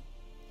и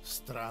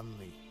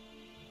странный.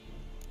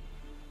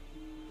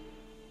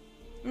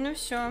 Ну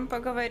все,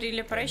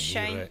 поговорили,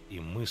 прощай. Мира и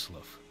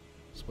Мыслов.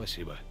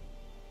 Спасибо.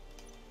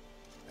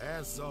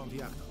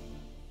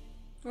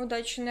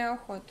 Удачной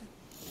охоты.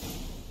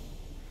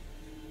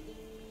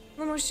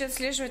 Вы можете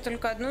отслеживать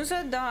только одну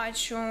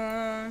задачу.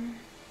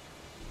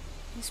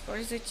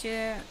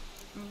 Используйте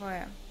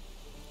В.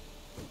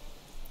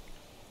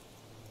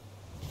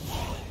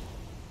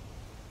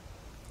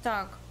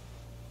 Так.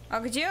 А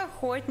где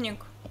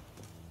охотник?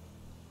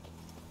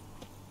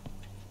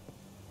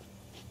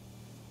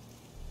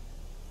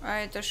 А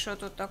это что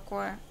тут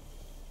такое?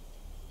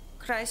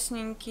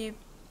 Красненькие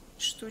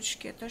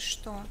штучки. Это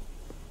что?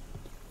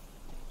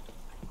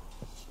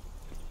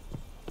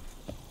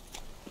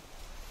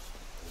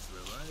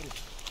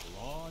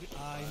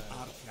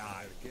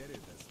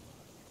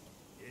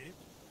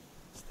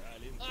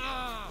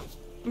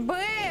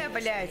 Б,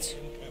 блядь.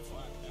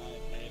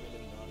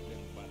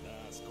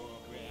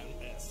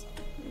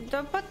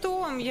 Да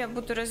потом я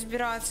буду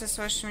разбираться с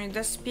вашими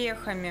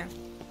доспехами.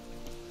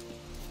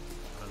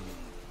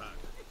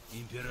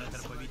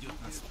 Император поведет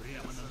нас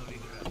прямо на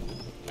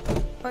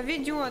Новиград.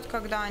 Поведет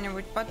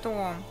когда-нибудь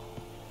потом.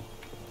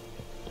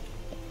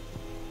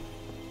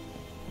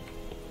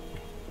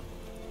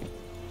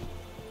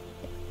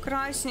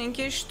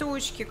 Красненькие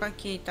штучки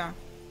какие-то.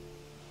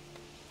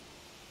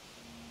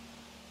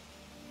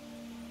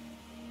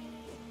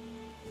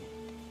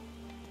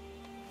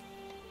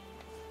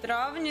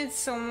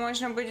 Травницу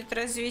можно будет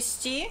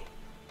развести.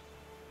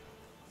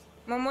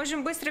 Мы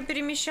можем быстро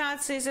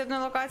перемещаться из одной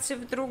локации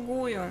в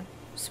другую.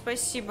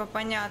 Спасибо,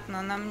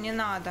 понятно, нам не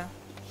надо.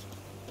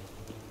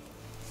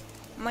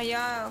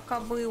 Моя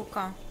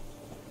кобылка.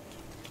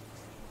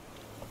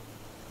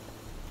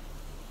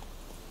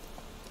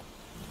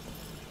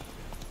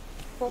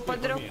 Попа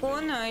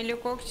дракона или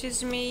когти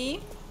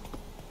змеи?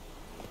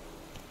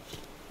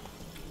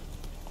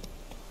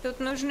 Тут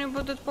нужны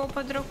будут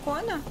попа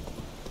дракона?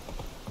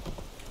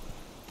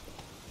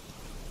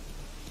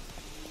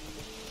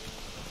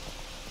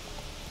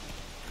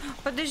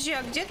 Подожди,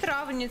 а где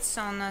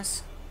травница у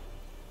нас?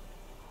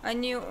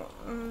 Они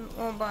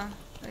оба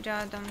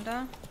рядом,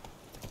 да?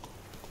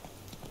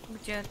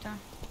 Где-то.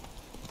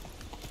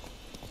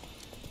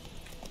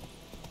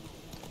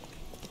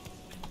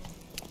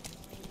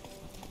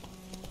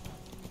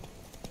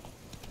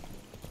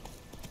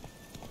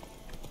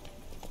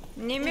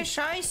 Не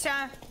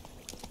мешайся.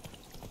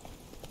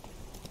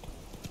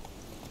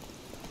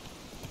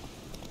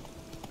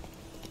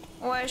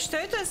 Ой, что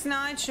это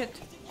значит?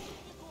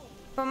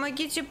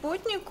 Помогите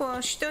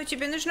путнику? Что,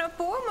 тебе нужна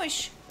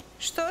помощь?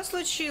 Что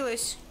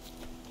случилось?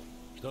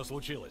 Что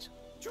случилось?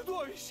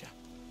 Чудовище!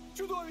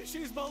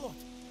 Чудовище из болот!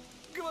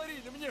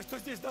 Говорили мне, что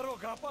здесь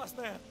дорога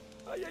опасная,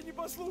 а я не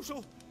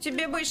послушал.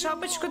 Тебе бы и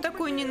шапочку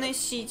такую не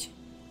носить.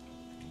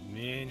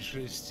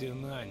 Меньше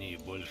стенаний,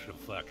 больше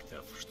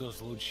фактов. Что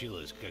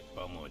случилось, как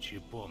помочь, и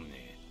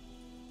помни.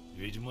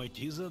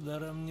 Ведьмаки за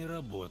даром не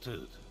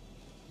работают.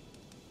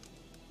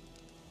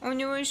 У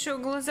него еще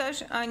глаза...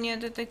 А,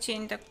 нет, это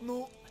тень так.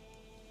 Ну,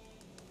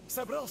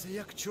 собрался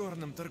я к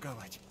черным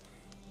торговать.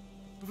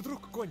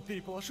 Вдруг конь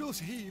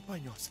переполошился и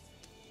понес.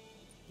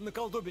 На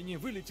колдобине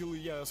вылетел,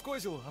 я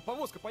скозил, а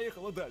повозка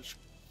поехала дальше.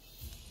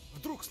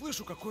 Вдруг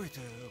слышу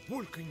какое-то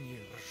бульканье,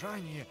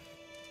 ржание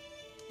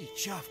и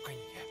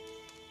чавканье.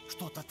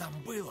 Что-то там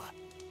было.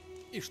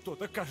 И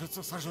что-то,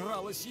 кажется,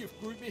 сожрало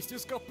сивку вместе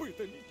с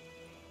копытами.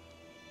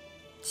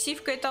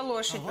 Сивка — это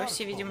лошадь, по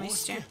всей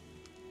видимости.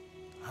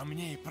 А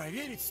мне и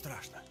проверить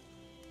страшно.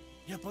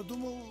 Я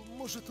подумал,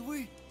 может,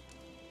 вы?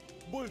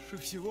 Больше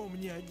всего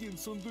мне один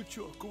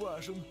сундучок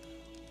важен.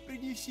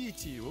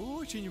 Принесите его,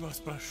 очень вас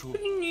прошу.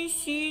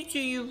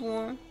 Принесите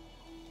его.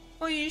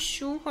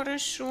 Поищу,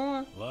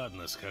 хорошо.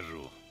 Ладно,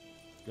 схожу.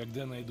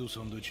 Когда найду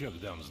сундучок,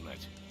 дам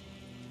знать.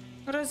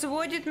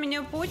 Разводит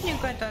меня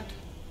путник этот.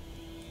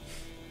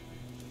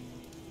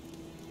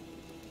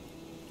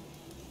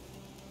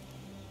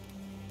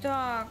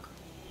 Так,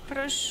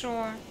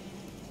 хорошо.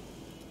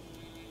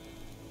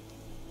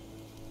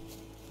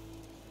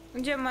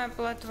 Где моя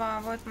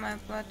плотва? Вот моя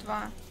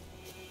плотва.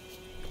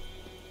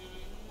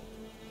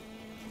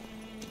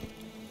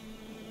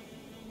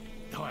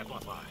 Давай,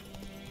 плотва.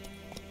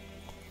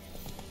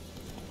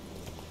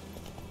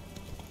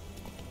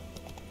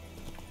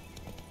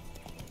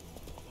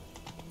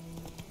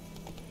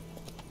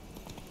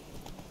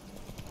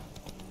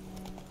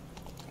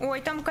 Ой,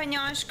 там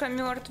коняшка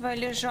мертвая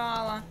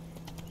лежала.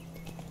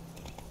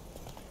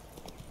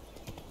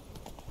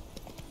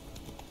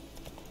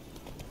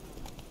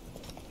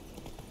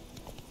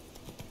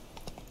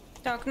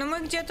 Так, ну мы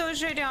где-то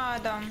уже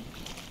рядом.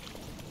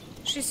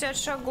 60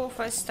 шагов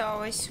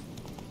осталось.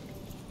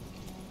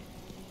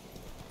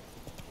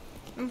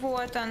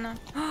 Вот она.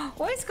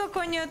 Ой, сколько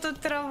у нее тут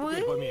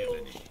травы.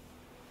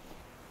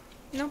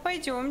 Ну,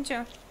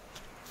 пойдемте.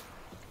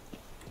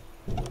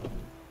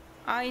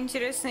 А,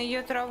 интересно,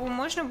 ее траву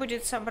можно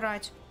будет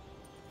собрать?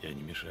 Я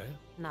не мешаю?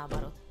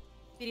 Наоборот.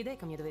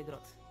 Передай-ка мне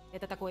двоегрот.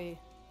 Это такой...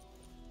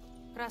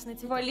 красный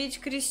цветок. Валить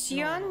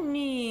крестьян?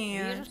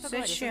 Нет. Вижу,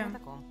 Зачем?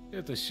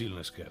 Это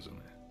сильно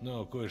сказано.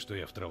 Но кое-что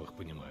я в травах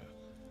понимаю.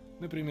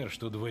 Например,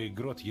 что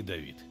двоегрот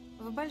ядовит.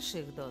 В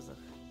больших дозах.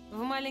 В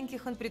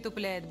маленьких он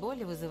притупляет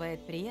боль и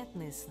вызывает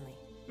приятные сны.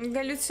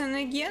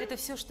 Галлюциноген? Это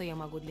все, что я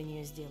могу для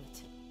нее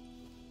сделать.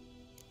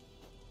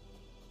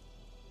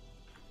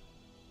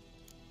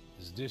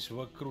 Здесь в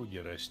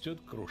округе растет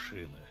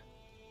крушина.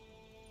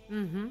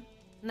 Угу.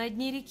 На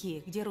дне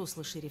реки, где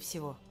русло шире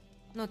всего.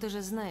 Но ты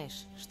же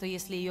знаешь, что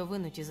если ее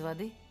вынуть из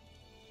воды...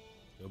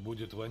 то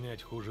будет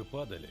вонять хуже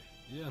падали.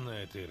 Я на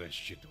это и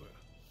рассчитываю.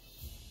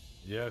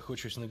 Я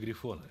охочусь на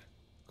грифона.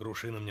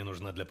 Крушина мне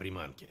нужна для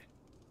приманки.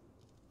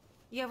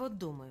 Я вот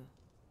думаю.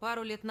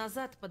 Пару лет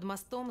назад под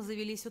мостом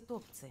завелись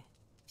утопцы.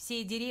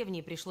 Всей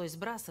деревне пришлось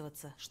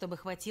сбрасываться, чтобы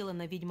хватило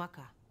на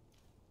ведьмака.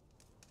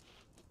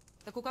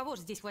 Так у кого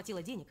же здесь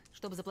хватило денег,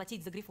 чтобы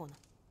заплатить за грифона?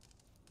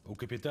 У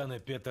капитана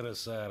Петера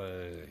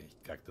Сара...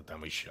 как-то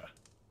там еще.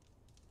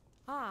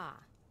 А,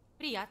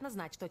 приятно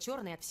знать, что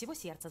черные от всего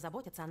сердца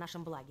заботятся о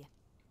нашем благе.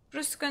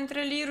 Просто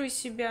контролируй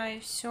себя и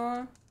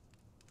все.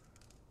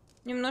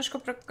 Немножко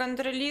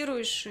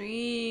проконтролируешь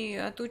и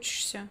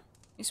отучишься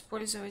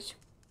использовать.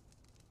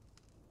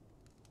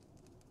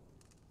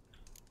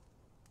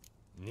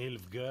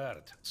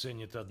 Нильфгаард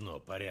ценит одно —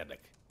 порядок.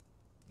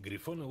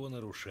 Грифон его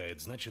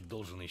нарушает, значит,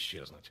 должен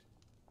исчезнуть.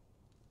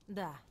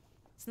 Да.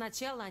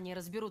 Сначала они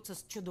разберутся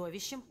с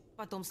чудовищем,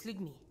 потом с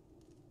людьми.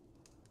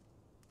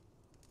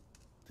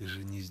 Ты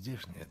же не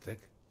здешняя, так?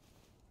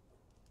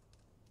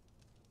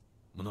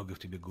 Много в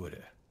тебе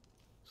горя.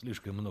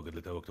 Слишком много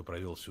для того, кто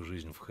провел всю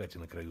жизнь в хате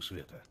на краю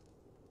света.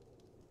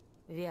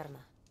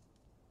 Верно.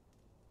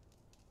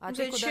 А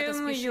ты куда-то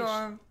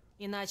спешишь?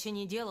 Иначе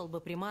не делал бы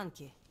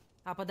приманки,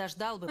 а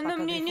подождал бы, пока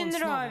мне не Грифон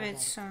снова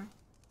нравится. ударит.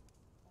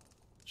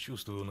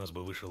 Чувствую, у нас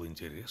бы вышел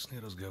интересный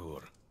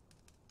разговор.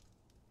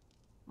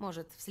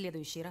 Может, в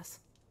следующий раз.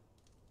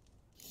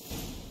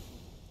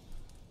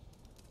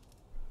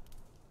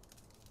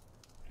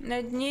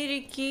 На дне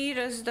реки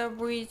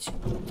раздобыть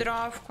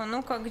травку.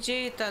 Ну-ка,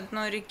 где это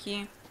дно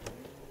реки?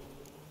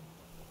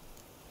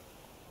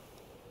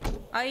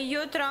 А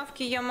ее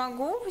травки я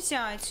могу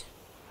взять?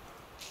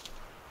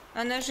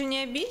 Она же не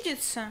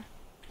обидится?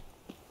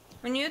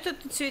 У нее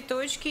тут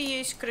цветочки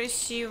есть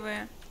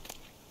красивые.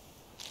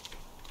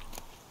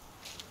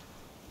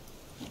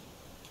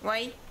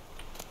 Ой.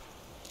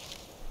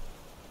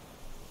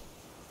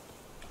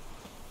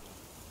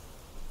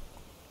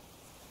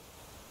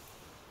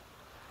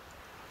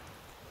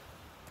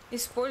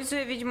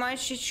 Используя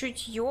ведьмачье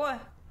чутье,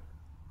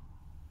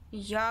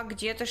 я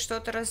где-то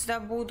что-то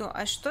раздобуду.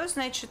 А что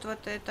значит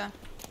вот это?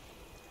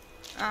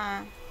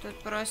 А, тут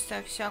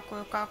просто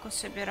всякую каку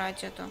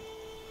собирать эту.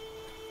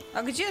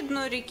 А где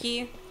дно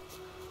реки?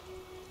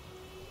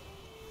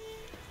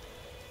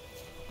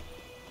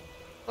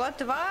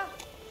 Плотва?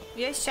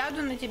 Я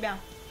сяду на тебя.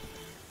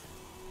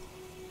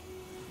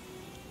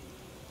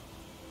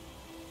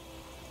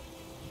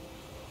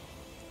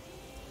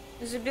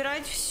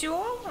 Забирать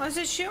все? А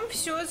зачем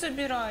все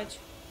забирать?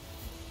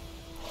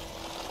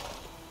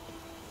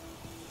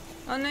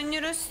 Она не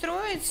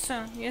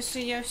расстроится, если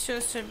я все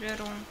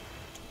соберу.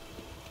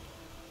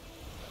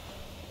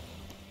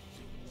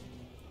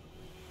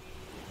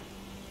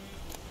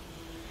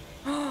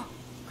 О,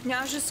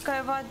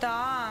 княжеская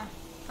вода,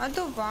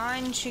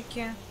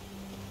 одуванчики.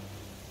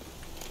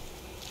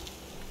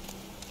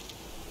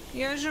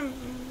 Я же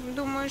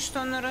думаю,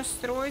 что она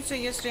расстроится,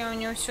 если я у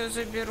нее все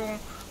заберу.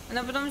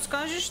 Она потом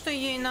скажет, что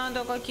ей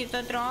надо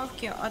какие-то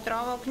травки, а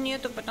травок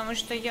нету, потому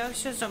что я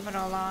все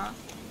забрала.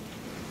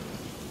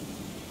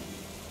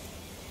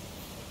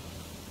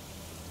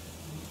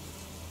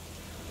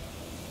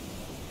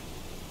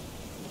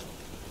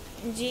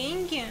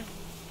 Деньги?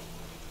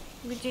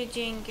 Где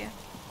деньги?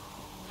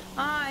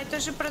 А, это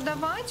же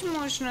продавать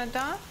можно,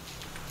 да?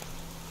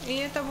 И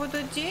это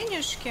будут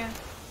денежки?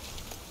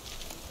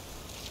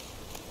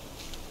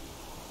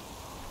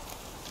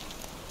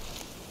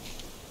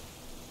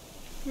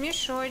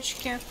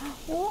 Мешочки.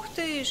 Ух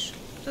ты ж,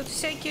 тут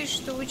всякие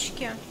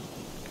штучки.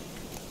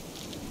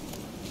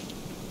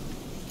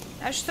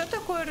 А что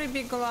такое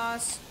рыбий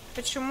глаз?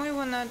 Почему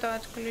его надо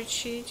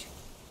отключить?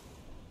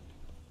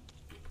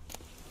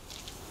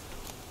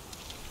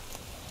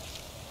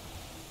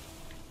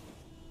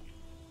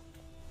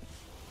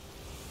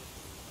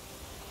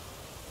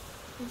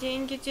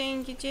 Деньги,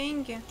 деньги,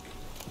 деньги.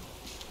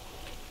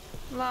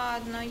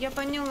 Ладно, я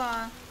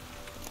поняла.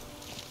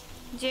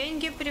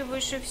 Деньги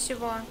превыше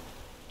всего.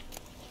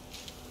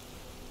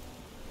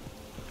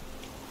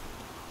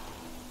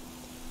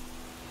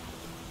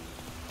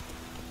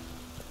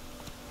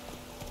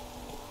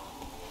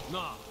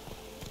 Но.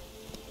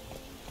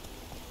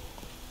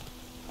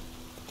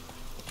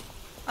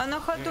 А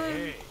на ходу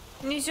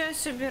нельзя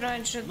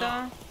собирать же,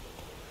 да?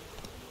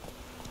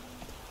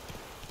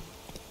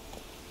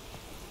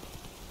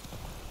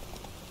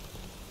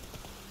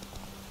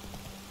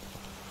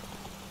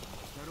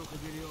 Старуха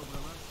белье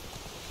убрала.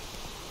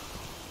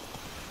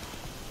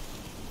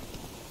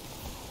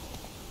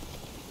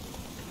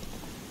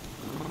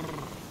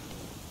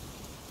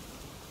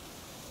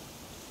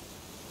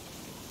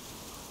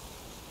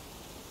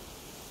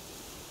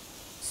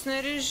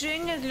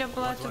 Снаряжение для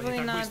плотвы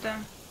надо.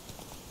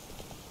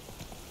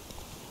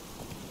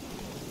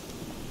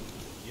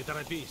 Не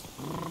торопись.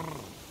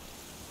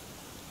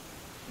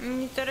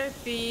 Не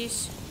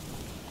торопись.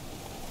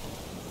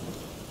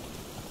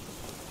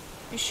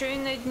 Еще и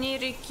на дне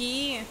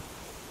реки.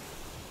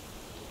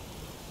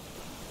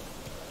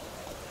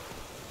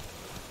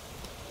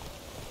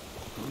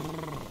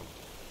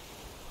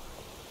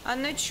 А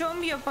на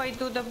чем я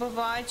пойду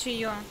добывать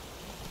ее?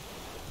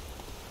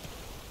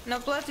 На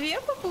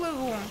плотве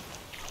поплыву?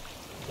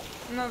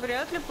 Но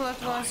вряд ли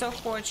плотва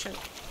захочет.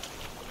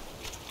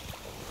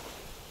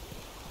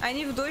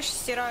 Они в дождь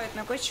стирают.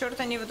 На кой черт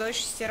они в дождь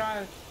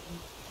стирают?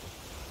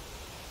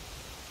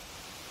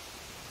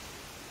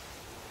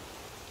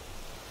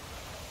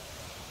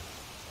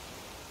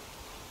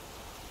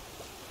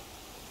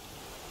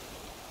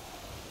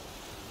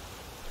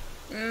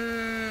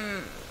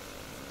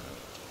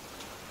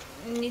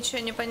 Ничего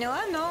не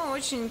поняла, но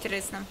очень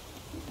интересно.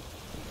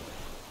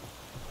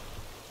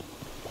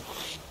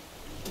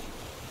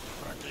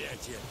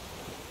 Проклятие.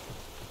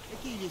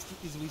 Какие есть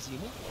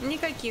извозимы?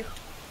 Никаких.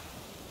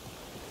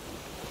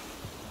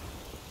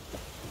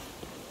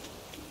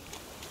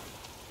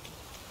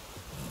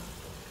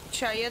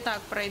 Ща, я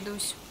так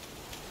пройдусь.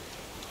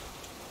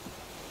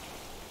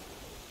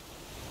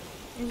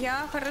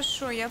 Я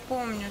хорошо, я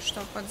помню,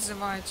 что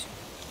подзывать.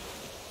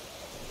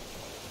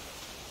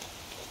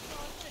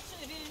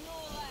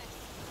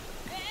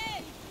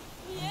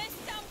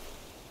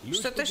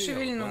 Что-то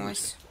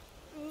шевельнулось.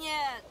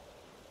 Нет,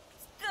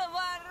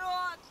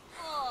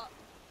 сковородку!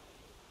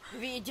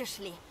 Видишь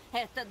ли,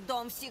 этот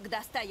дом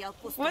всегда стоял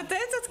пустым. Вот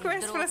этот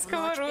квест про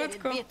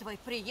сковородку. Перед битвой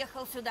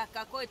приехал сюда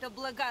какой-то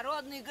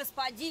благородный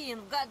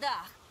господин в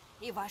годах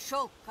и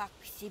вошел как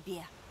к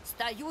себе.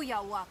 Стою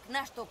я у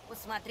окна, чтобы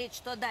посмотреть,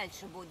 что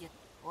дальше будет.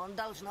 Он,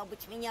 должно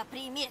быть, меня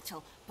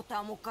приметил,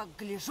 потому как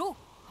гляжу,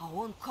 а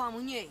он ко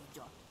мне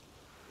идет.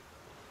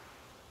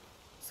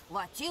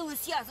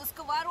 Схватилась я за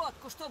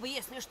сковородку, чтобы,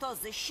 если что,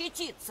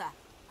 защититься.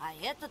 А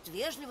этот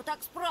вежливо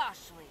так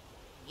спрашивает: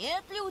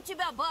 нет ли у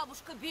тебя,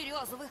 бабушка,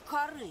 березовой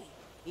коры,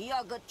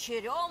 ягод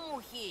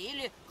черемухи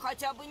или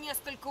хотя бы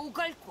несколько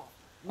угольков?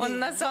 Он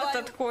назад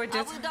отходит.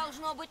 А вы,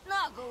 должно быть,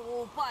 на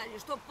голову упали,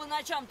 чтобы по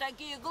ночам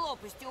такие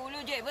глупости у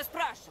людей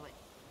выспрашивать.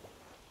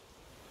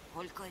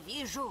 Только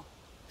вижу,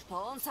 что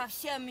он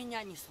совсем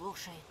меня не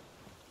слушает,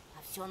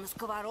 а все на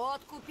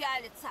сковородку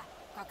пялится,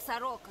 как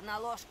сорока на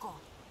ложку.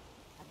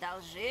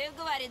 «Одолжи, —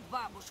 говорит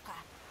бабушка,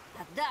 —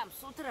 отдам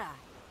с утра».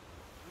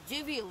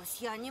 Удивилась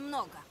я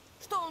немного,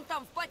 что он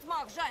там в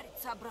потьмах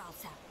жарить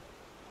собрался.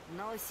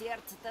 Но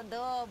сердце-то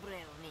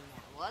доброе у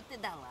меня, вот и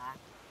дала.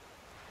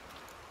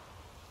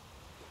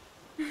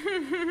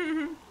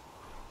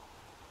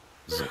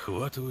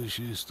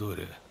 Захватывающая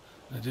история.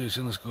 Надеюсь,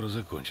 она скоро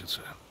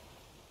закончится.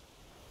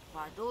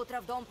 Под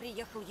утро в дом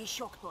приехал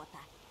еще кто-то.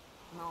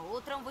 Но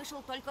утром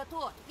вышел только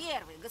тот,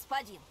 первый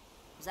господин.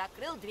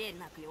 Закрыл дверь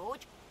на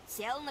ключ,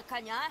 сел на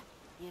коня,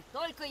 и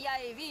только я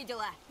и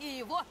видела и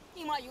его,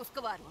 и мою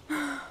сковородку.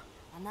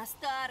 Она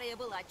старая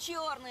была,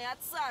 черная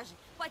от сажи,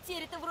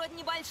 потеря-то вроде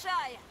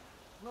небольшая,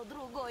 но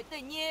другой-то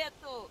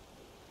нету.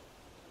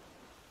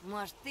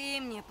 Может,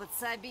 ты мне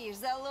подсобишь,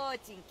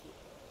 золотенький?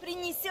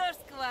 Принесешь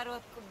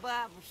сковородку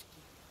бабушке?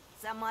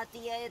 Сама-то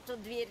я эту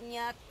дверь не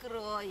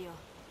открою.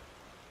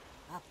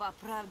 А по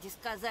правде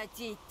сказать,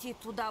 идти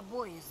туда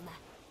боязно,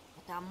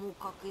 потому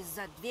как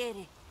из-за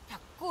двери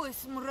такой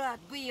смрад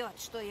бьет,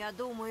 что я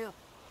думаю,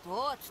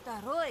 тот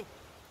второй,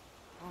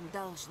 он,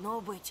 должно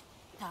быть,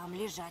 там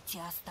лежать и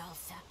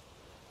остался.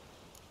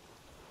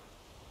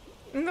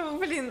 Ну,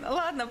 блин,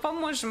 ладно,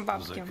 поможем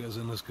бабке.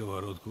 Заказа на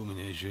сковородку у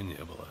меня еще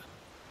не было.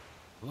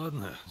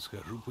 Ладно,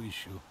 схожу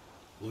поищу.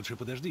 Лучше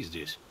подожди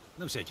здесь,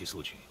 на всякий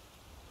случай.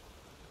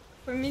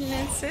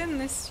 Фамильная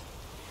ценность.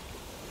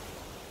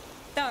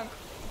 Так,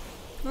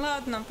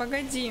 ладно,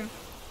 погоди.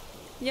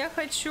 Я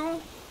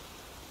хочу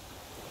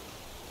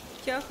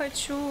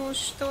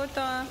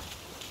что-то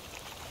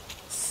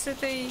с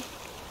этой...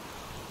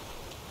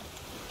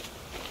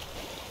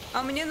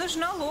 А мне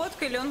нужна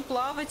лодка, или он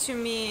плавать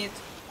умеет?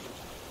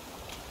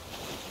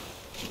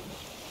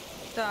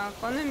 Так,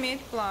 он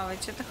умеет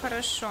плавать, это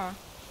хорошо.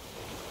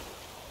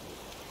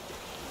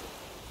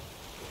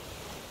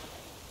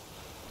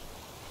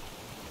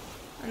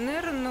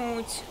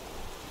 Нырнуть.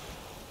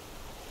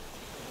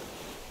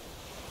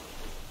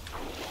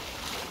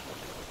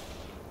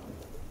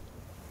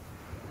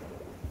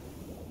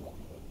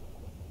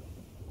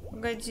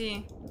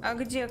 Погоди. А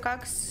где?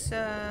 Как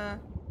с...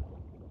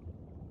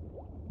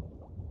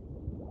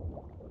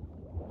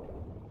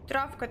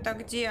 Травка-то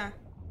где?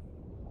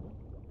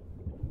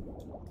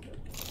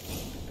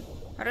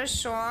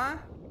 Хорошо.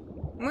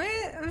 Мы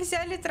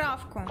взяли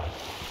травку.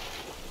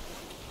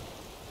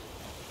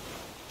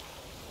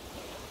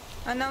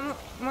 А нам,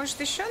 может,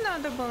 еще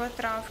надо было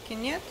травки,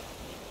 нет?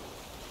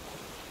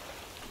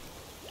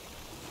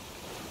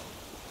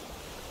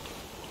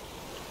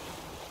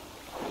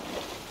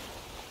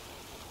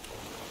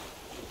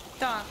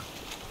 Так.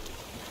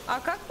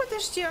 А как,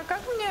 подожди, а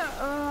как мне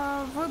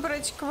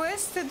выбрать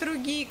квесты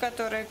другие,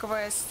 которые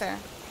квесты?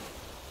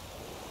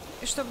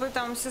 Чтобы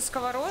там со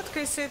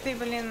сковородкой, с этой,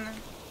 блин...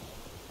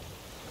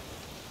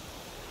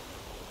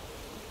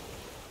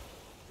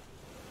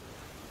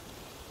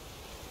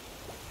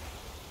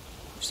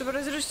 Чтобы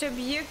разрушить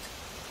объект.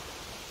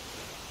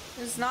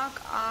 Знак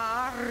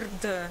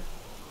АРД.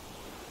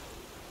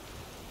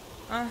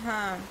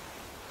 Ага.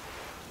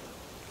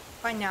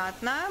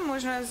 Понятно.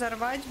 Можно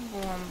взорвать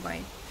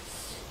бомбой.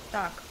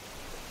 Так.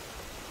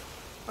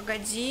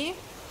 Погоди.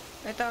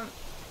 Это...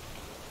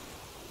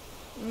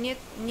 Нет,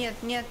 нет,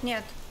 нет,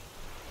 нет.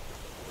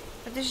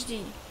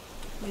 Подожди.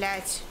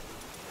 Блять.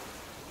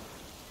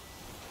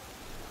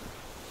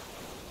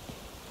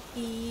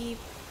 И...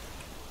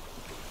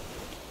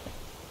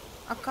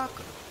 А как?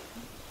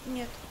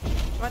 Нет.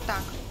 Вот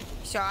так.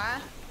 Все.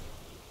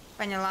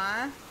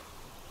 Поняла.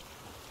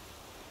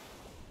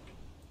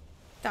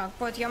 Так,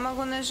 вот я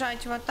могу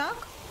нажать вот так.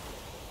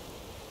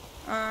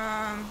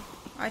 А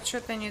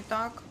что-то не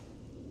так.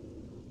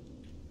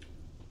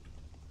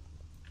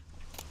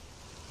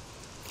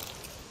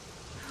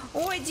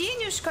 Ой,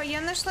 денежка,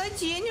 я нашла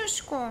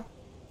денежку.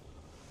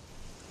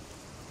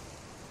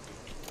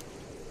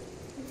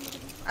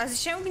 А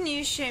зачем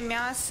гниющее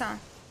мясо?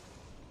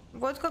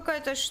 Вот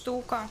какая-то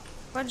штука.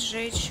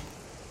 Поджечь.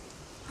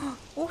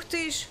 Ух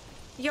ты ж.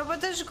 Я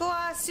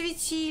подожгла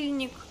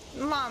светильник.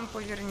 Лампу,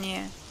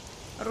 вернее.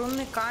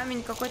 Рунный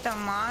камень, какое-то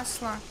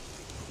масло.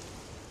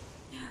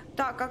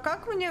 Так, а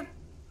как мне...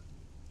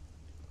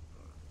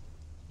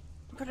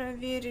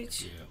 проверить.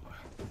 Тело.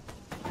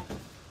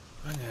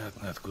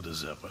 Понятно, откуда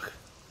запах.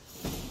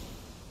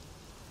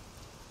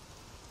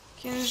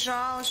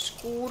 Кинжал,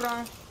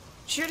 шкура,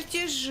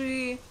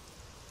 чертежи.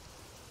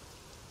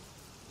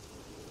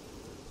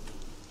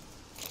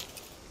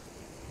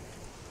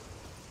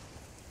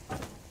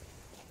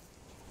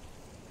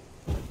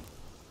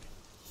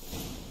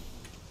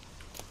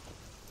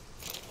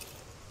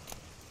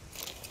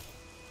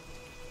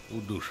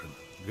 Удушен,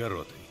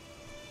 горотой.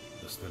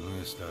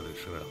 Остальное старые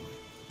шрамы,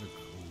 как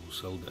у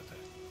солдата.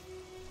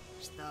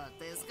 Что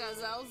ты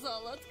сказал,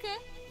 золотко?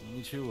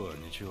 Ничего,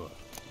 ничего.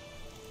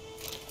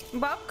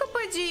 Бабка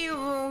поди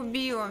его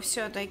убила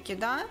все-таки,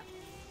 да?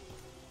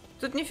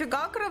 Тут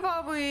нифига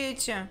кровавые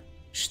эти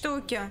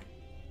штуки.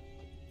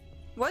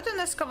 Вот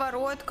она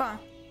сковородка.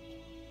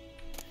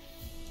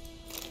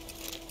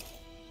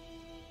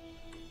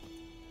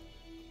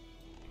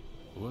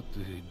 Вот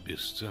и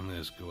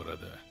бесценная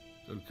сковорода.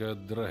 Только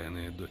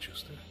отдраенная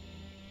дочисто.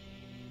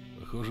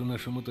 Похоже,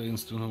 нашему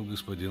таинственному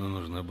господину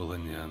нужна была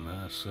не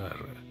она, а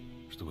Сара,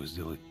 чтобы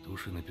сделать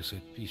тушь и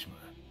написать письма.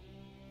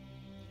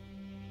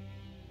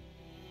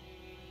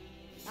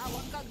 А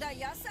вот когда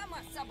я сама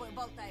с собой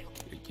болтаю.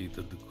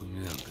 Какие-то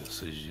документы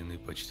сожжены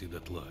почти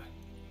дотла.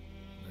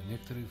 Но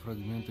некоторые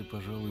фрагменты,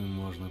 пожалуй,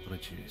 можно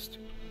прочесть.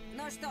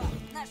 Ну что,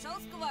 нашел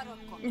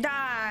сковородку?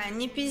 Да,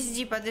 не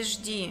пизди,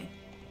 подожди.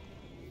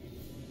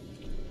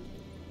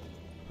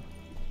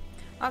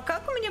 А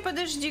как мне,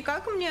 подожди,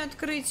 как мне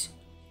открыть?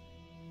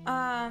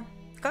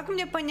 Как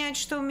мне понять,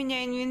 что у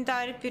меня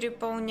инвентарь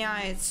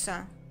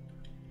переполняется?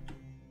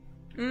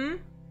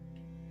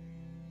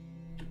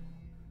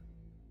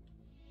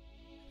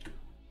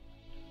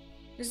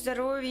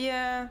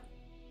 Здоровье,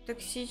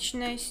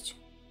 токсичность.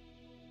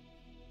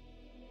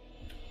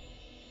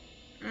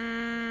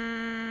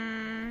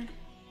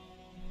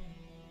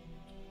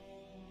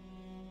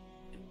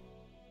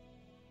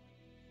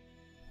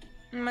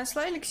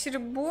 Масла, эликсиры,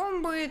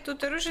 бомбы.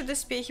 Тут оружие,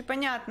 доспехи,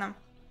 понятно.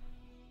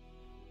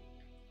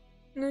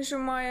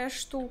 Нажимая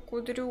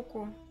штуку,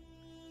 дрюку.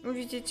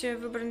 Увидите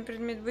выбранный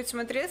предмет будет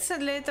смотреться.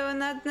 Для этого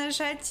надо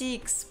нажать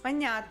X.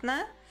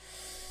 Понятно.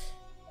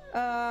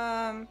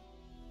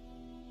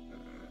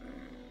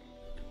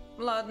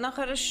 Ладно,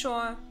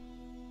 хорошо.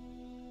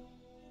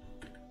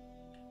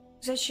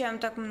 Зачем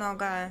так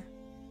много?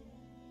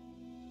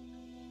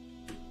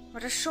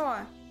 Хорошо.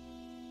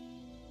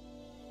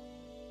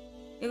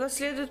 Его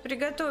следует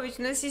приготовить.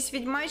 У нас есть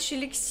ведьмачий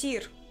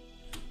эликсир.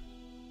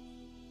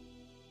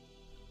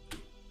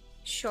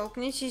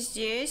 Щелкните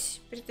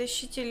здесь.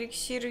 Притащите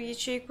эликсиры в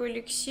ячейку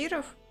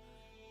эликсиров.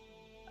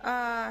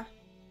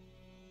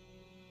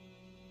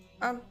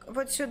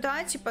 Вот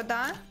сюда, типа,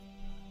 да?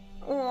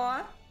 О!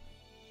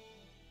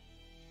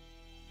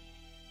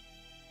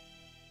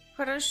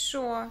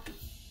 Хорошо.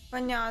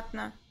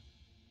 Понятно.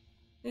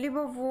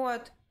 Либо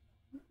вот.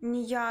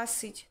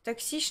 Неясыть.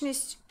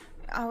 Токсичность.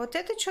 А вот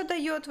это что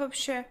дает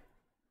вообще?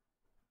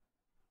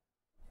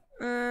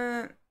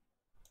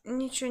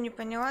 Ничего не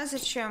поняла,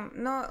 зачем.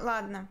 Но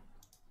ладно.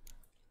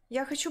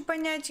 Я хочу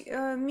понять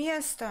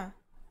место.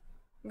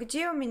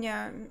 Где у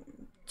меня,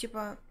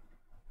 типа,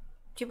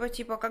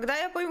 когда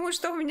я пойму,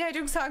 что у меня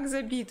рюкзак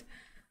забит?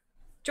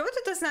 Что вот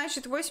это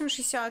значит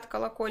 8,60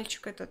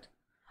 колокольчик этот?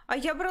 А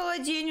я брала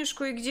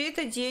денежку, и где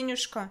эта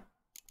денежка?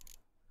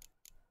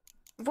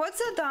 Вот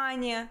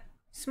задание.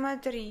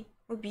 Смотри.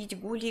 Убить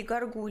гулей и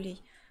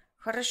горгулей.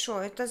 Хорошо,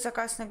 это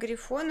заказ на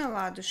грифоны,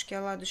 ладушки,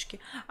 оладушки.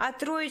 А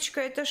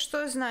троечка это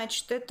что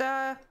значит?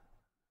 Это...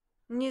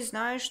 Не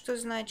знаю, что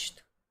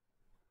значит.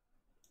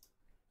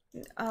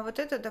 А вот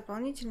это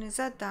дополнительные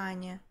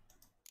задания.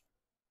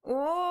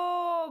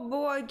 О,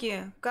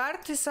 боги!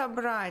 Карты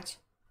собрать.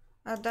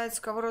 Отдать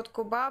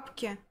сковородку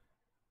бабке.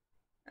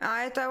 А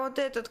это вот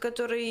этот,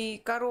 который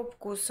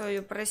коробку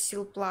свою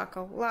просил,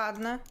 плакал.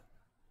 Ладно.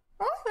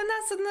 О, у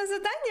нас одно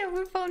задание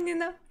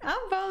выполнено.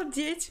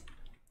 Обалдеть.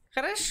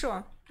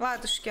 Хорошо.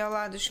 Ладушки,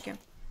 оладушки.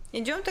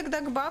 Идем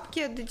тогда к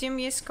бабке, отдадим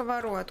ей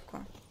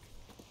сковородку.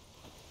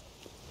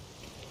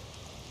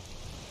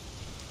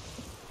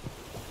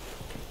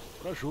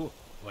 Прошу,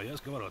 твоя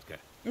сковородка.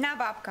 На,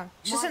 бабка.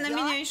 Сейчас она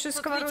меня еще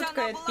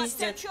сковородкой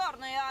отпиздит.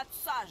 Черная от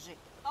сажи.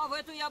 А в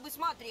эту я бы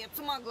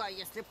смотреться могла,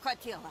 если б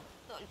хотела.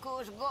 Только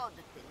уж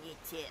годы-то не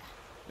те.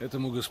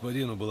 Этому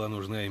господину была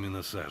нужна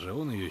именно сажа.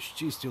 Он ее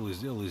счистил и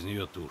сделал из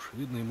нее тушь.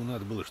 Видно, ему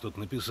надо было что-то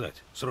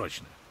написать.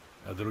 Срочно.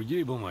 А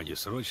другие бумаги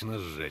срочно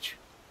сжечь.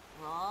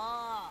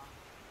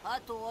 А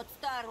тот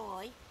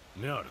второй?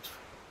 Мертв.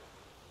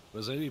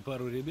 Позови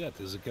пару ребят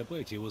и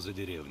закопайте его за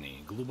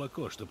деревней.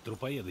 Глубоко, чтоб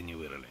трупоеды не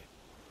вырыли.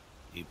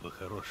 И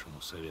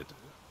по-хорошему советую.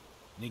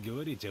 Не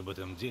говорите об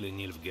этом деле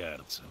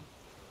нильфгаардцам.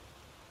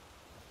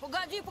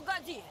 Погоди,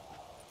 погоди.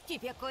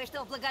 Тебе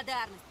кое-что в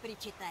благодарность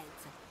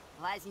причитается.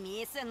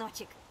 Возьми,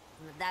 сыночек,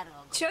 на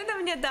дорогу. Что она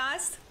мне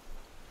даст?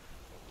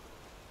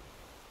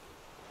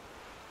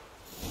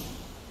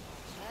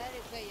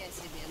 Шарика я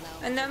себе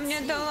на Она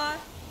мне дала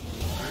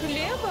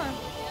хлеба?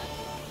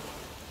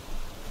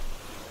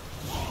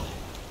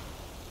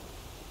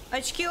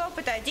 Очки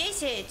опыта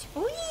 10.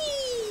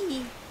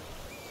 Уи!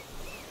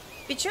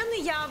 Печеное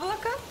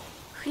яблоко,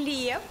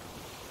 хлеб.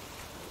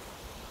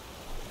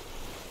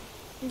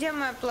 Где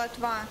моя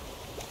плотва?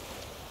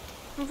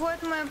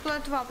 Вот моя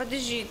плотва.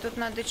 Подожди, тут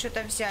надо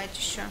что-то взять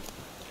еще.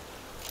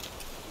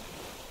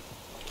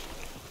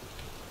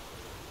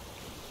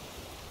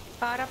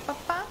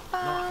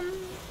 Пара-па-па-пам.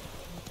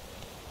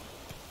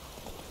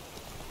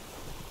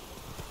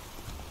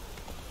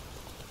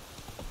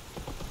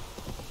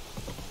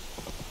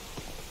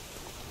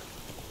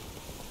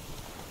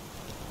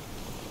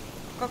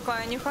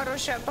 Какая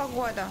нехорошая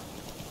погода.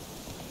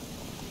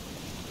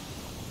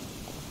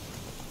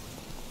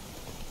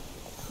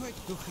 Хоть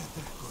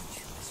духота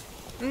кончилась.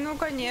 Ну,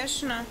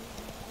 конечно.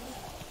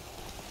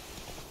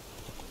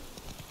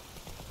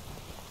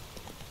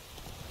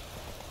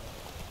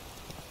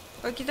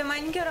 Какие-то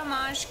маленькие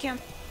ромашки.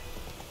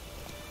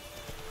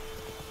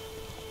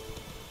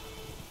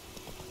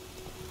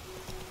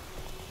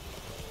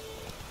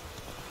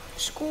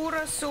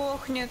 Шкура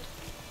сохнет.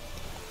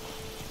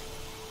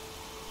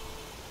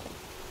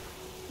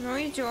 Ну,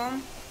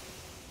 идем.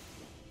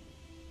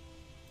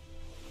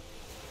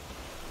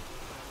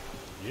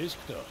 Есть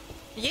кто?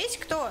 Есть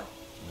кто?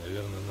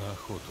 Наверное, на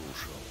охоту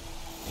ушел.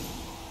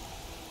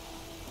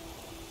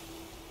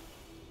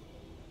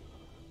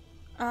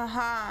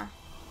 Ага.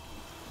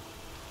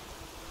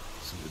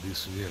 Следы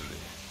свежие.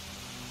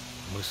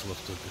 Мыслов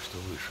только что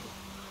вышел.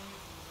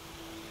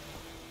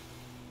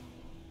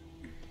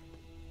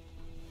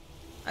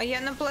 А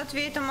я на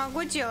плотве это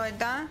могу делать,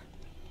 да?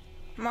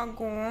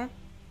 Могу.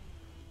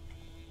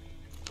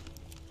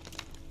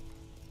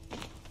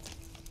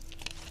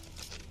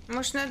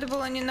 Может, надо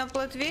было не на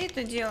плотве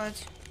это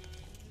делать?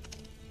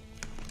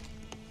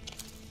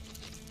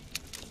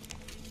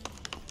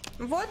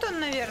 Вот он,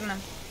 наверное.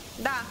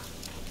 Да.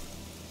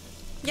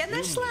 Я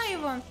нашла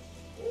его.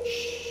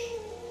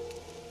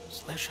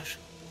 Слышишь?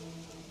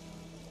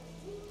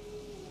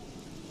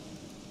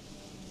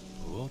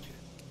 Волки?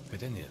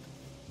 Хотя нет.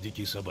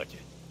 Дикие собаки.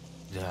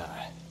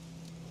 Да.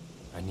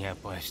 Они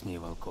опаснее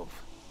волков.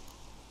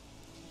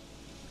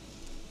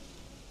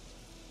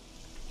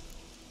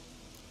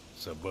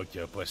 Собаки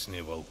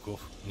опаснее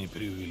волков? Не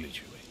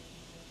преувеличивай.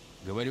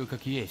 Говорю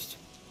как есть.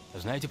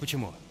 Знаете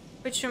почему?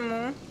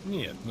 Почему?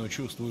 Нет, но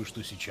чувствую,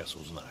 что сейчас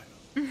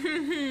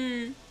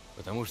узнаю.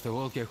 Потому что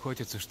волки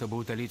охотятся, чтобы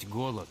утолить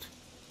голод,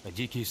 а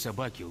дикие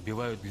собаки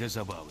убивают для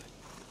забавы.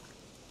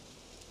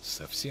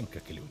 Совсем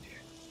как и люди.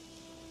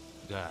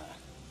 Да,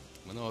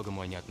 многому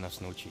они от нас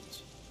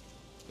научились.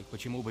 Так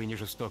почему бы и не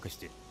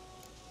жестокости?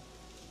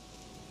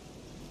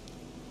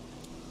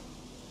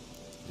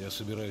 Я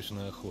собираюсь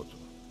на охоту.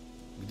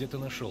 Где-то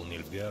нашел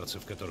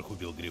нильфгаарцев, которых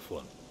убил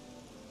Грифон.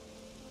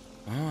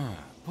 А,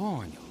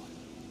 понял.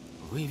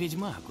 Вы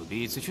ведьмак,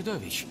 убийца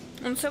чудовищ.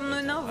 Он со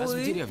мной на вас в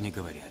 «вы». деревне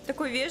говорят.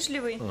 Такой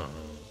вежливый.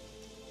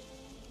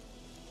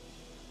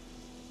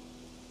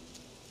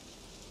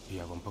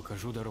 Я вам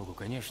покажу дорогу,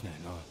 конечно,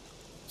 но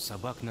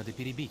собак надо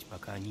перебить,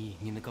 пока они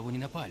ни на кого не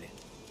напали.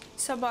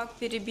 Собак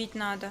перебить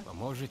надо.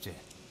 Поможете?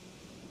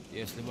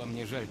 Если вам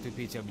не жаль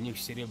тупить об них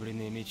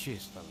серебряные мечи,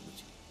 стало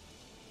быть.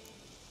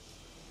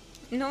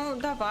 Ну,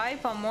 давай,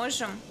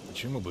 поможем.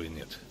 Почему бы и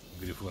нет?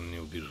 Грифон не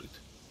убежит.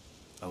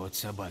 А вот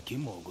собаки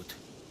могут.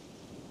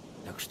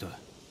 Так что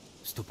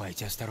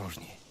ступайте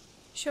осторожнее.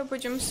 Еще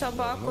будем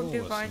собак Давно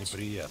убивать. У вас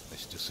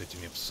неприятности с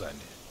этими псами.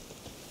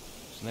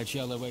 С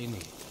начала войны.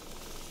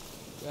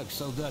 Как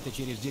солдаты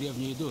через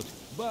деревню идут,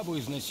 бабу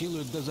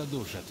изнасилуют да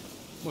задушат.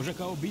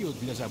 Мужика убьют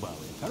для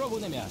забавы, корову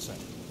на мясо.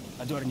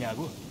 А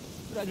дворнягу?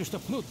 Разве что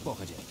пнут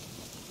походя.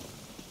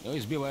 Но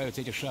избивают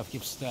эти шавки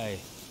в стае.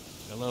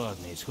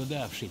 Голодные,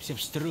 исхудавшие, все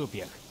в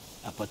струпьях.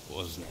 А под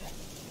поздно.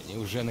 Они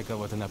уже на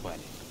кого-то напали.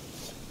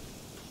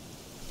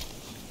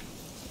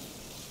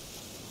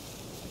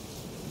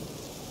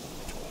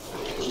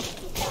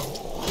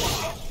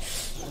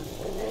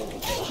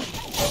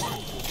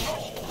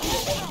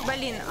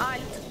 Блин,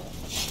 альт.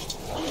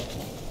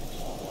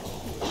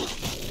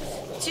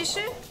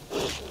 Тише.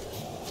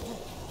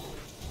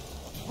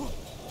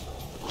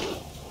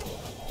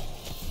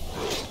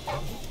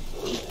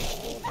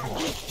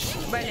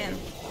 Блин.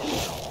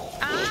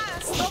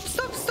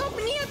 Стоп,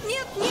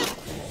 нет.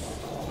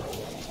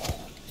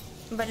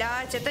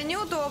 Блять, это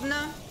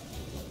неудобно.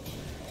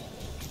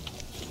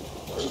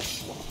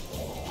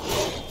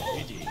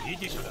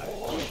 Иди сюда.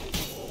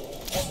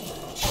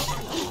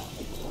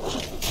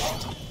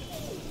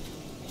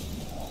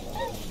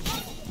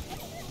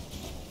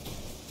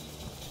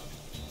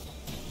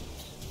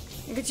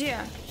 Где?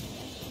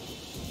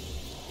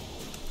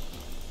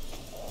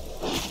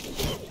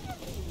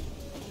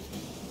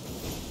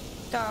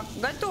 Так,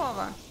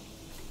 готово.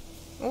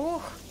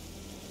 Ух.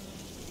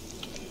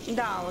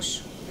 Да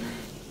уж.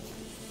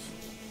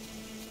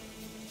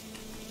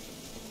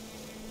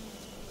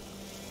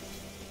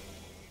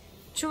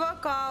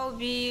 Чувака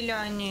убили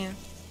они.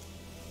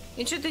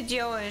 И что ты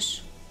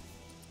делаешь?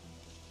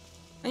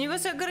 Они его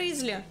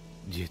загрызли.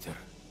 Дитер.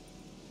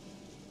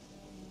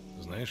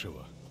 Знаешь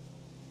его?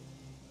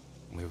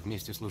 Мы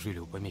вместе служили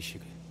у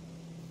помещика.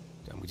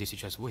 Там, где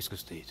сейчас войско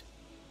стоит.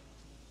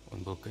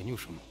 Он был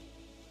конюшем,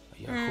 а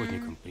Я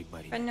охотником при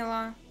баре.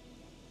 Поняла.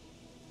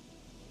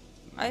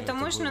 А это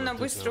можно на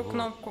быструю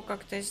кнопку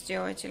как-то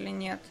сделать или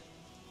нет?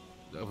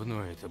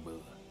 Давно это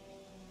было.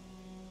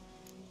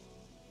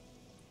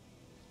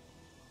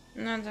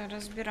 Надо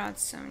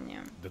разбираться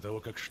мне. До того,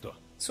 как что?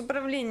 С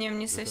управлением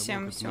не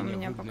совсем все у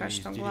меня пока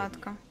что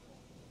гладко.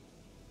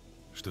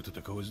 Что ты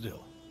такого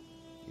сделал?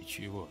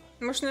 Ничего.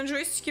 Может, на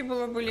джойстике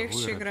было бы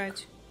легче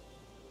играть?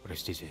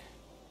 Простите,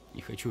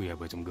 не хочу я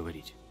об этом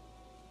говорить.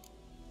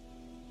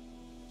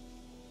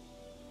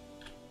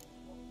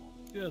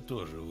 Я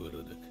тоже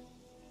выродок.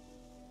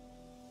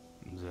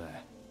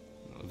 Да,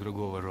 но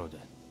другого рода.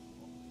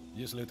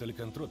 Если это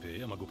ликантропия,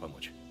 я могу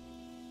помочь.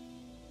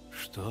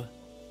 Что?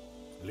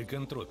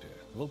 Ликантропия,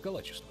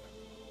 волколачество.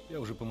 Я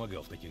уже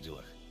помогал в таких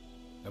делах.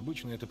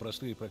 Обычно это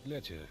простые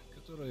проклятия,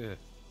 которые...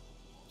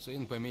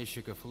 Сын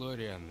помещика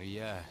Флориан и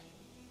я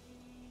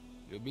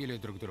любили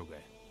друг друга.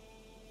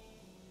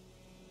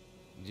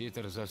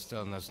 Дитер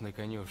застал нас на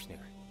конюшнях.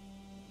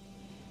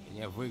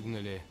 Меня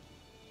выгнали,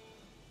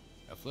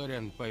 а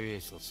Флориан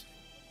повесился.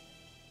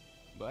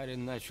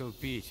 Барин начал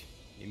пить,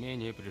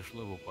 имение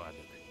пришло в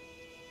упадок.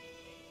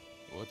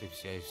 Вот и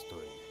вся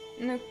история.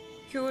 Ну,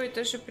 Q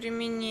это же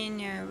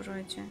применение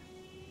вроде.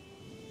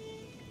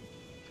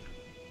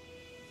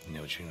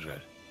 Мне очень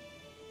жаль.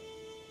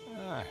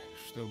 А,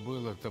 что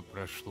было, то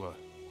прошло.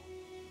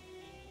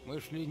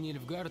 Мы шли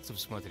нильфгардцев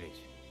смотреть.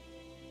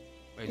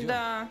 Пойдем?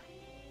 Да.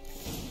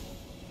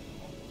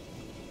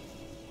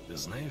 Ты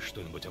знаешь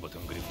что-нибудь об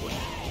этом грифоне?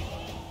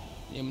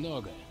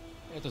 Немного.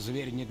 Это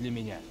зверь не для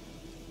меня.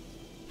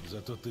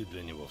 Зато ты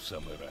для него в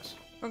самый раз.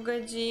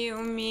 Погоди,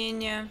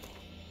 умение.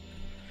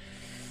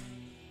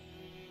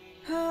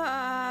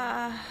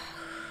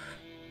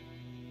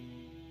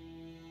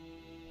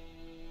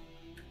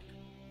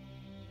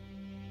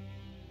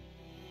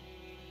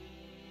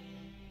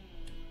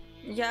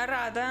 Я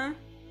рада.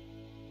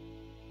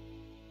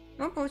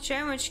 Мы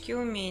получаем очки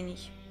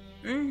умений.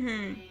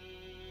 Угу.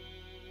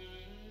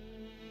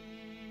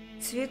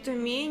 Цвет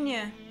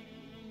умения.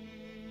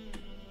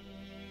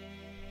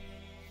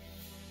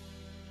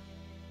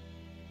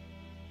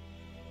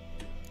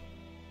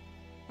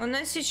 У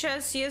нас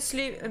сейчас,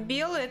 если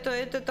белое, то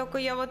это только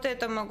я вот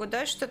это могу,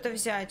 да, что-то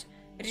взять.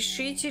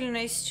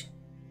 Решительность.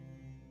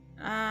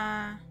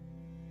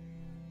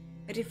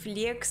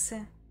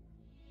 Рефлексы.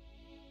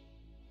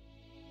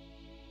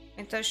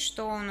 Это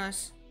что у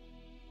нас?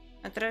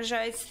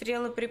 Отражает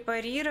стрелы при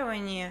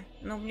парировании.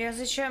 Ну, бля,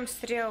 зачем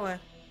стрелы?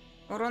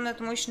 Урон от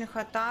мощных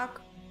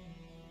атак.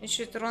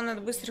 Значит, урон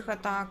от быстрых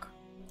атак.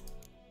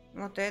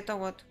 Вот это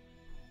вот.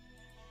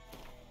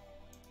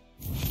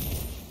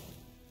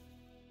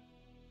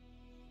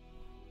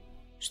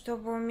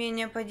 Чтобы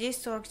умение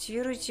подействовало,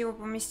 активируйте его,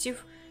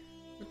 поместив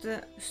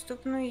в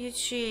вступную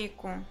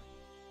ячейку.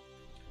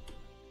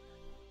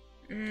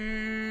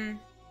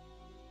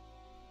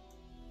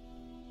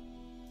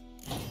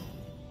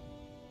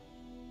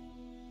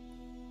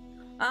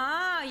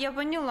 Я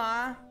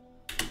поняла.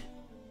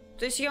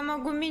 То есть я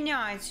могу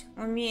менять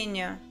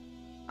умение.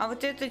 А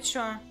вот это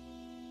что?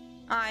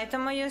 Это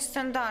мое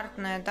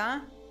стандартное,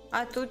 да?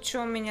 А тут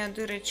что у меня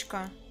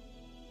дырочка?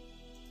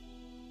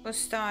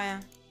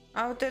 Пустая.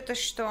 А вот это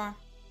что?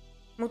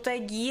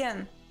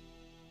 Мутаген.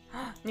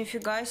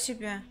 Нифига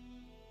себе.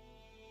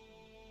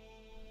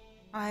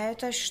 А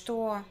это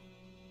что?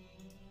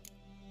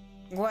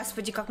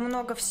 Господи, как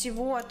много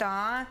всего-то,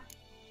 а?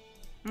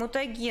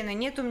 Мутагена.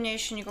 Нет у меня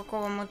еще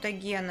никакого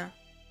мутагена.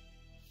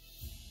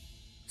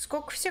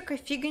 Сколько всякой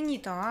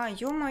фигни-то,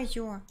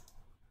 ё-моё.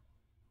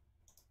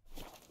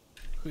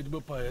 Хоть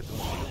бы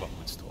поэтому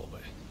любопытствовал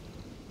бы.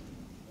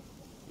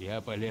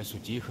 Я по лесу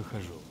тихо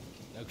хожу,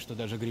 так что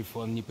даже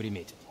грифон не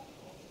приметит.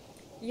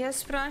 Я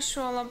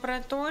спрашивала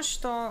про то,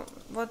 что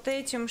вот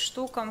этим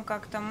штукам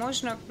как-то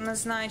можно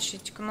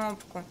назначить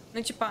кнопку.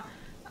 Ну, типа,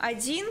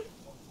 1,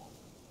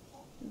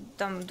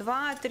 там,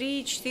 2,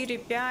 3, 4,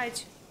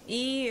 5.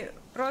 И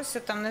просто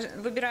там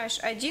выбираешь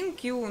 1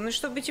 Q. Ну,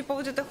 чтобы, типа,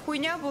 вот эта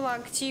хуйня была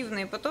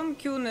активной. Потом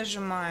Q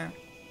нажимаю.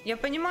 Я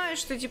понимаю,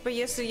 что, типа,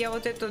 если я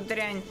вот эту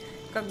дрянь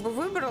как бы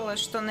выбрала,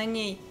 что на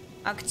ней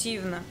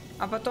активно,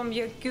 а потом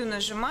я Q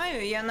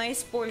нажимаю, и она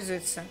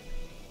используется.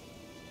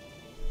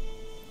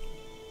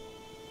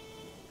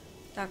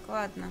 Так,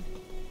 ладно.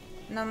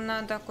 Нам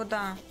надо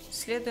куда?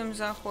 Следуем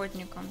за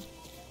охотником.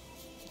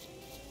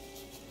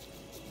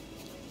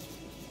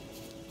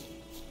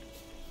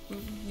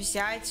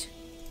 Взять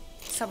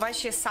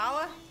собачье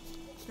сало?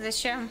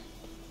 Зачем?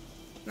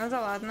 Ну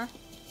да ладно.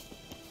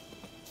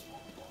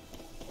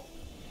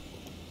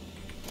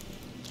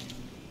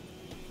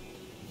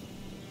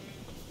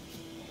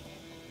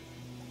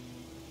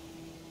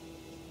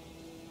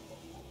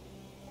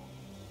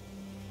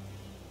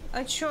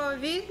 А чё,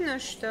 видно,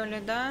 что ли,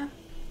 да?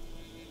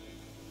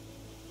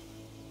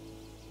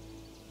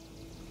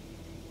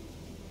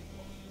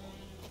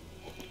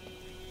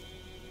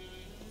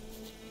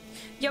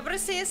 Я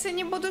просто, если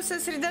не буду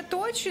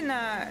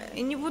сосредоточена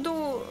и не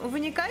буду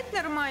вникать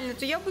нормально,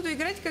 то я буду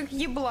играть как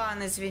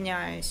еблан,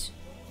 извиняюсь.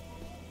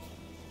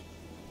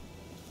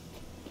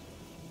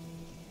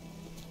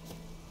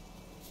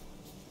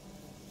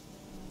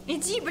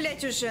 Иди,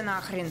 блядь, уже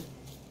нахрен.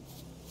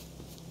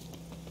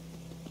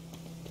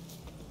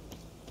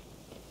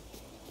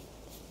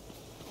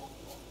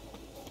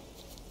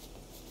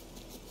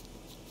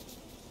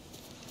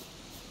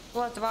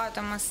 Плотва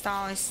там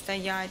осталась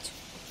стоять.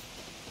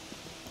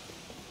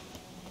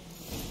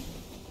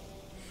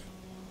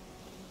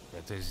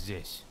 Это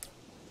здесь.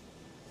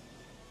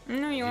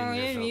 Ну,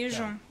 я вижу.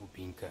 Там, у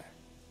пенька.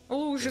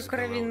 Лужи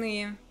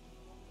кровяные.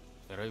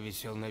 Второй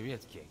висел на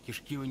ветке.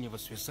 Кишки у него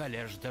свисали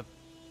аж до...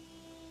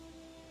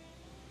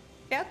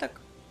 Пяток?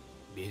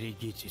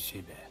 Берегите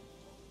себя.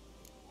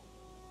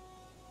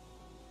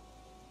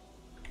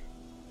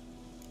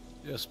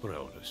 Я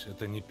справлюсь.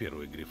 Это не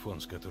первый грифон,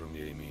 с которым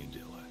я имею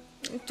дело.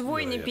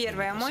 Твой не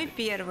первый, а мой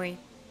первый.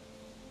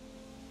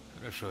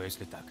 Хорошо,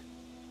 если так.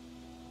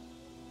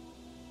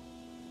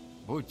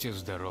 Будьте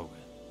здоровы.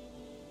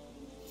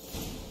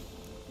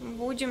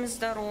 Будем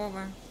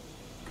здоровы.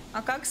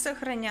 А как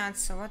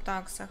сохраняться? Вот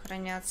так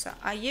сохраняться.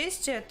 А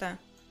есть это?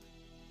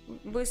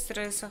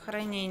 Быстрое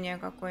сохранение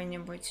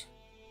какое-нибудь?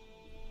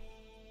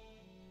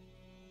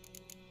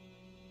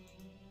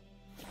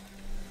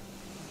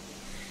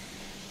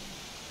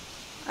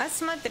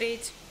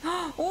 Осмотреть.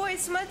 Ой,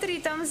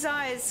 смотри, там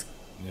заяц.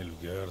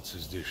 Нильфгаарцы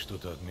здесь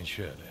что-то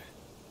отмечали,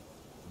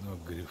 но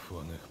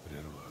грифон их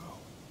прервал.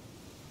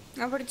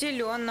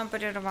 Определенно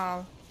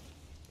прервал.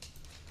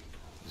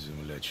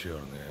 Земля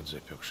черная от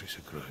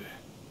запекшейся крови.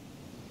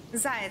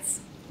 Заяц.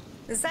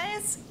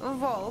 Заяц,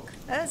 волк.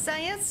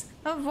 Заяц,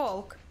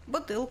 волк.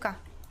 Бутылка.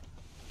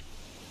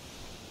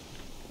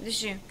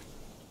 Подожди.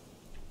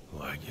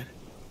 Лагерь?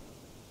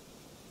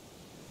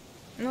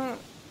 Ну,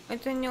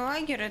 это не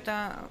лагерь,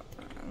 это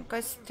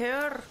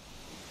костер.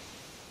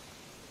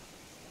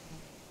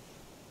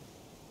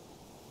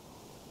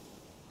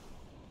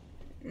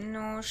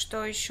 Ну,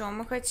 что еще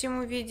мы хотим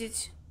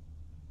увидеть?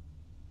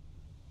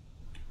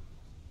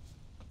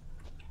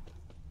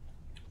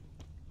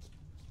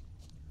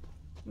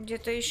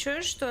 Где-то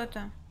еще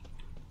что-то?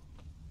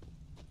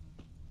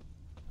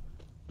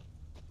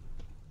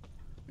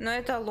 Но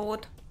это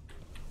лот.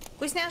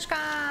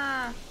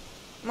 Вкусняшка!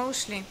 Мы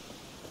ушли.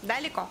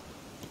 Далеко.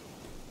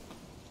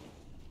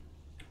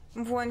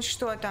 Вон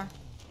что-то.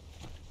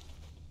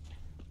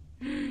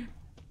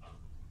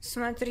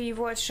 Смотри,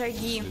 вот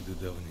шаги. Следы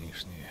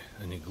давнишние,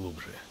 они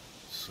глубже.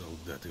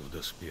 Солдаты в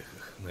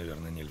доспехах,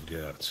 наверное,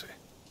 нильфгаарцы.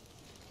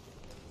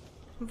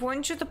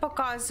 Вон что-то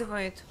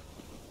показывает.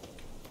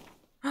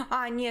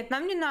 А, нет,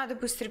 нам не надо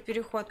быстрый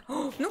переход.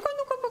 Ну-ка,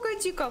 ну-ка,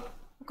 погоди-ка.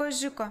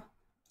 Покажи-ка.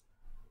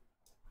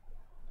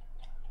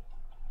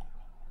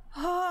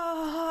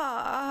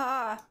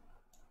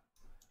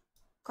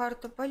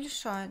 Карта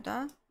большая,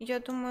 да?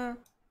 Я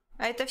думаю...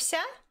 А это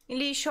вся?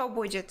 Или еще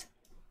будет?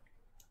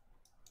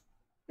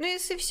 Ну,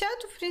 если вся,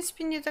 то, в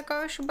принципе, не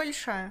такая уж и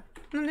большая.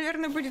 Ну,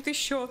 наверное, будет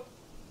еще.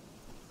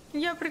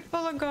 Я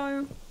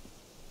предполагаю.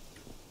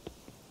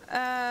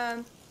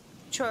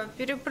 Че,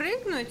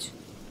 перепрыгнуть?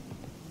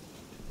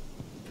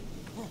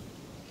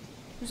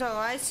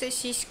 Залазь,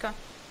 сосиска.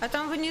 А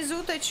там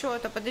внизу-то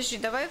что-то. Подожди,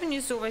 давай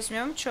внизу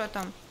возьмем, что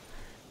там.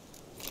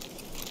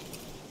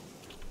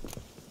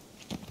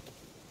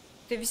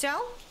 Ты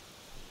взял?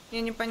 Я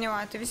не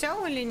поняла, ты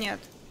взял или нет?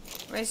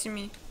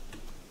 Возьми.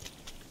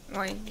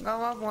 Ой,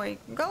 головой.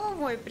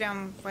 Головой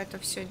прям в это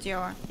все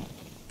дело.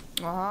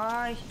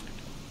 Ай.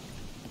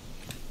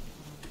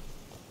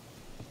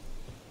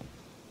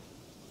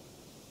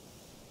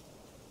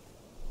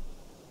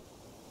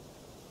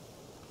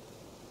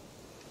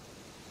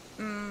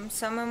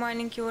 Самый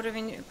маленький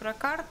уровень про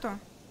карту.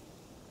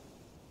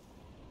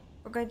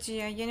 Погоди,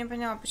 я не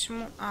поняла,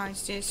 почему... А,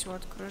 здесь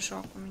вот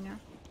кружок у меня.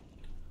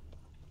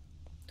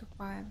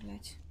 Тупая,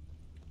 блядь.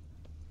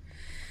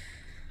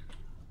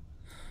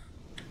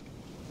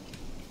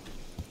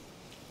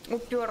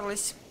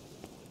 Уперлась.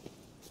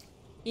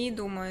 И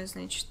думаю,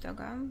 значит,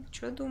 ага.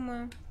 Что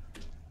думаю?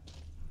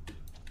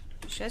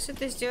 Сейчас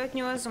это сделать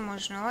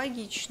невозможно.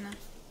 Логично.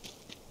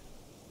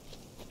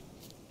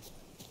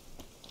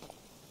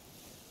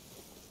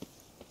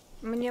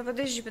 Мне,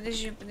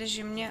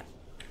 подожди, мне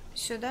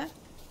сюда?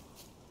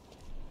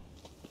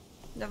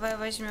 Давай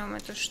возьмем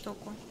эту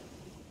штуку.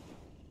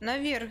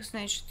 Наверх,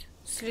 значит.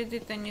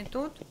 Следы-то не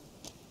тут.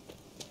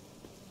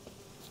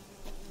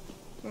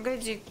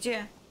 Погоди,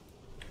 где?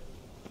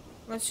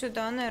 Вот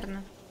сюда,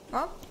 наверное.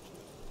 Оп.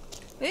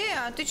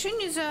 А ты что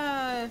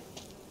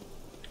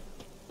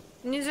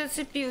не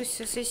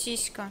зацепился,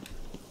 сосиска?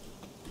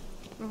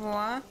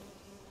 Во.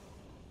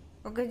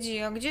 Погоди,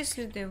 а где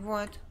следы?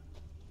 Вот.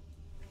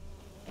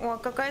 О,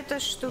 какая-то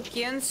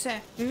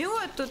штукенция.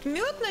 Мед, тут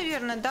мед,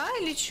 наверное, да?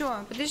 Или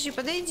что? Подожди,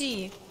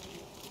 подойди.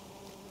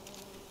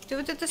 Ты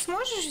вот это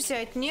сможешь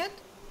взять, нет?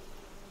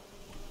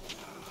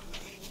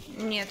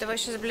 Нет, его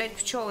сейчас, блядь,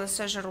 пчелы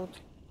сожрут.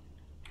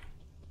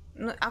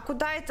 Ну, а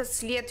куда этот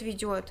след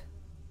ведет?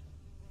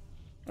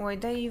 Ой,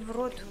 да и в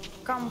рот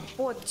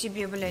компот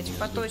тебе, блядь,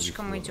 по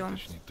точкам идем.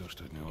 То,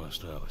 что от него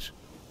осталось.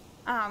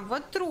 А,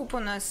 вот труп у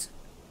нас.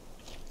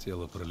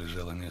 Тело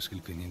пролежало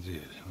несколько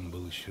недель. Он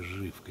был еще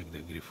жив, когда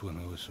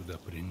Грифон его сюда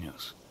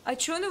принес. А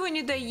чё он его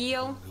не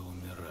доел? Долго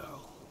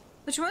умирал.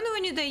 Почему он его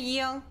не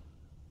доел?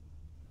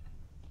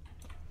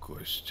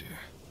 Кости.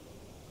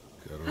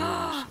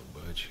 Коровьи,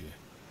 собачьи,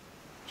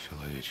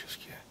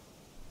 человеческие.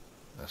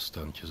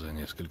 Останки за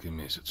несколько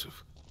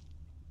месяцев.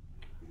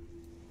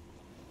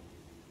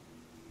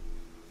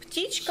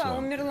 Птичка Самка.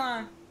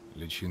 умерла.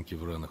 Личинки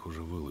в ранах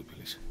уже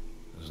вылупились.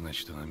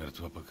 Значит, она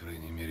мертва по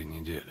крайней мере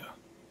неделю.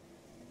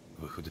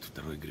 Выходит,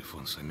 второй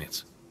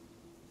грифон-самец.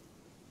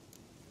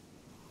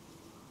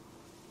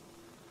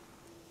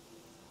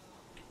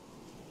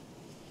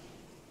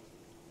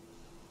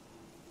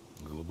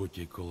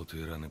 Глубокие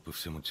колотые раны по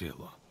всему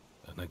телу,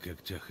 а на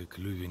когтях и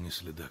клюве ни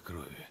следа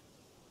крови.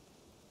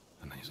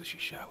 Она не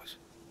защищалась.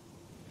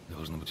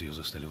 Должно быть, ее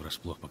застали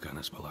врасплох, пока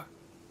она спала.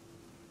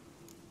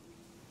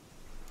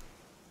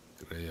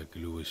 Края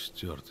клюва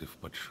стерты, в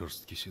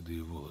подшерстке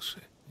седые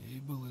волосы. Ей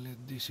было лет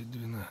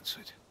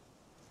 10-12.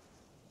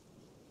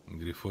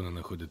 Грифоны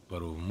находят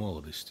пару в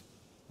молодости,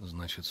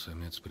 значит,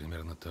 самец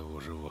примерно того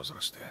же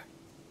возраста.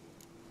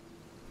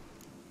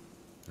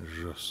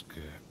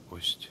 Жесткая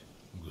кость,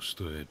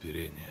 густое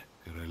оперение,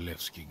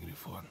 королевский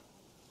грифон.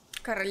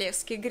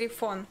 Королевский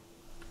грифон.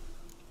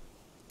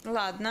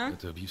 Ладно.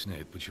 Это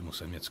объясняет, почему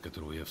самец,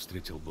 которого я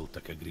встретил, был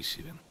так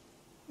агрессивен.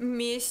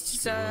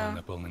 Месть Сперва за он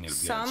напал на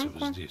нергальцев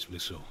самку. здесь, в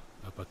лесу,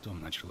 а потом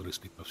начал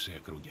рыскать по всей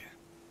округе.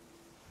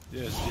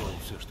 Я сделал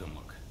все, что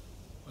мог.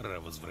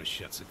 Пора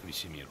возвращаться к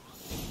Весемиру.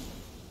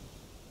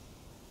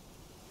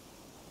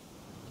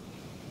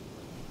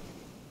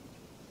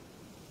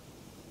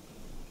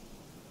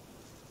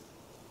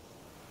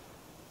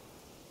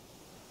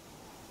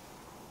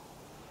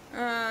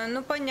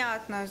 Ну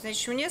понятно,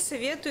 значит, мне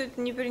советуют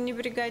не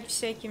пренебрегать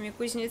всякими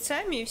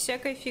кузнецами и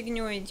всякой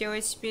фигней,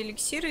 делать себе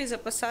эликсиры и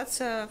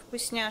запасаться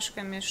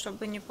вкусняшками,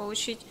 чтобы не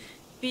получить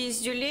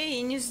пиздюлей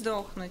и не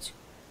сдохнуть.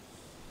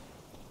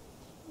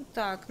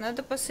 Так,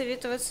 надо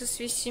посоветоваться с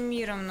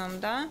Весемиром нам,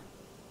 да?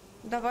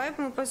 Давай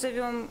мы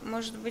позовем,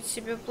 может быть,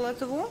 себе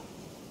плотву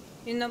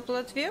и на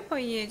плотве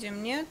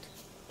поедем, нет?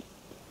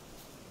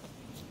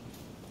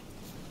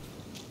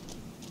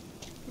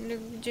 Или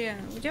где?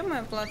 Где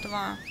моя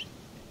плотва?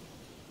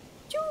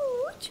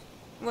 Тють!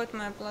 Вот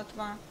моя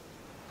плотва.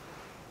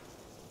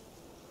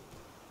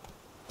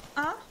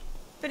 А?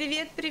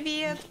 Привет,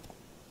 привет.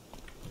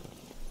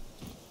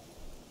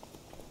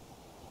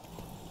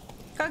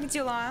 Как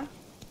дела?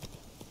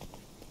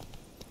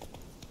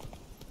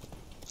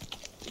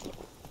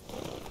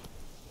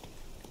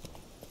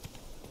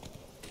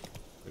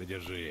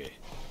 Придержи.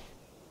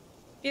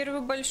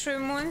 Первый большой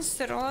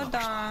монстр, о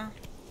да.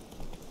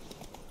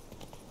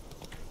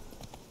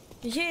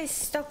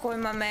 Есть такой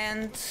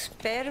момент.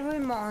 Первый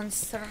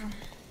монстр.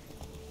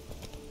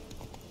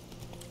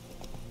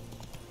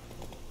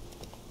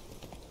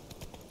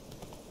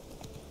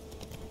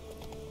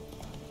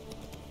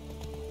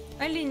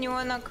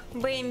 Олененок,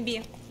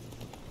 Бэмби.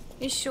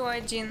 Еще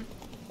один.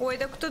 Ой,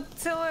 так тут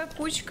целая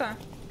кучка.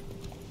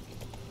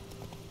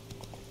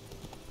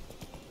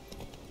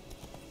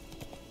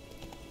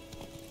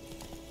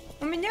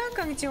 У меня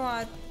как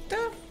дела?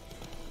 Да,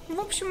 в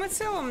общем и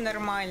целом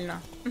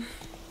нормально.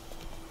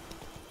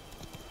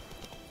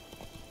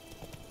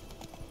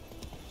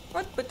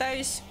 Вот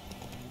пытаюсь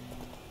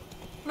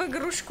в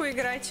игрушку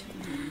играть.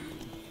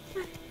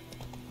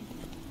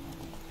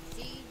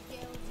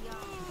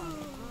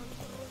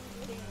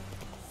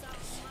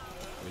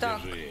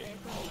 Так,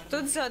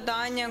 тут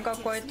задание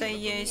какое-то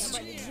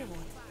есть.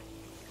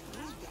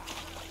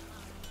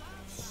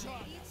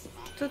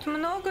 Тут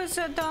много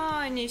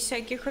заданий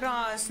всяких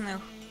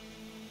разных.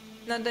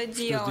 Надо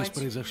делать. Что здесь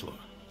произошло?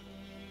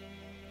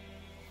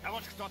 А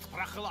вот что-то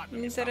прохладно.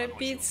 Не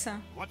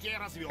торопиться. Вот я и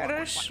развел.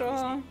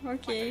 Хорошо,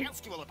 окей.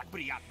 Потрескивало так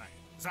приятно.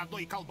 Заодно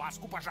и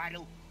колбаску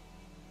пожарил.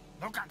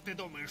 Ну как ты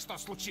думаешь, что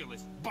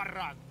случилось,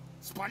 баран?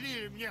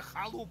 Спалили мне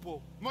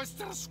халупу,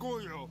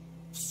 мастерскую.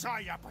 Все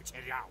я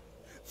потерял.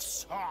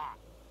 Все.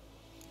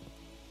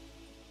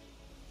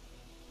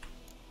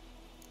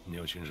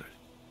 Мне очень жаль.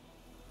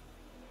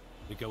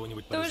 Ты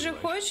кого-нибудь Тоже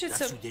подозреваешь?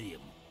 хочется? всю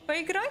деревню.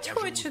 Поиграть Я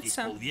живу здесь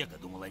хочется? полвека,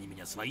 думал, они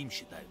меня своим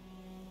считают.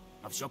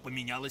 А все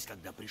поменялось,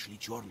 когда пришли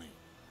черные.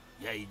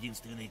 Я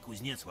единственный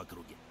кузнец в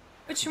округе.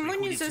 Почему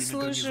не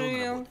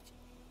заслужил?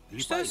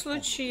 Что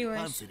случилось?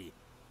 Панцири,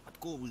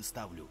 подковы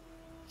ставлю,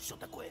 все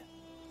такое.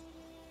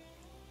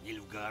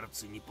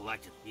 Нильфгаарцы не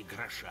платят ни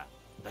гроша,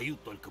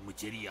 дают только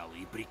материалы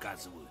и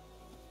приказывают.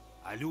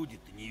 А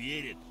люди-то не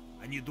верят,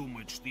 они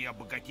думают, что я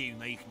богатею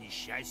на их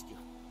несчастьях,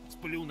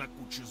 сплю на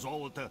куче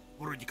золота,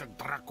 вроде как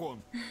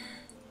дракон.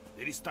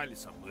 Перестали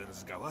со мной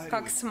разговаривать.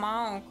 Как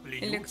Смаук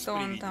или кто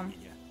он там?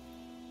 Меня.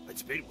 А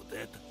теперь вот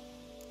это.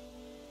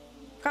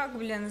 Как,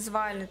 блин,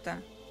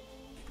 звали-то?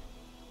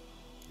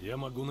 Я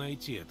могу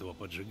найти этого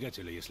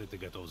поджигателя, если ты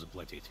готов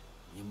заплатить.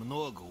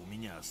 Немного у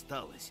меня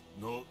осталось,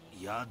 но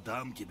я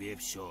отдам тебе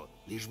все,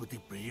 лишь бы ты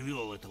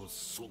привел этого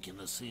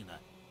сукина сына.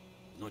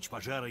 В ночь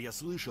пожара я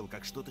слышал,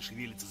 как что-то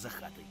шевелится за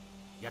хатой.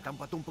 Я там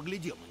потом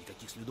поглядел, но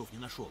никаких следов не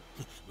нашел.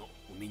 Но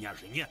у меня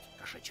же нет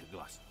кошачьих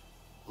глаз.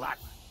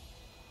 Ладно,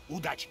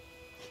 удачи.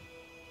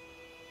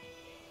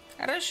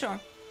 Хорошо.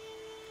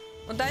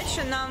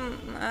 Удача нам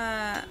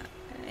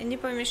не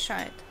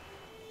помешает.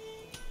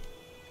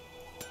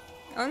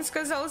 Он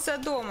сказал за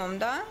домом,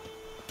 да?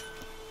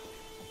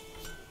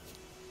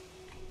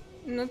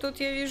 Но тут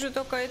я вижу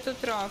только эту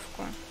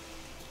травку.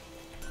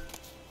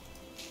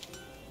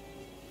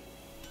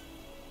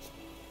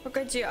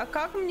 Погоди, а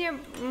как мне...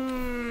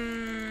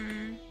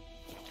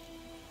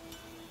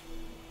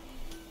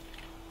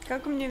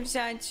 Как мне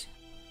взять...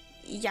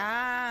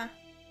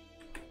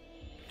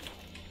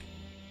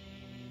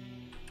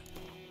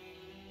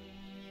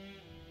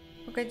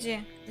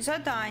 Погоди,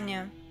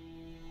 задание.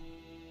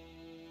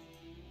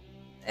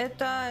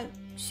 Это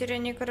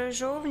сирени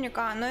крыжовник.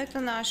 А, ну это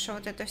наше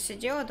вот это все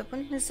дело.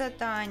 Дополнительное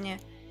задание.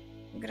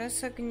 Игра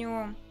с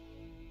огнем.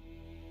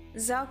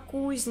 За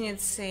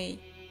кузницей.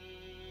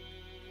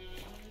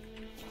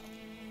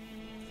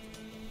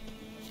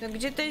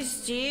 Где-то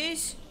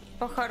здесь,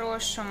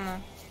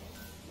 по-хорошему.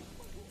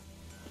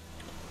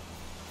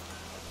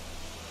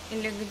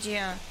 Или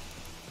где?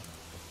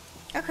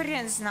 А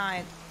хрен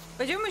знает.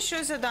 Пойдем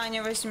еще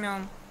задание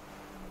возьмем.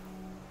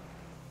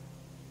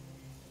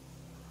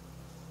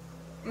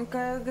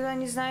 Когда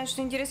не знаешь,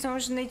 что интересно,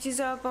 можно найти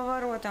за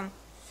поворотом.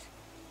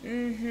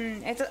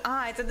 Угу.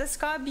 Это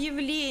доска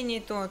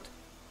объявлений тут.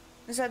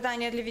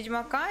 Задание для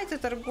ведьмака. Это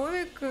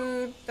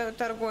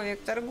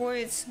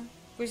торговец.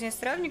 Кузнец,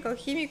 травник,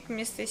 алхимик,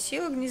 место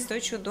силы, гнездо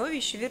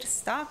чудовищ,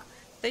 верстак,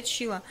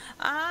 точила.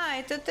 А,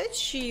 это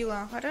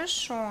точила.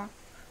 Хорошо.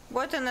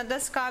 Вот она,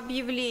 доска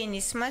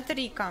объявлений.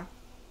 Смотри-ка.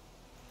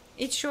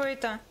 И чё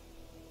это?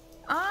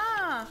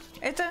 А,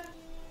 это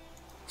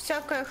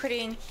всякая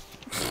хрень.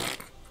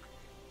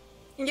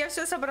 Я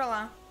все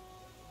собрала.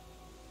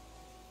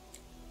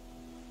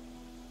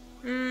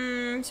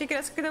 Всякий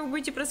раз, когда вы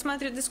будете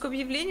просматривать доску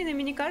объявлений, на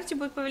миникарте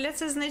будут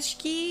появляться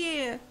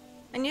значки.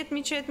 Они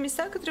отмечают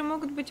места, которые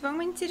могут быть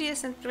вам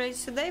интересны.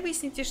 Отправляйтесь сюда и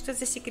выясните, что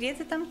за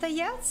секреты там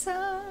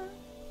таятся.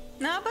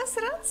 На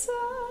обосраться.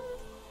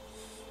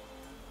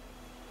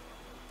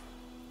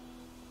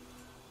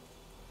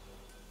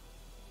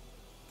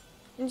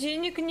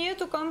 Денег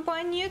нету,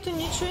 компа нету,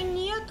 ничего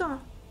нету.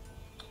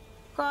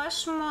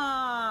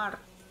 Кошмар.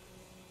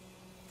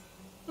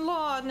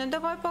 Ладно,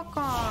 давай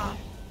пока.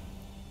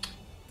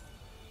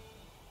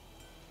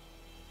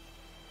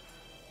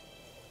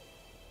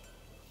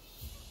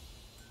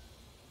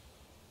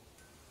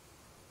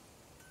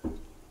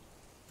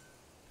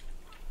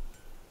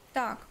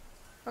 Так,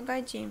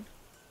 погоди.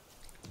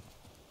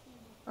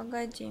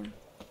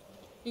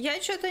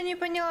 Я что-то не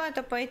поняла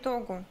это по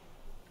итогу.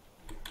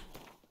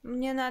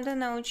 Мне надо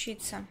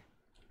научиться.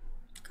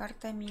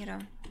 Карта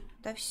мира.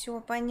 Да все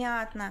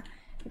понятно.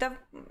 Да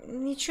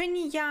ничего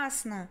не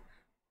ясно.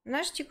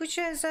 Наша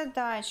текущая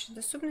задача.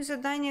 Доступные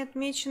задания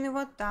отмечены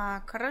вот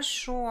так.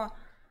 Хорошо.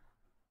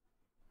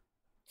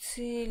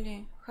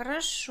 Цели.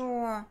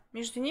 Хорошо.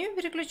 Между ними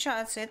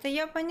переключаться. Это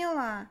я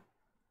поняла.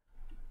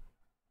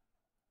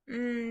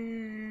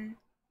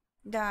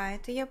 Да,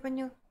 это я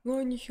поняла.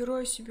 Ну,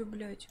 нихера себе,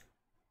 блядь.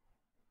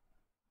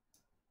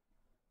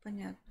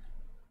 Понятно.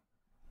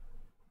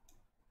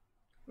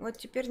 Вот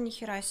теперь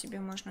нихера себе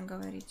можно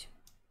говорить.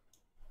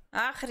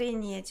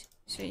 Охренеть.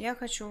 Все, я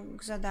хочу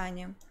к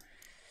заданиям.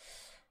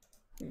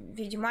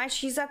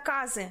 Ведьмачьи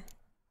заказы.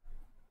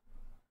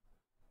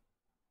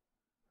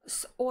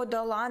 С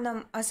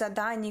Одаланом о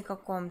задании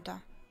каком-то.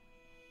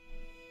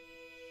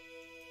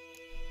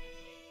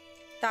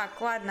 Так,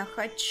 ладно,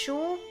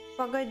 хочу...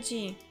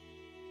 Погоди.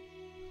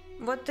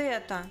 Вот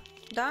это,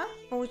 да,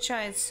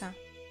 получается?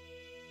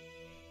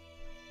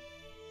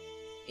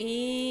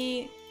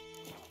 И...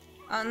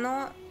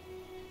 Оно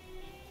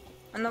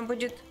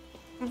будет...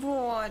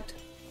 Вот.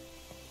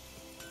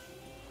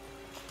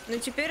 Но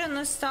теперь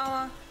оно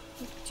стало...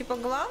 Типа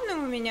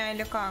главным у меня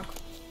или как?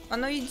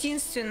 Оно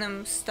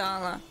единственным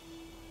стало.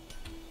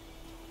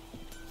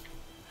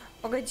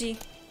 Погоди.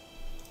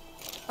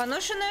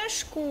 Поношенная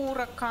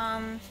шкура,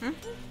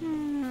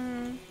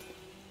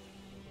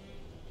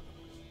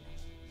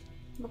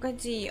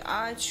 Погоди,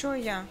 а чё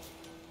я?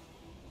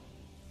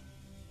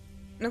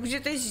 Ну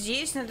где-то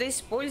здесь надо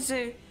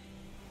использовать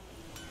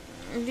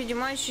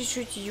ведьмачье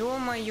чутье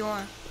моё.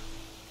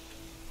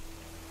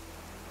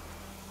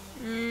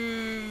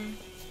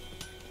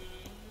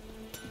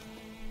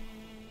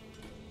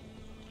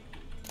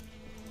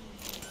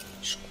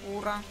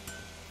 Шкура.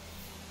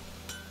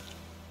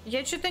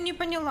 Я что-то не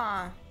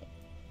поняла.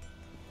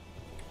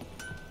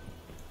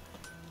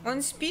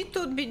 Он спит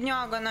тут,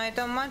 бедняга, на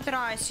этом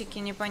матрасике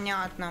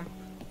непонятно.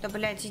 Да,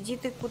 блядь, иди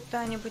ты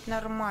куда-нибудь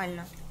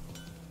нормально.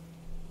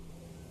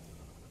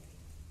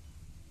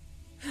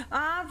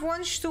 А,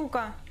 вон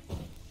штука.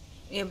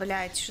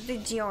 Блядь, что ты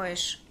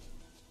делаешь?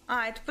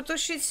 А, это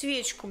потушить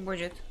свечку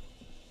будет.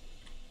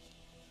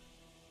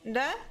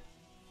 Да?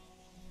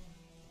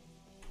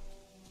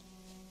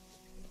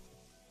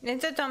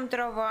 Это там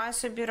трава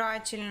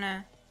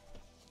собирательная.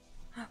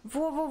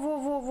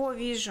 Во,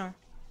 вижу.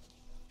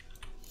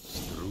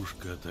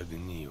 Стружка от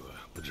огнива.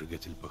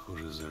 Поджигатель,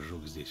 похоже,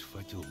 зажег здесь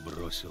факел,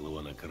 бросил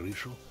его на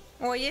крышу.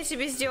 О, я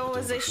себе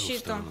сделала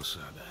защиту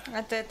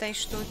от этой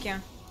штуки.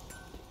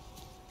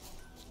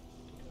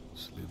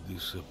 Следы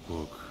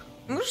сапог.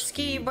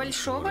 Мужские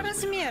большого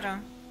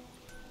размера.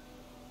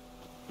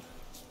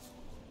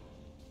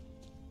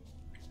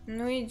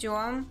 Ну,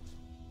 идем.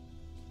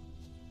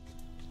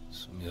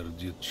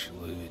 Смердит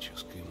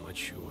человеческой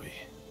мочой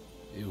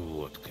и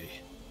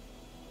водкой.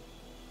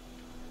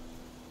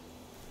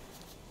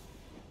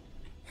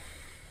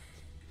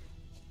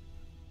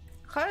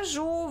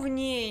 Хожу в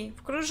ней.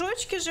 В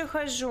кружочке же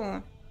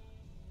хожу.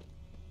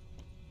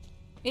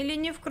 Или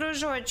не в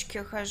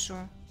кружочке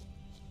хожу?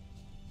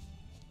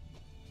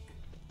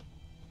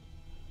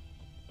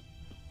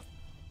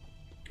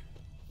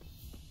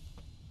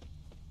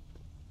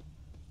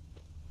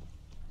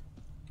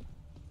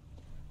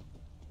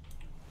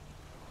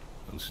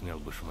 Он снял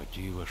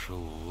башмаки и вошел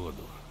в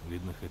воду.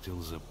 Видно, хотел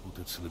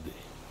запутать следы.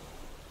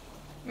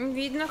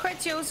 Видно,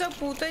 хотел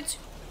запутать.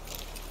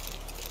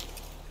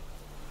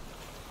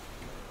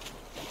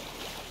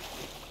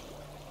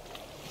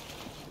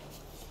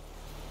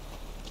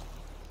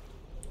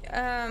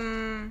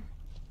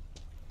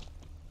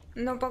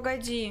 Ну,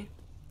 погоди.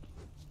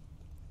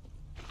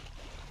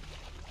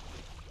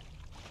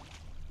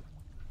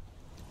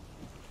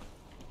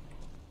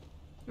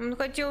 Он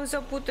хотел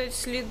запутать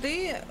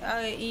следы,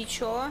 и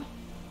чё?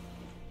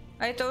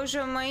 А это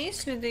уже мои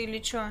следы или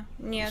чё?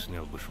 Нет. Он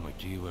снял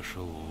башмаки и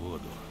вошел в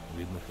воду.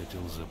 Видно,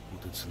 хотел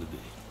запутать следы.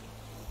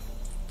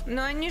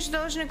 Но они же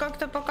должны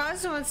как-то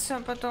показываться,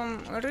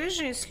 потом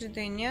рыжие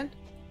следы, нет?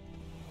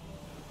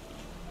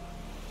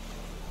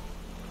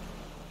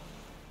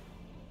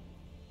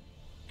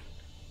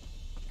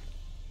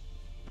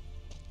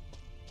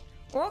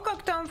 О,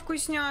 как там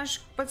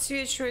вкусняшек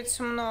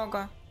подсвечивается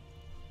много.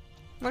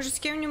 Может, с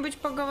кем-нибудь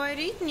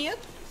поговорить, нет?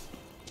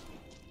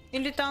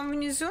 Или там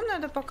внизу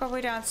надо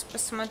поковыряться,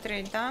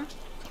 посмотреть, да?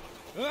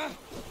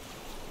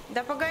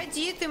 Да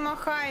погоди, ты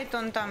махает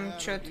он там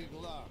что-то.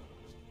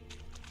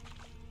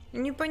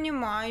 Не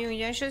понимаю,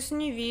 я сейчас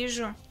не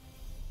вижу.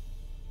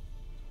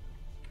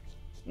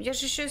 Я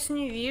же сейчас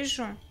не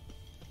вижу.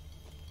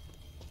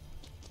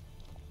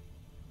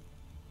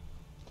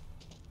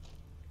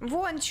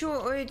 Вон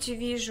что эти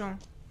вижу.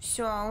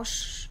 Все,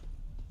 уж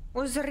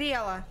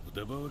узрела.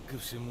 Вдобавок ко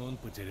всему он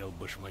потерял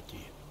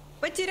башмаки.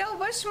 Потерял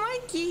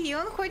башмаки, и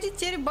он ходит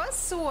теперь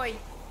босой.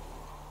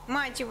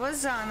 Мать его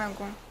за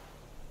ногу.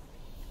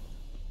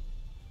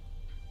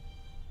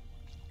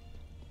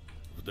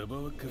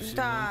 Вдобавок ко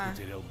всему он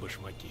потерял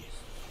башмаки.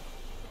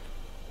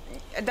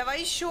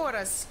 Давай еще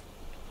раз.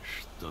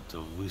 Что-то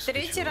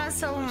выскочило. Третий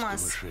раз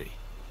алмаз. Мышей.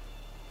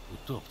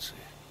 Утопцы,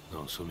 но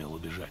он сумел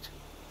убежать.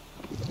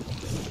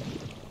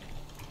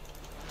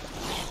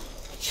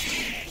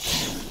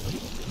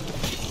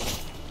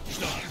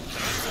 Что,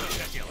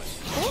 захотелось?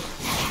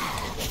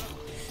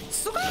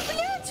 Сука,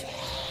 блядь!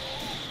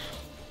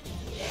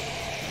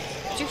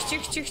 Тихо,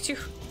 тихо, тихо,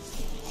 тихо.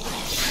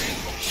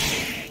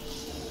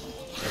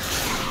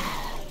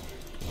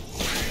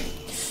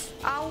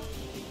 Ау.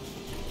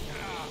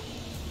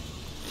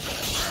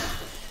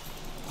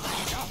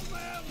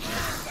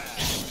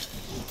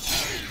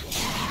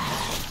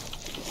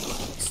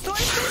 Стой,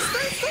 стой,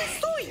 стой, стой,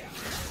 стой!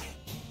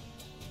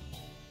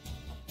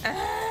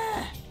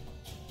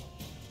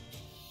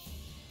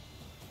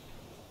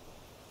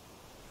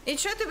 И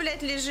чё ты,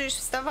 блядь, лежишь?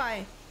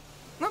 Вставай.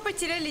 Мы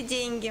потеряли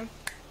деньги.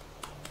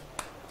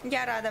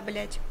 Я рада,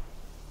 блядь.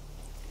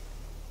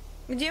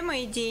 Где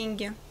мои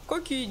деньги?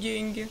 Какие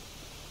деньги?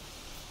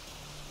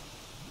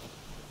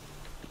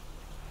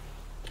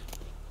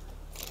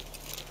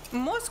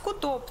 Мозг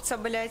утопца,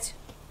 блядь.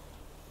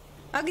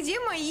 А где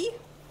мои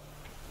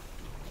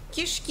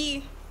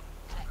кишки?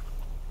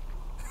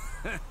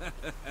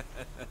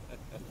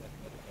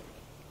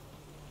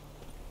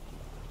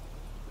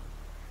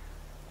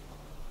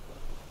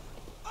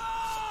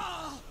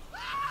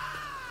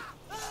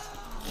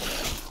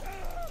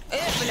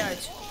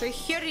 Блядь, ты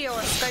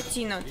херела,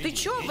 скотина. Ты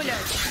чё,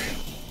 блядь?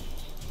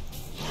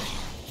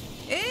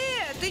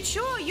 Ты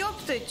чё,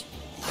 ёптать?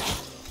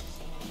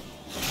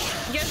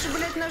 Я же,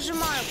 блядь,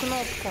 нажимаю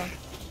кнопку.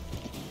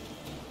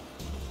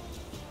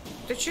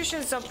 Ты чё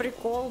сейчас за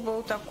прикол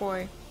был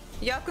такой?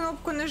 Я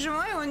кнопку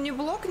нажимаю, он ни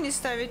блок не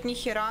ставит, ни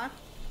хера.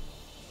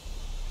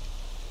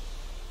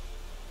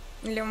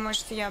 Или,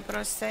 может, я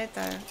просто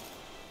это...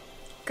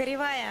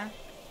 Кривая.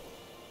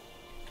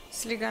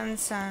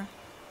 Слегонца.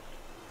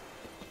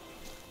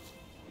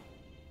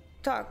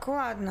 Так,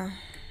 ладно.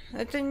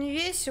 Это не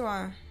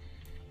весело.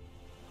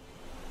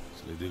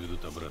 Следы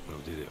ведут обратно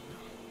в деревню.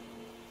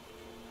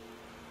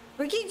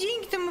 Какие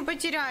деньги-то мы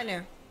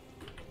потеряли?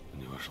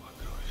 Не вошла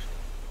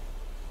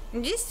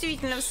кровь.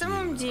 Действительно, в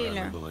самом деле.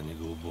 Рана была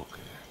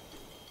неглубокая.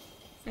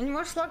 У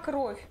него шла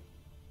кровь.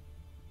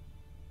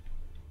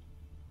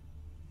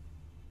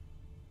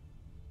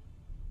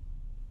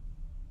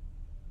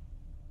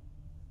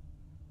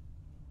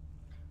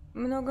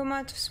 Много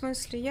матов, в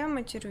смысле, я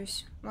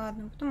матерюсь.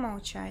 Ладно, буду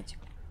молчать.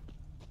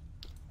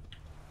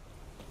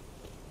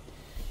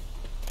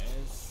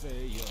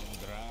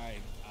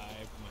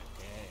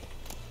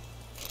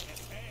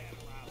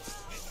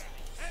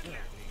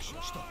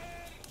 Что?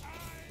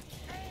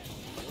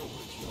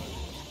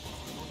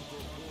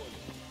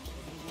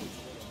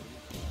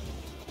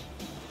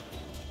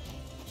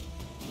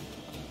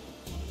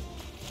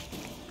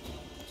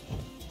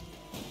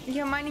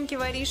 Я маленький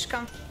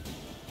воришка.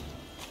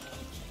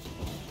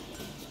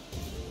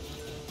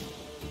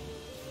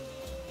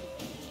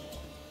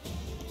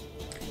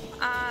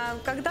 А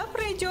когда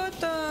пройдет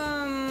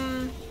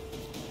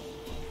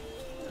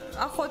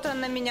охота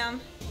на меня?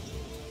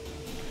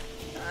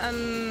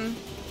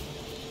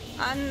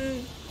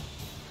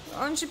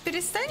 Он же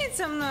перестанет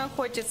за мной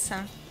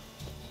охотиться?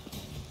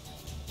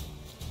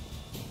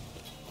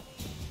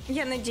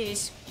 Я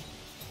надеюсь.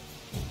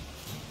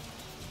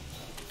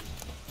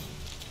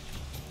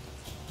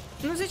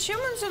 Ну зачем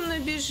он за мной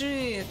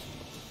бежит?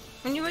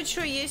 У него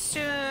что, есть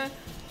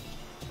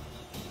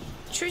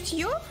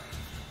чутье?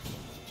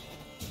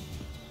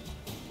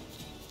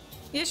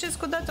 Я сейчас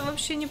куда-то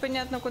вообще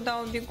непонятно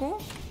куда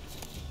убегу.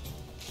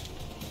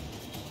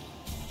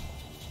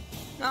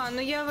 А,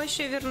 ну я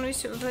вообще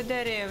вернусь в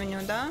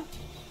деревню, да?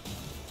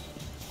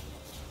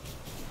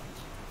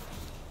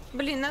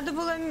 Блин, надо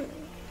было...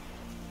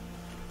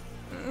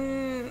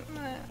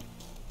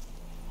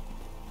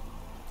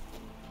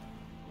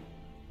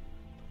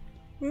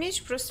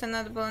 Меч просто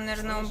надо было,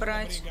 наверное,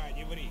 убрать.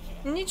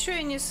 Ничего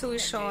я не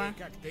слышала.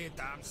 Как ты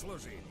там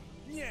служили?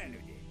 Не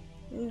люди.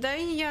 Да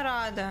и я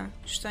рада,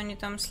 что они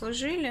там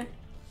служили.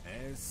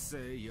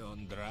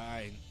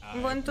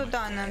 Вон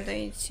туда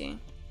надо идти.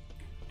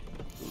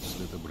 Тут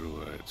след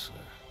обрывается.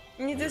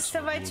 Не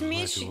доставать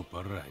меч.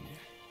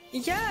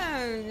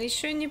 Я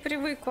еще не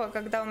привыкла,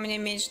 когда у меня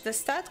меч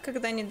достат,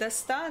 когда не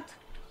достат.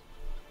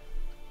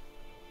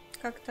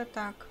 Как-то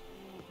так.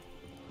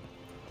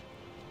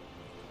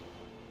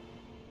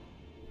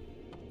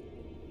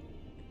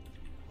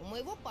 У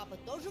моего папы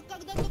тоже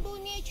когда-то был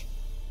меч.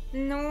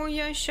 Ну,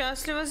 я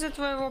счастлива за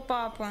твоего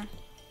папу.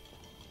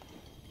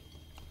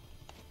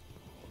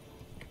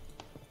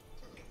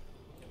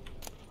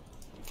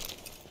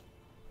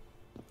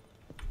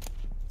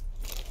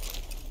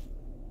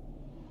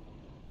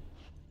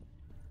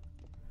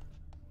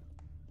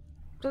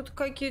 Тут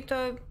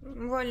какие-то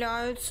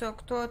валяются.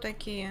 Кто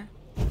такие?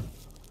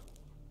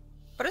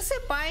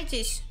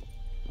 Просыпайтесь.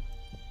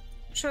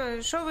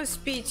 Шо вы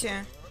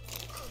спите?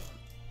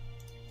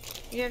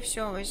 Я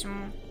все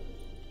возьму.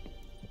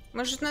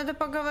 Может, надо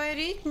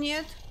поговорить?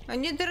 Нет?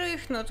 Они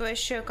дрыхнут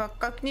вообще,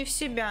 как не в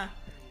себя.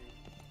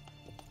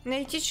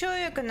 Найти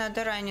человека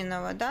надо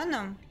раненого, да,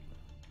 нам?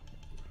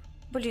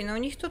 Блин, а у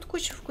них тут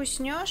куча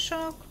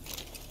вкусняшек.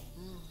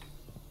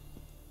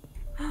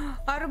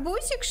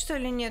 Арбузик, что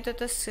ли? Нет,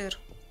 это сыр.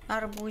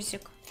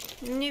 Арбузик.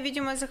 Мне,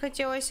 видимо,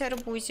 захотелось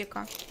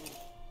арбузика.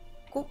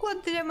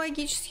 Кукла для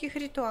магических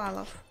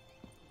ритуалов.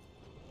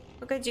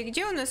 Погоди,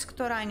 где у нас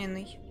кто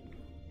раненый?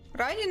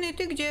 Раненый,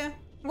 ты где?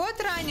 Вот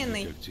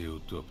раненый. Как те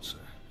утопца.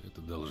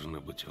 Это должно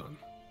быть он.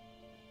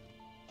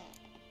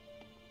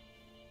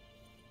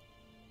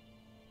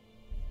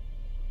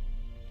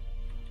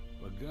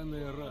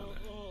 Поганая рана.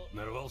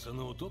 Нарвался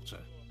на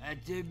утопца? А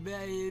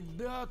тебя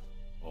ебет?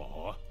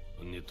 Ого.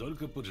 Он не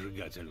только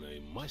поджигатель, но и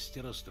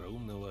мастер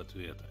остроумного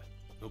ответа.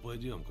 Ну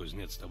пойдем,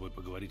 кузнец с тобой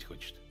поговорить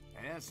хочет.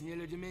 Я с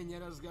нелюдьми не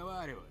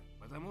разговариваю,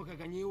 потому как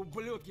они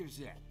ублюдки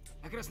все.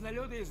 А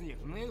краснолюды из них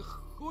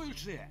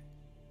наихуйшие.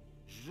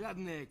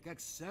 Жадные, как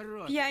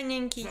сороки.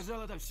 Пьяненький. За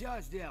золото все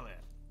сделают.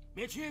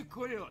 Мечи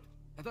курют,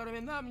 которыми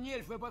нам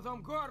нильфы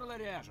потом горло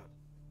режут.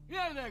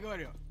 Верно я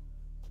говорю?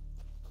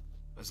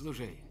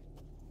 Послушай,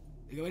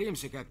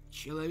 договоримся как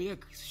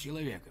человек с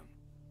человеком.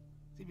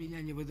 Ты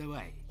меня не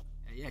выдавай,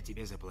 а я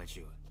тебе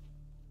заплачу.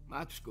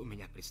 Матушка у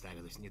меня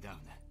представилась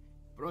недавно.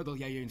 Продал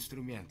я ее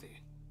инструменты.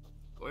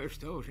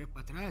 Кое-что уже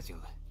потратил.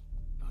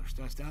 Но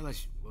что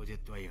осталось,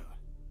 будет твое.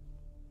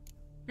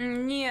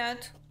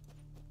 Нет.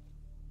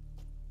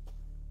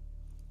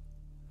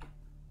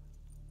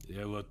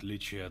 Я, в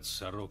отличие от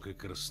сорок и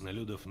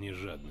краснолюдов, не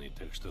жадный,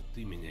 так что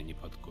ты меня не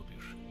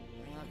подкупишь.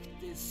 Ах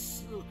ты,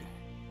 сука!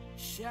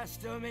 Сейчас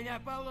ты у меня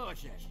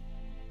получишь!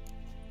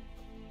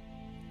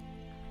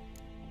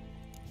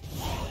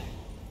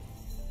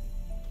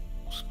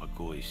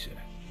 Успокойся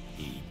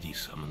и иди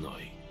со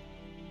мной.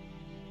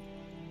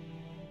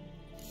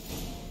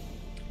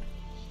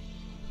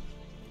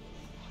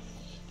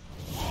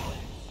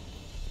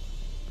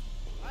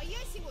 А я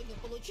сегодня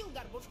получил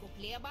горбушку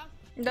хлеба.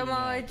 Да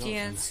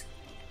молодец.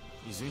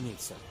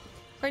 Извиниться.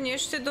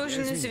 Конечно, ты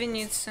должен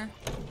извиниться.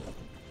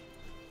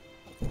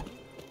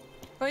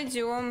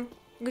 Пойдем.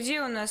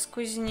 Где у нас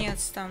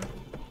кузнец там?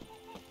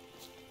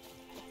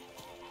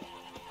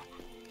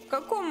 К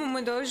какому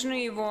мы должны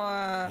его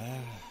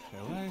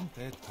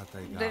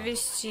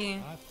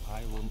довести?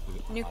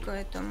 Не к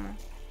этому.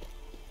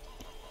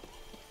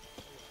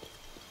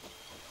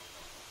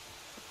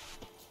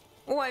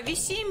 О,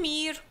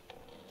 Весемир.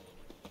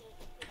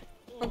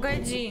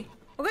 Погоди.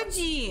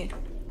 Погоди.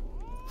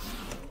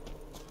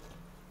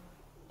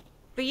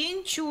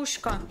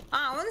 Пьянчушка.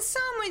 А, он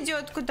сам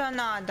идет куда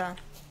надо.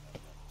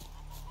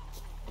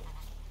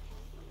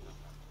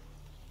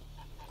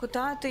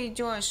 Куда ты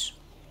идешь?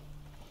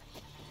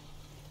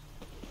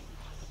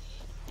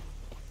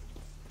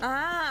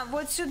 А,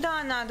 вот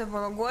сюда надо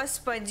было,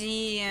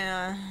 господи.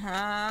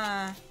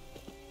 Я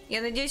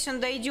надеюсь, он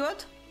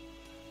дойдет.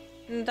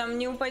 Там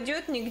не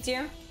упадет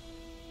нигде.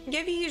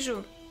 Я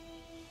вижу.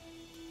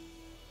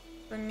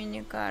 По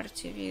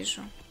мини-карте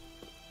вижу.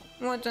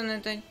 Вот он,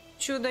 это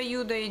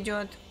чудо-юдо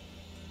идет.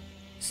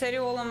 С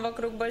ореолом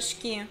вокруг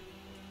башки.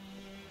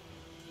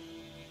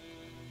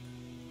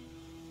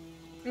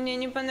 Мне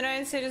не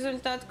понравится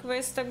результат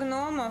квеста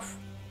гномов.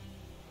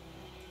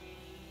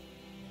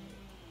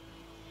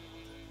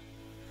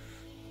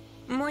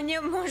 Мне,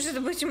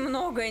 может быть,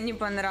 многое не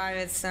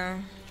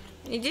понравится.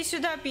 Иди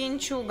сюда,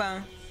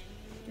 пьянчуга.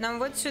 Нам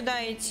вот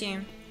сюда идти.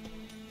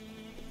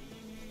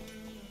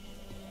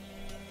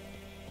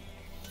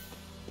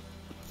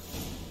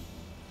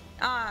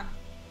 А,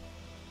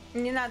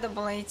 не надо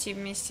было идти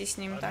вместе с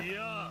ним так.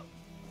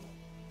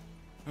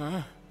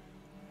 А?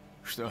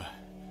 Что?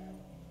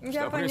 Я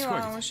Что поняла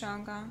происходит? уже,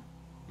 ага.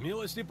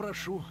 Милости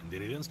прошу,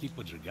 деревенский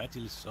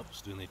поджигатель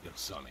собственной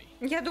персоной.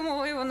 Я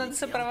думала, его надо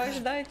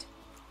сопровождать.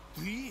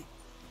 Ты?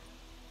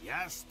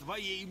 Я с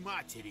твоей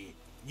матери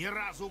ни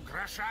разу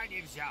гроша не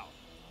взял.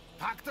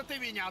 Так-то ты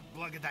меня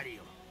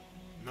отблагодарил.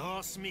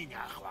 Но с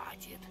меня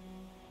хватит.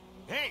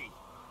 Эй,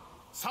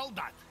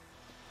 солдат,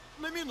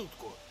 на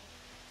минутку.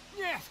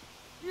 Нет,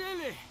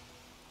 Вилли,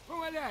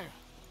 умоляю,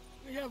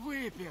 я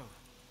выпил.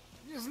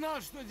 Не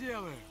знал, что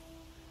делаю.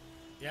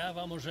 Я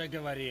вам уже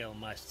говорил,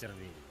 мастер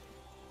Вилли.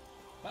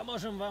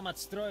 Поможем вам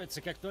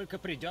отстроиться, как только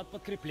придет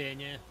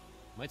подкрепление.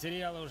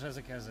 Материалы уже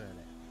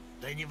заказали.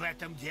 Да не в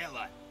этом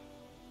дело.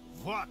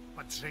 Вот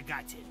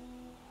поджигатель.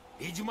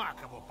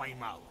 Ведьмак его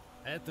поймал.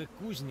 Эта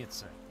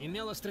кузница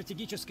имела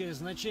стратегическое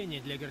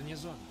значение для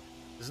гарнизона.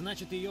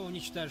 Значит, ее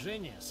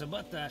уничтожение —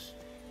 саботаж.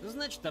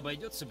 Значит,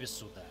 обойдется без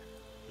суда.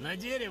 На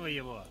дерево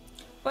его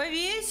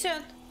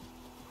повесят.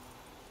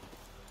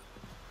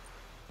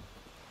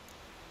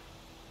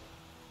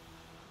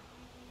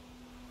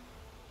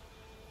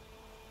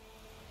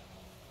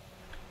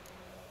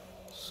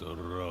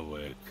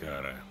 Суровая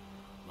кара.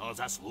 Но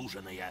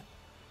заслуженная.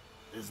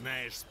 Ты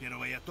знаешь,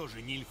 сперва я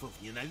тоже нильфов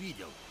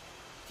ненавидел.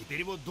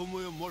 Теперь вот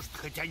думаю, может,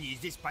 хоть они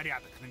здесь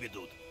порядок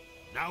наведут.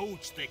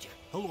 Научат этих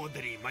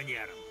лодырей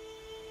манерам.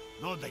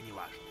 Но да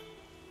неважно.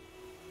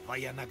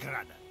 Твоя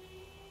награда.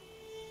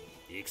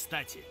 И,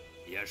 кстати,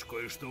 я ж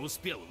кое-что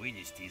успел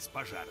вынести из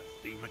пожара.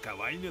 Ты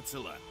наковальня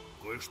цела.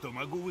 Кое-что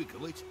могу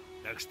выковать.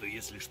 Так что,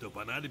 если что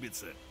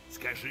понадобится,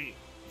 скажи,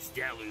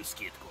 сделаю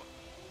скидку.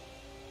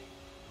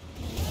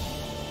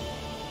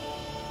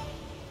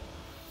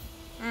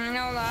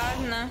 Ну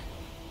ладно.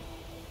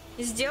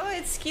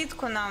 Сделает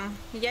скидку нам.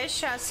 Я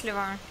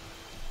счастлива.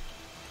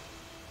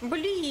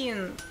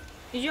 Блин.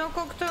 Я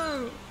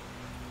как-то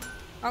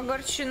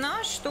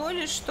огорчена, что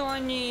ли, что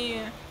они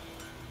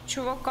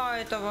чувака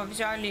этого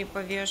взяли и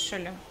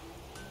повешали.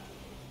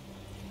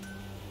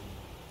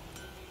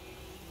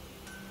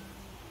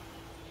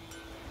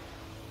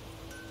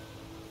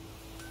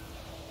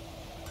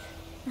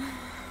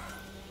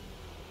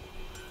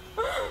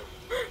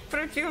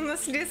 Пропил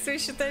наследство и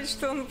считает,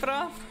 что он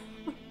прав.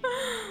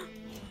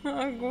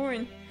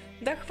 Огонь.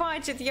 Да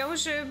хватит, я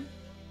уже...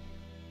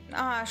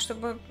 А,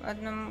 чтобы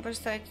одному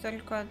поставить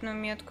только одну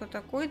метку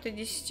такую, до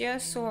 10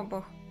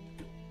 особых.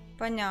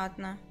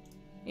 Понятно.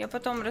 Я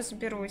потом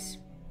разберусь.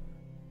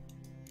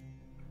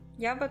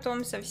 Я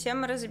потом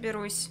совсем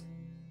разберусь.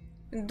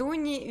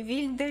 Дуни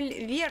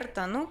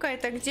Вильдельверта. Ну-ка,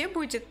 это где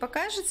будет?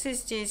 Покажется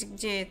здесь,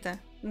 где это?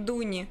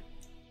 Дуни.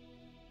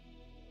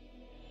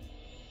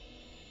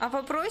 А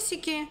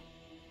вопросики?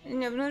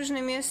 Не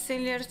нужно место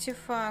или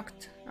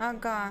артефакт.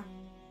 Ага.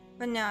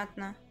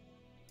 Понятно.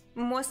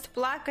 Мост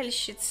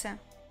плакальщицы.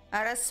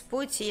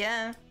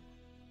 Распутье.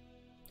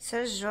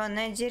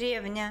 Сожженная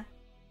деревня.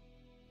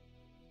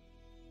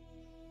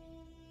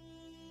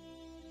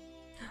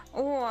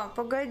 О,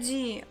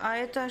 погоди. А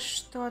это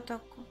что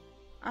такое?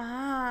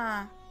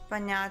 А,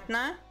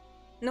 понятно.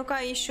 Ну-ка,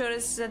 еще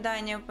раз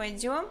задание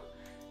пойдем.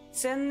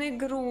 Ценный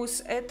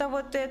груз. Это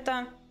вот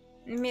это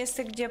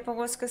место, где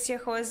повозка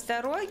съехала с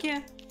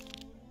дороги.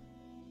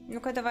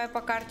 Ну-ка, давай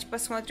по карте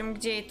посмотрим,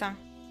 где это.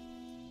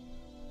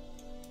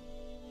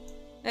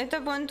 Это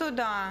вон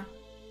туда.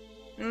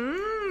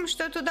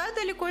 Что туда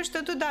далеко,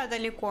 что туда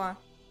далеко.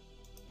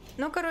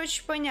 Ну,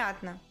 короче,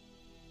 понятно.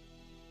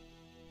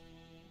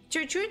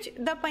 Чуть-чуть,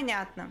 да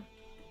понятно.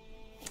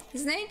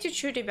 Знаете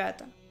что,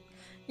 ребята?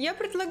 Я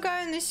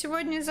предлагаю на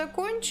сегодня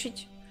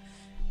закончить.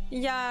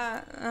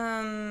 Я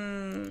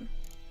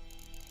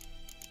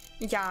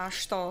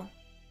что?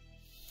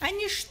 А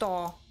не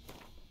что?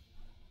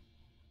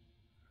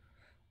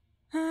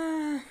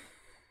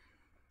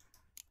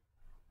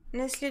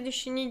 На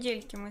следующей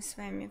недельке мы с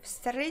вами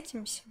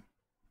встретимся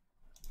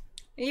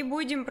и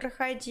будем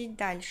проходить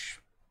дальше.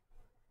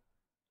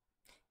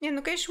 Не,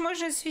 ну, конечно,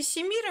 можно с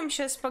Весемиром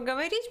сейчас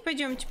поговорить.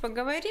 Пойдемте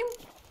поговорим.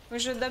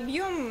 Уже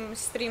добьем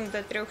стрим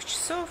до 3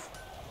 часов.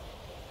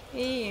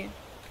 И...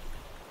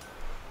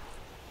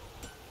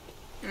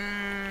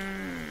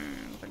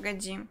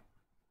 Погоди.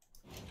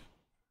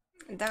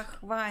 Да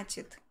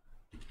хватит.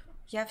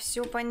 Я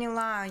все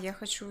поняла. Я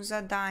хочу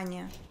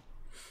задания.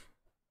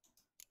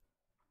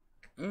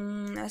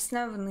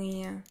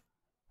 Основные.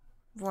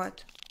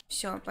 Вот.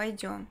 Все,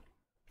 пойдем.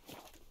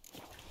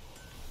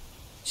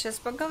 Сейчас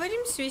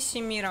поговорим с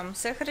Весемиром.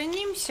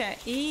 Сохранимся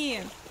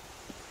и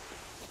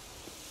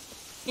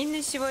И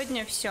на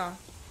сегодня все.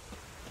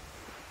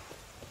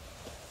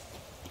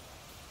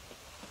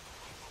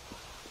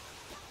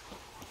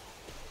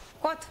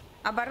 Кот,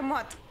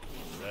 обормот.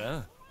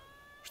 Да?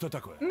 Что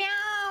такое?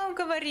 Мяу,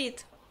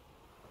 говорит.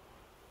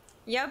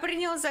 Я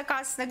принял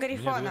заказ на У меня две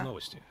Грифона.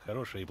 новости,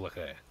 хорошая и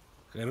плохая.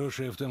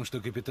 Хорошая в том,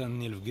 что капитан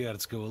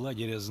Нильфгаардского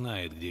лагеря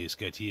знает, где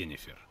искать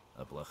Йеннифер.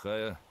 А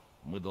плохая,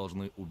 мы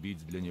должны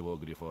убить для него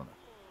Грифона.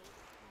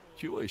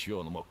 Чего еще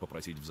он мог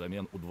попросить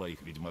взамен у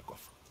двоих ведьмаков?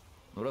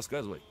 Ну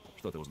рассказывай,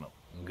 что ты узнал.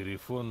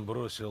 Грифон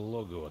бросил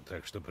логово,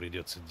 так что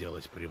придется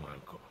делать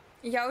приманку.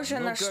 Я уже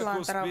Ну, нашла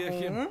как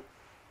успехи? траву.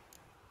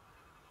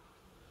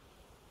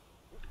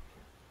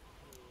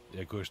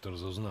 Я кое-что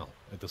разузнал.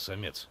 Это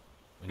самец.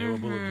 У него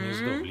было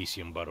гнездо в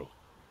лисьем бару.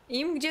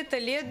 Им где-то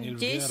лет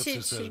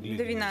Нильфгаардцы сожгли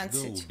 10-12.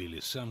 гнездо, убили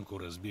самку,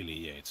 разбили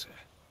яйца.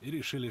 И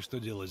решили, что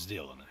дело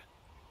сделано.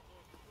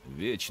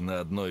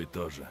 Вечно одно и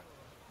то же.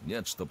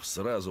 Нет, чтоб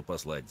сразу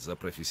послать за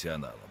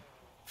профессионалом.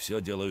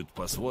 Все делают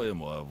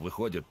по-своему, а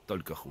выходит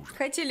только хуже.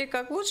 Хотели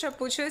как лучше, а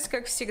получилось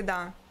как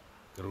всегда.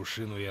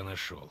 Крушину я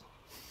нашел.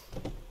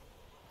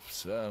 В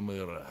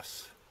самый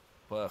раз.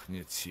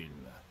 Пахнет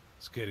сильно.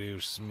 Скорее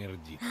уж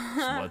смердит.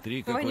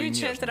 Смотри, какой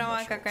Вонючая нежный трава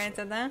нашелся.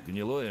 какая-то, да?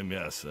 Гнилое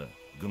мясо,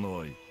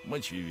 гной,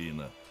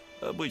 мочевина.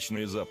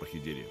 Обычные запахи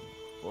деревни.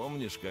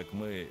 Помнишь, как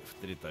мы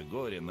в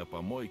Тритогоре на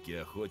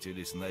помойке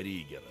охотились на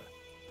Ригера?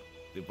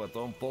 Ты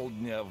потом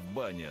полдня в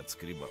бане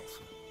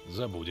отскребался.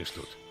 Забудешь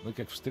тут. Мы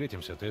как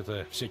встретимся, ты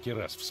это всякий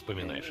раз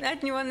вспоминаешь.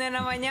 От него,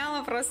 наверное,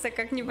 воняло просто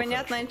как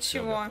непонятно хорошо, от всё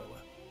чего.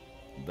 готово.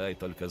 Дай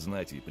только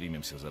знать и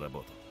примемся за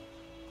работу.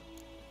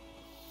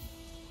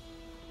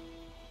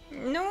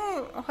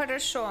 Ну,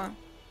 хорошо.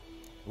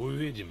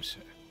 Увидимся.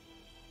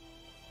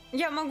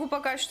 Я могу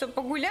пока что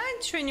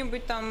погулять,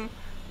 что-нибудь там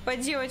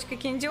поделать,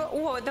 какие-нибудь дела.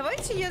 О,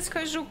 давайте я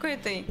схожу к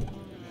этой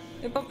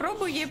и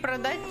попробую ей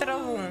продать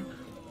траву.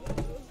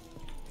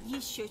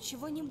 Еще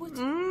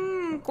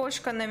чего-нибудь?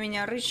 Кошка на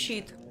меня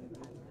рычит.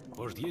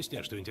 Может, есть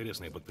что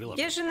интересное под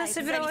прилавком? Я же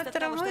насобирала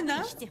травы,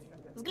 да?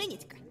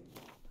 Взгляните-ка.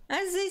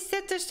 А здесь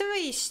это что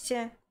вы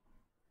ищете?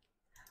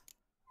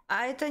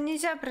 А это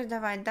нельзя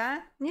продавать,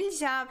 да?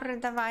 Нельзя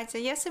продавать. А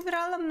я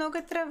собирала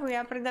много травы,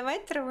 а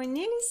продавать траву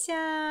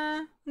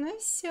нельзя. Ну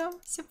все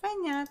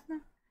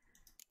понятно.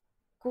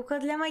 Кукла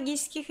для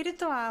магических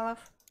ритуалов.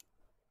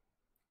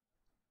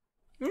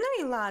 Ну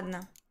и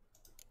ладно.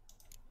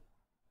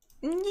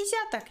 Нельзя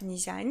так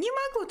нельзя. Не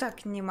могу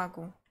так не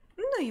могу.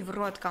 Ну и в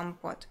рот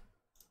компот.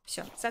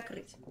 Все,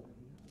 закрыть.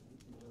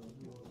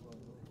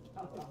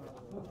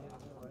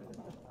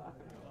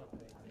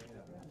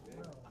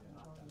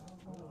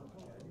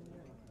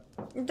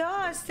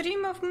 Да,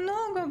 стримов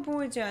много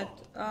будет.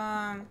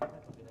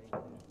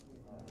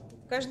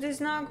 Каждый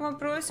знак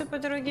вопроса по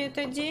дороге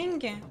это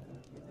деньги.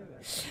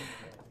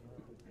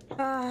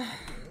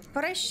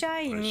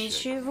 Прощай,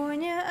 ничего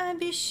не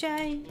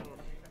обещай.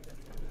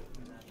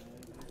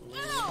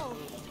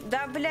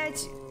 Да,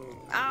 блять,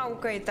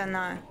 аукает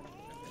она.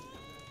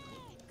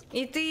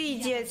 И ты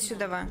иди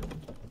отсюда.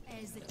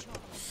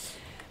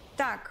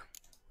 Так,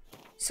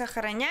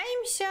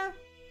 сохраняемся.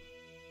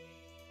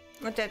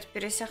 Вот это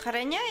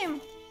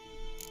пересохраняем.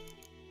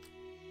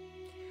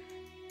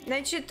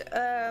 Значит,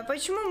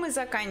 почему мы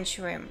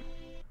заканчиваем?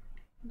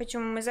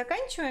 Почему мы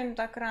заканчиваем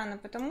так рано?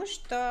 Потому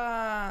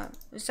что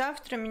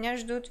завтра меня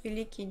ждут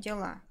великие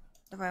дела.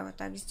 Давай вот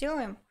так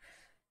сделаем.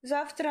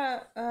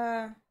 Завтра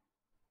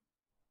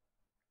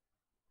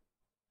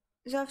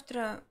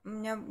у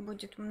меня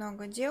будет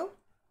много дел.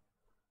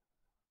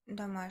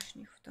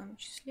 Домашних в том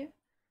числе.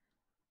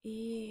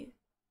 И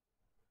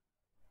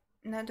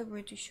надо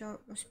будет еще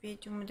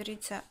успеть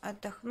умудриться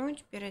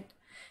отдохнуть перед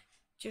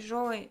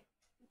тяжелой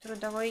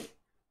трудовой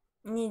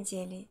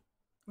неделей.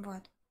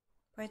 Вот.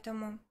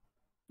 Поэтому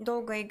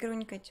долго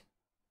игрунькать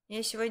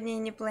я сегодня и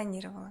не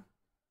планировала.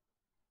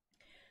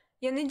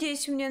 Я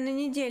надеюсь, у меня на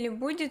неделе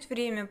будет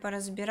время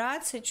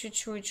поразбираться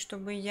чуть-чуть,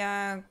 чтобы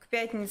я к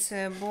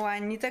пятнице была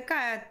не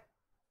такая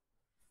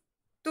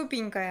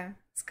тупенькая,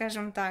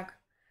 скажем так,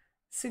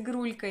 с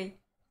игрулькой.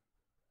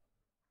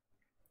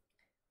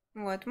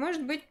 Вот,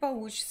 может быть,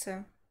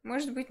 получится,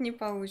 может быть, не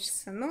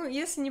получится. Ну,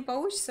 если не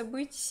получится,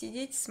 будете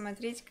сидеть и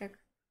смотреть, как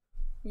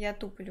я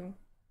туплю.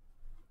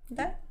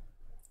 Да?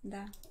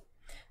 Да.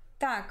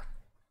 Так,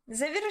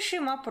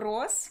 завершим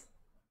опрос.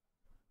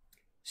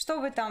 Что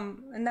вы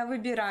там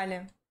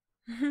навыбирали?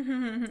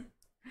 В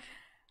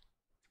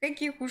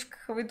каких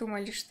ушках вы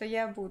думали, что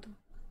я буду?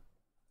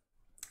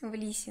 В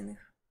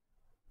лисиных.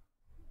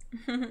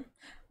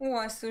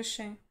 О,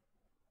 слушай.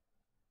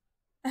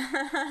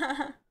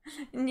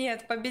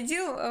 Нет,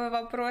 победил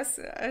вопрос,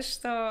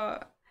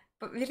 что...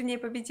 Вернее,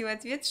 победил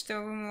ответ,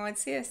 что вы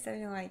молодцы и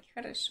оставили лайки.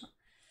 Хорошо.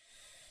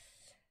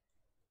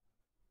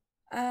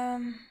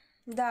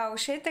 Да,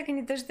 ушей так и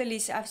не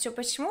дождались. А все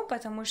почему?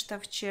 Потому что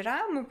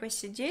вчера мы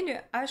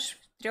посидели аж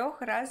в 3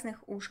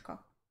 разных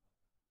ушках.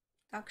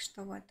 Так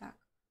что вот так.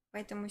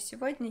 Поэтому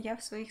сегодня я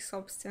в своих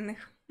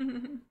собственных.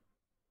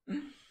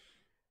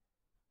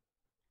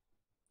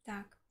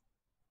 Так.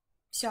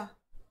 Все.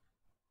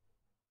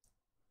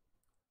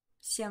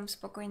 Всем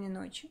спокойной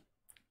ночи.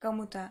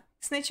 Кому-то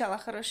сначала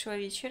хорошего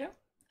вечера,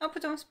 а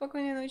потом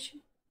спокойной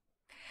ночи.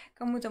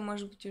 Кому-то,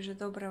 может быть, уже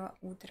доброго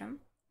утра.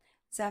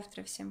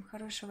 Завтра всем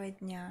хорошего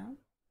дня.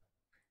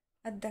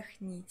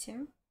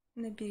 Отдохните,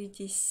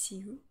 наберитесь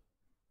сил,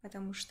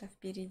 потому что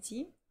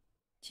впереди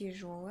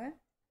тяжелая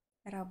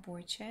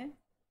рабочая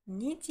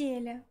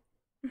неделя.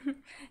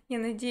 Я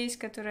надеюсь,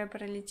 которая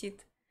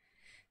пролетит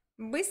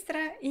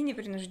быстро и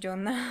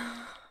непринужденно.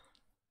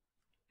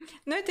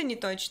 Но это не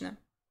точно.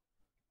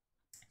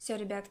 Все,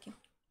 ребятки.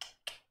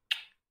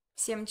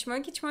 Всем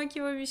чмоки-чмоки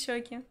в обе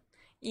щеки.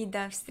 И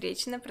до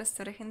встречи на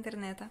просторах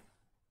интернета.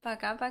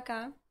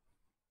 Пока-пока.